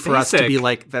easy for us to be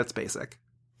like, that's basic.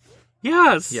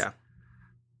 Yes. Yeah.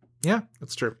 Yeah,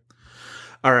 that's true.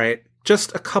 All right.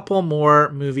 Just a couple more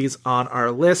movies on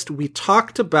our list. We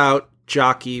talked about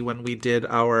Jockey when we did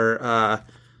our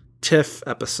TIFF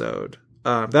episode.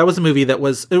 That was a movie it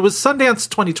was Sundance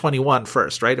 2021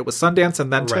 first, right? It was Sundance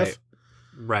and then TIFF.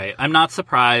 Right. I'm not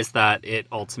surprised that it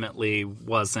ultimately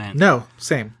wasn't. No,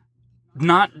 same.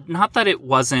 Not that it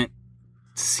wasn't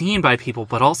seen by people,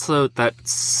 but also that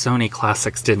Sony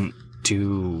Classics didn't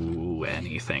do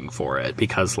anything for it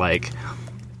because, like,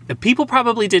 people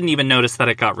probably didn't even notice that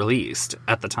it got released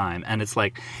at the time. And it's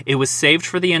like, it was saved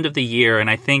for the end of the year. And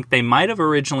I think they might have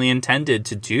originally intended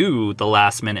to do the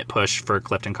last minute push for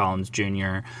Clifton Collins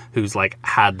Jr., who's like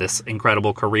had this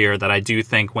incredible career that I do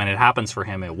think when it happens for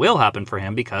him, it will happen for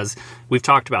him because we've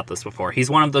talked about this before. He's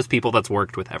one of those people that's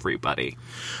worked with everybody.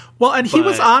 Well, and he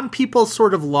was on people's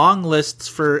sort of long lists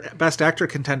for Best Actor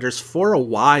contenders for a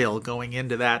while going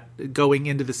into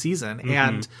the season. Mm-hmm.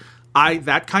 And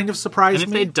that kind of surprised me.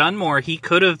 And if they'd done more, he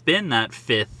could have been that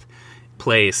fifth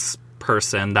place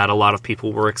person that a lot of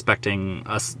people were expecting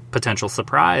a potential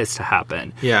surprise to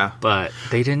happen. Yeah. But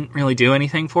they didn't really do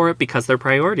anything for it because their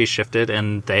priorities shifted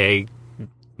and they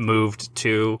moved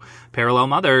to Parallel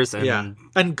Mothers. And yeah.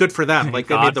 And good for them. Like,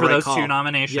 they made the right those call. 2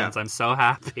 nominations. Yeah. I'm so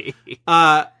happy.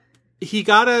 He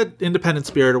got an Independent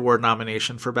Spirit Award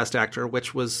nomination for Best Actor,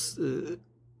 which was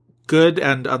good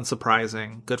and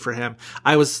unsurprising. Good for him.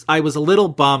 I was a little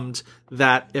bummed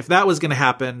that if that was going to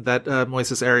happen, that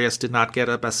Moises Arias did not get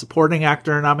a Best Supporting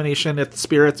Actor nomination at the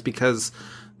Spirits because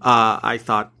I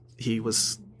thought he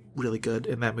was really good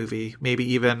in that movie.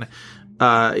 Maybe even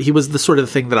he was the sort of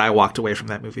thing that I walked away from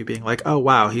that movie being like, oh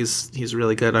wow, he's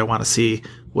really good. I want to see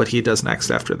what he does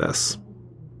next after this.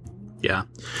 Yeah.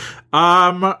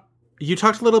 You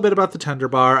talked a little bit about The Tender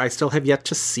Bar. I still have yet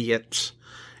to see it.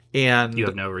 And you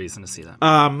have no reason to see that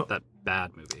that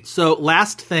bad movie. So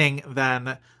last thing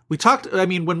then, we talked, I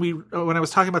mean, when I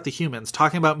was talking about The Humans,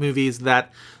 talking about movies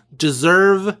that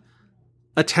deserve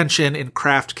attention in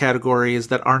craft categories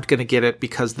that aren't going to get it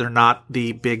because they're not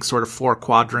the big sort of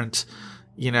 4-quadrant,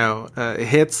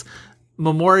 hits.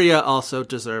 Memoria also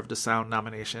deserved a sound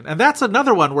nomination. And that's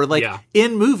another one where, like,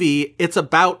 in movie, it's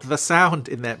about the sound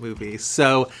in that movie.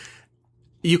 So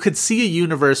you could see a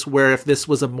universe where if this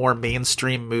was a more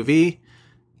mainstream movie,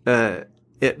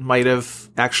 it might have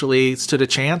actually stood a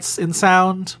chance in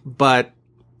sound, but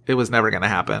it was never going to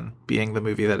happen, being the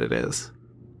movie that it is.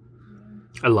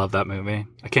 I love that movie.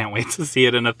 I can't wait to see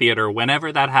it in a theater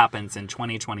whenever that happens in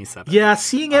 2027. Yeah,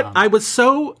 seeing it,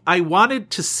 I wanted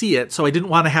to see it, so I didn't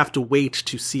want to have to wait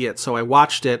to see it, so I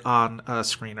watched it on a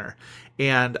screener.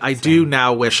 And I do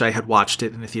now wish I had watched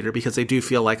it in a theater because I do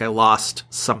feel like I lost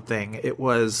something. It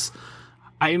was...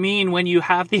 I mean, when you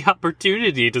have the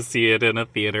opportunity to see it in a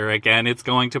theater again, it's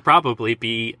going to probably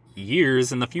be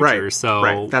years in the future.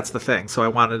 Right, that's the thing. So I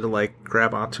wanted to, like,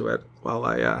 grab onto it while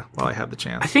I had the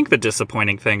chance. I think the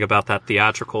disappointing thing about that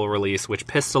theatrical release, which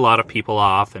pissed a lot of people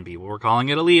off, and people were calling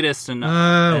it elitist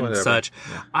and such,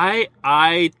 yeah.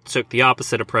 I took the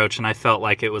opposite approach, and I felt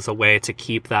like it was a way to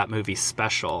keep that movie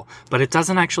special. But it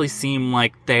doesn't actually seem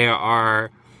like they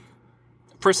are...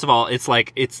 First of all, it's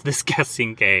like, it's this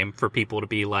guessing game for people to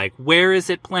be like, where is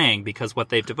it playing? Because what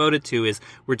they've devoted to is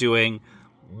we're doing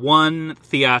one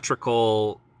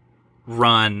theatrical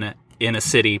run in a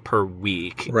city per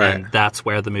week. Right. And that's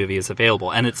where the movie is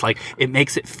available. And it's like, it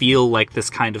makes it feel like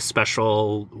this kind of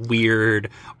special,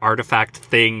 weird artifact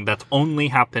thing that's only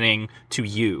happening to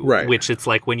you. Right. Which it's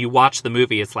like, when you watch the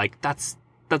movie, it's like, that's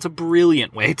a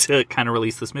brilliant way to kind of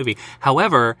release this movie.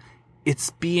 However,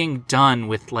 it's being done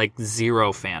with, like,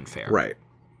 zero fanfare. Right.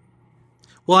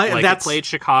 Well, it played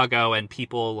Chicago and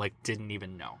people, like, didn't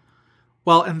even know.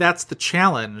 Well, and that's the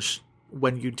challenge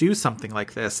when you do something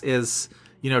like this is,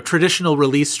 traditional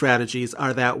release strategies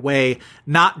are that way,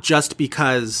 not just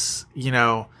because,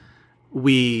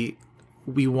 we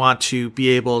want to be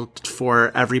able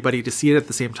for everybody to see it at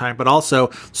the same time, but also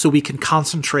so we can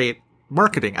concentrate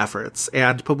marketing efforts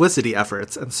and publicity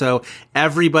efforts. And so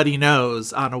everybody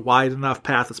knows on a wide enough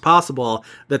path as possible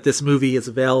that this movie is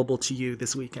available to you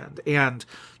this weekend. And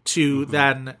to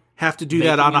then have to do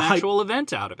that on an actual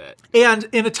event out of it. And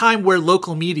in a time where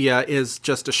local media is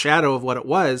just a shadow of what it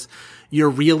was, you're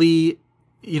really,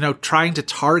 trying to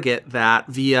target that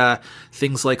via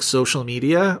things like social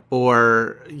media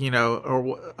or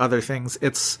other things.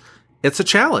 It's a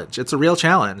challenge. It's a real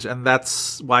challenge. And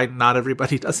that's why not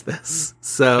everybody does this.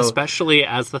 So, especially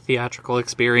as the theatrical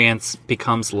experience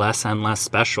becomes less and less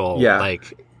special. Yeah.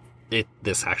 Like,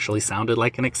 this actually sounded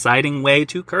like an exciting way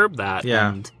to curb that. Yeah.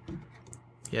 And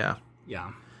yeah.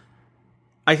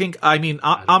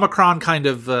 I Omicron kind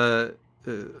of,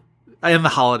 in the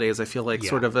holidays, I feel like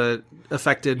sort of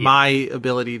affected my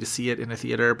ability to see it in a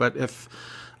theater. But if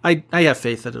I have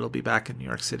faith that it'll be back in New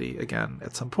York City again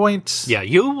at some point. Yeah,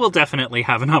 you will definitely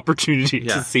have an opportunity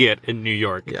to see it in New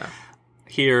York. Yeah.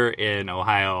 Here in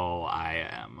Ohio, I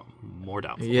am more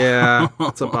doubtful. Yeah,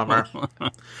 it's a bummer.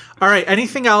 All right,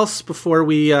 anything else before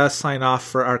we sign off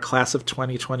for our Class of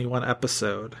 2021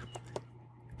 episode?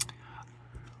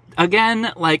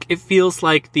 Again, it feels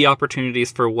like the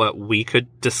opportunities for what we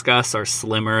could discuss are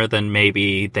slimmer than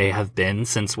maybe they have been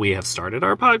since we have started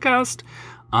our podcast.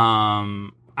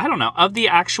 I don't know. Of the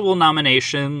actual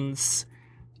nominations,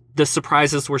 the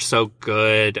surprises were so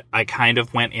good. I kind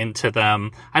of went into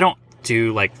them. I don't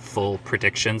do full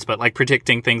predictions, but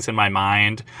predicting things in my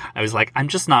mind, I was like, I'm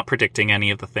just not predicting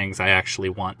any of the things I actually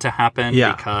want to happen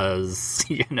because,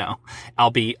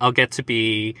 I'll get to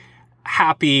be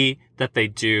happy that they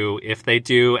do if they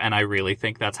do, and I really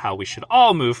think that's how we should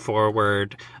all move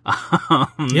forward.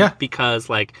 Because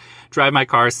Drive My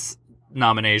Car's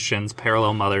nominations,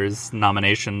 Parallel Mothers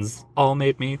nominations all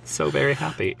made me so very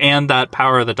happy. And that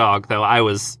Power of the Dog, though I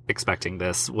was expecting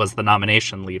this, was the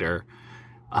nomination leader.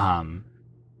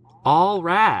 All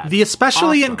rad. The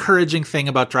especially encouraging thing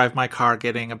about Drive My Car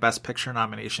getting a Best Picture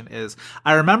nomination is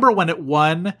I remember when it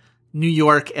won New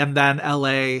York and then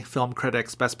LA Film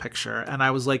Critics Best Picture. And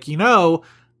I was like,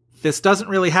 this doesn't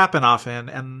really happen often.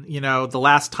 And, the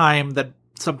last time that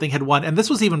something had won, and this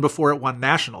was even before it won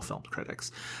National Film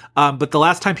Critics, but the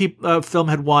last time film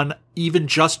had won even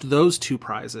just those two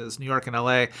prizes, New York and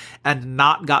LA, and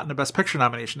not gotten a Best Picture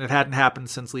nomination, it hadn't happened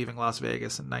since Leaving Las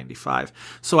Vegas in 95.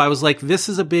 So I was like, this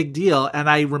is a big deal. And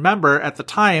I remember at the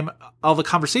time, all the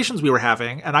conversations we were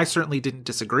having, and I certainly didn't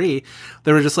disagree,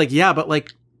 they were just like, yeah,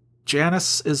 but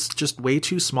Janice is just way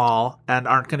too small and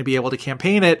aren't going to be able to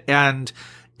campaign it. And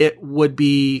it would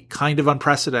be kind of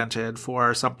unprecedented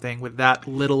for something with that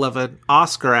little of an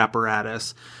Oscar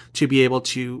apparatus to be able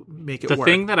to make it work. The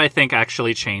thing that I think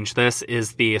actually changed this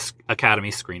is the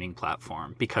Academy screening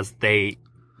platform, because they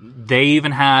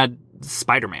even had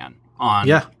Spider-Man on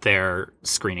their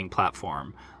screening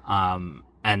platform.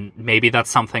 And maybe that's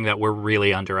something that we're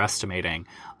really underestimating.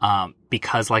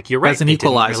 Because you're right, as an they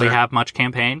equalizer, didn't really have much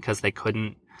campaign because they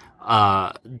couldn't.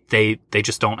 They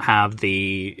just don't have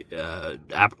the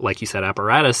like you said,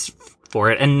 apparatus for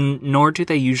it, and nor do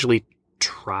they usually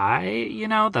try.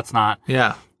 That's not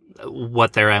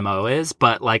what their MO is.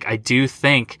 But I do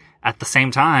think at the same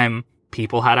time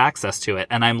people had access to it,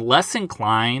 and I'm less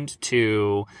inclined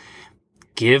to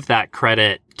give that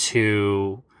credit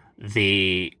to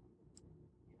the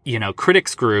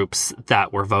critics groups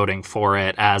that were voting for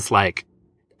it as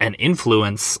an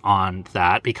influence on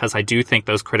that, because I do think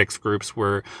those critics groups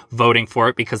were voting for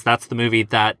it because that's the movie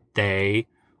that they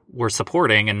were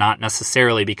supporting, and not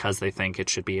necessarily because they think it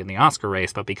should be in the Oscar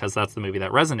race, but because that's the movie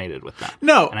that resonated with them.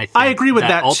 No, and I agree with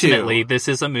that ultimately, too. this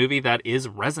is a movie that is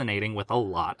resonating with a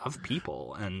lot of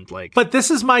people, and but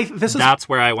that's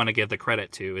where I want to give the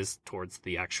credit to, is towards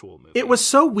the actual movie. It was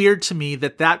so weird to me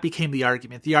that became the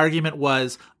argument. The argument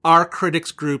was, are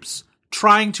critics groups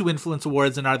trying to influence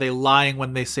awards, and are they lying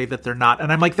when they say that they're not?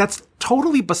 And I'm like, that's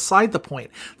totally beside the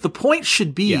point. The point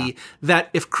should be that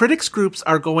if critics groups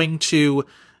are going to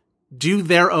do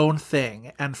their own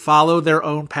thing and follow their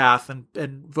own path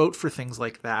and vote for things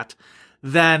like that,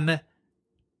 then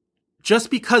just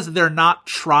because they're not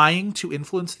trying to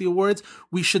influence the awards,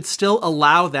 we should still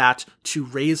allow that to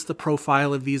raise the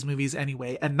profile of these movies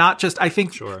anyway. And not just, I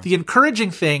think the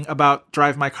encouraging thing about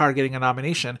Drive My Car getting a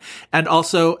nomination, and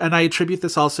I attribute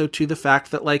this also to the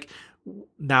fact that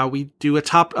now we do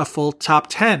a full top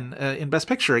 10 in Best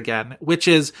Picture again, which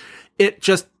is, and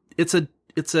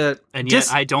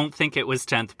yet I don't think it was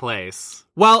 10th place.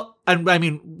 Well, I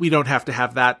mean, we don't have to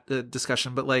have that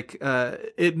discussion, but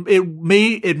it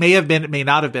may have been, it may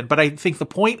not have been. But I think the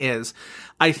point is,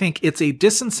 I think it's a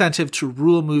disincentive to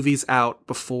rule movies out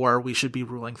before we should be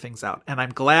ruling things out. And I'm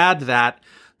glad that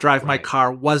Drive My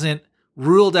Car wasn't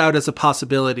ruled out as a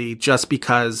possibility just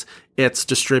because its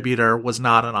distributor was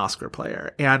not an Oscar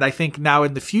player. And I think now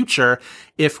in the future,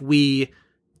 if we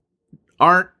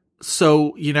aren't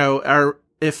so,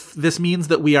 if this means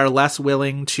that we are less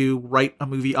willing to write a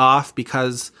movie off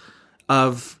because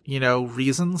of,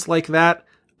 reasons like that,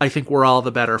 I think we're all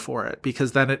the better for it,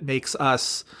 because then it makes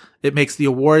the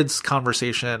awards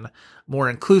conversation more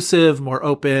inclusive, more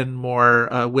open,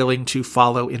 more willing to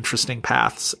follow interesting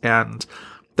paths. And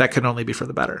that can only be for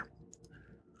the better.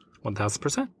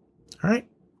 1,000%. All right.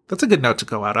 That's a good note to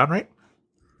go out on, right?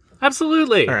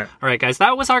 Absolutely. All right, guys.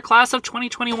 That was our Class of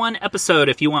 2021 episode.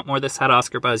 If you want more This Had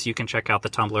Oscar Buzz, you can check out the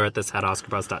Tumblr at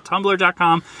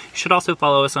thishadoscarbuzz.tumblr.com. You should also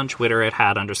follow us on Twitter at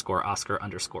 _Oscar_Buzz.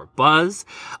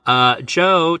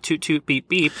 Joe, toot toot beep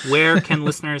beep, where can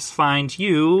listeners find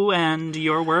you and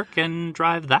your work and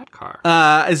drive that car?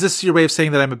 Is this your way of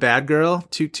saying that I'm a bad girl?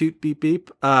 Toot toot beep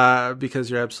beep? Because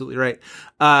you're absolutely right.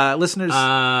 Listeners...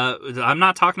 I'm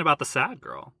not talking about the sad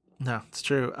girl. No, it's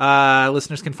true.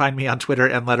 Listeners can find me on Twitter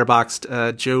and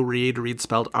Letterboxd, Joe Reid, Reid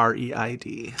spelled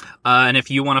R-E-I-D. And if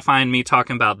you want to find me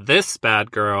talking about this bad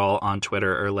girl on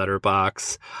Twitter or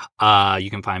Letterboxd,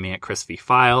 you can find me at Chris V.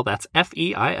 Feil. That's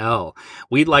F-E-I-L.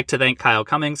 We'd like to thank Kyle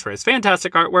Cummings for his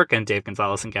fantastic artwork and Dave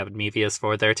Gonzalez and Gavin Mevius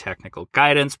for their technical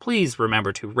guidance. Please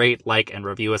remember to rate, like, and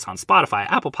review us on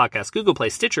Spotify, Apple Podcasts, Google Play,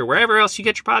 Stitcher, wherever else you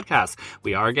get your podcasts.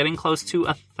 We are getting close to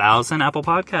 1,000 Apple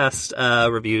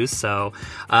Podcast reviews, so...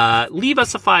 leave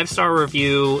us a 5-star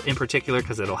review in particular,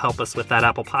 because it'll help us with that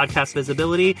Apple Podcast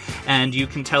visibility. And you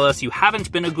can tell us you haven't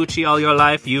been a Gucci all your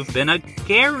life. You've been a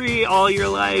Gary all your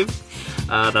life.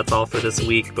 That's all for this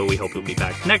week, but we hope you'll be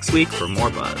back next week for more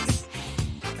buzz.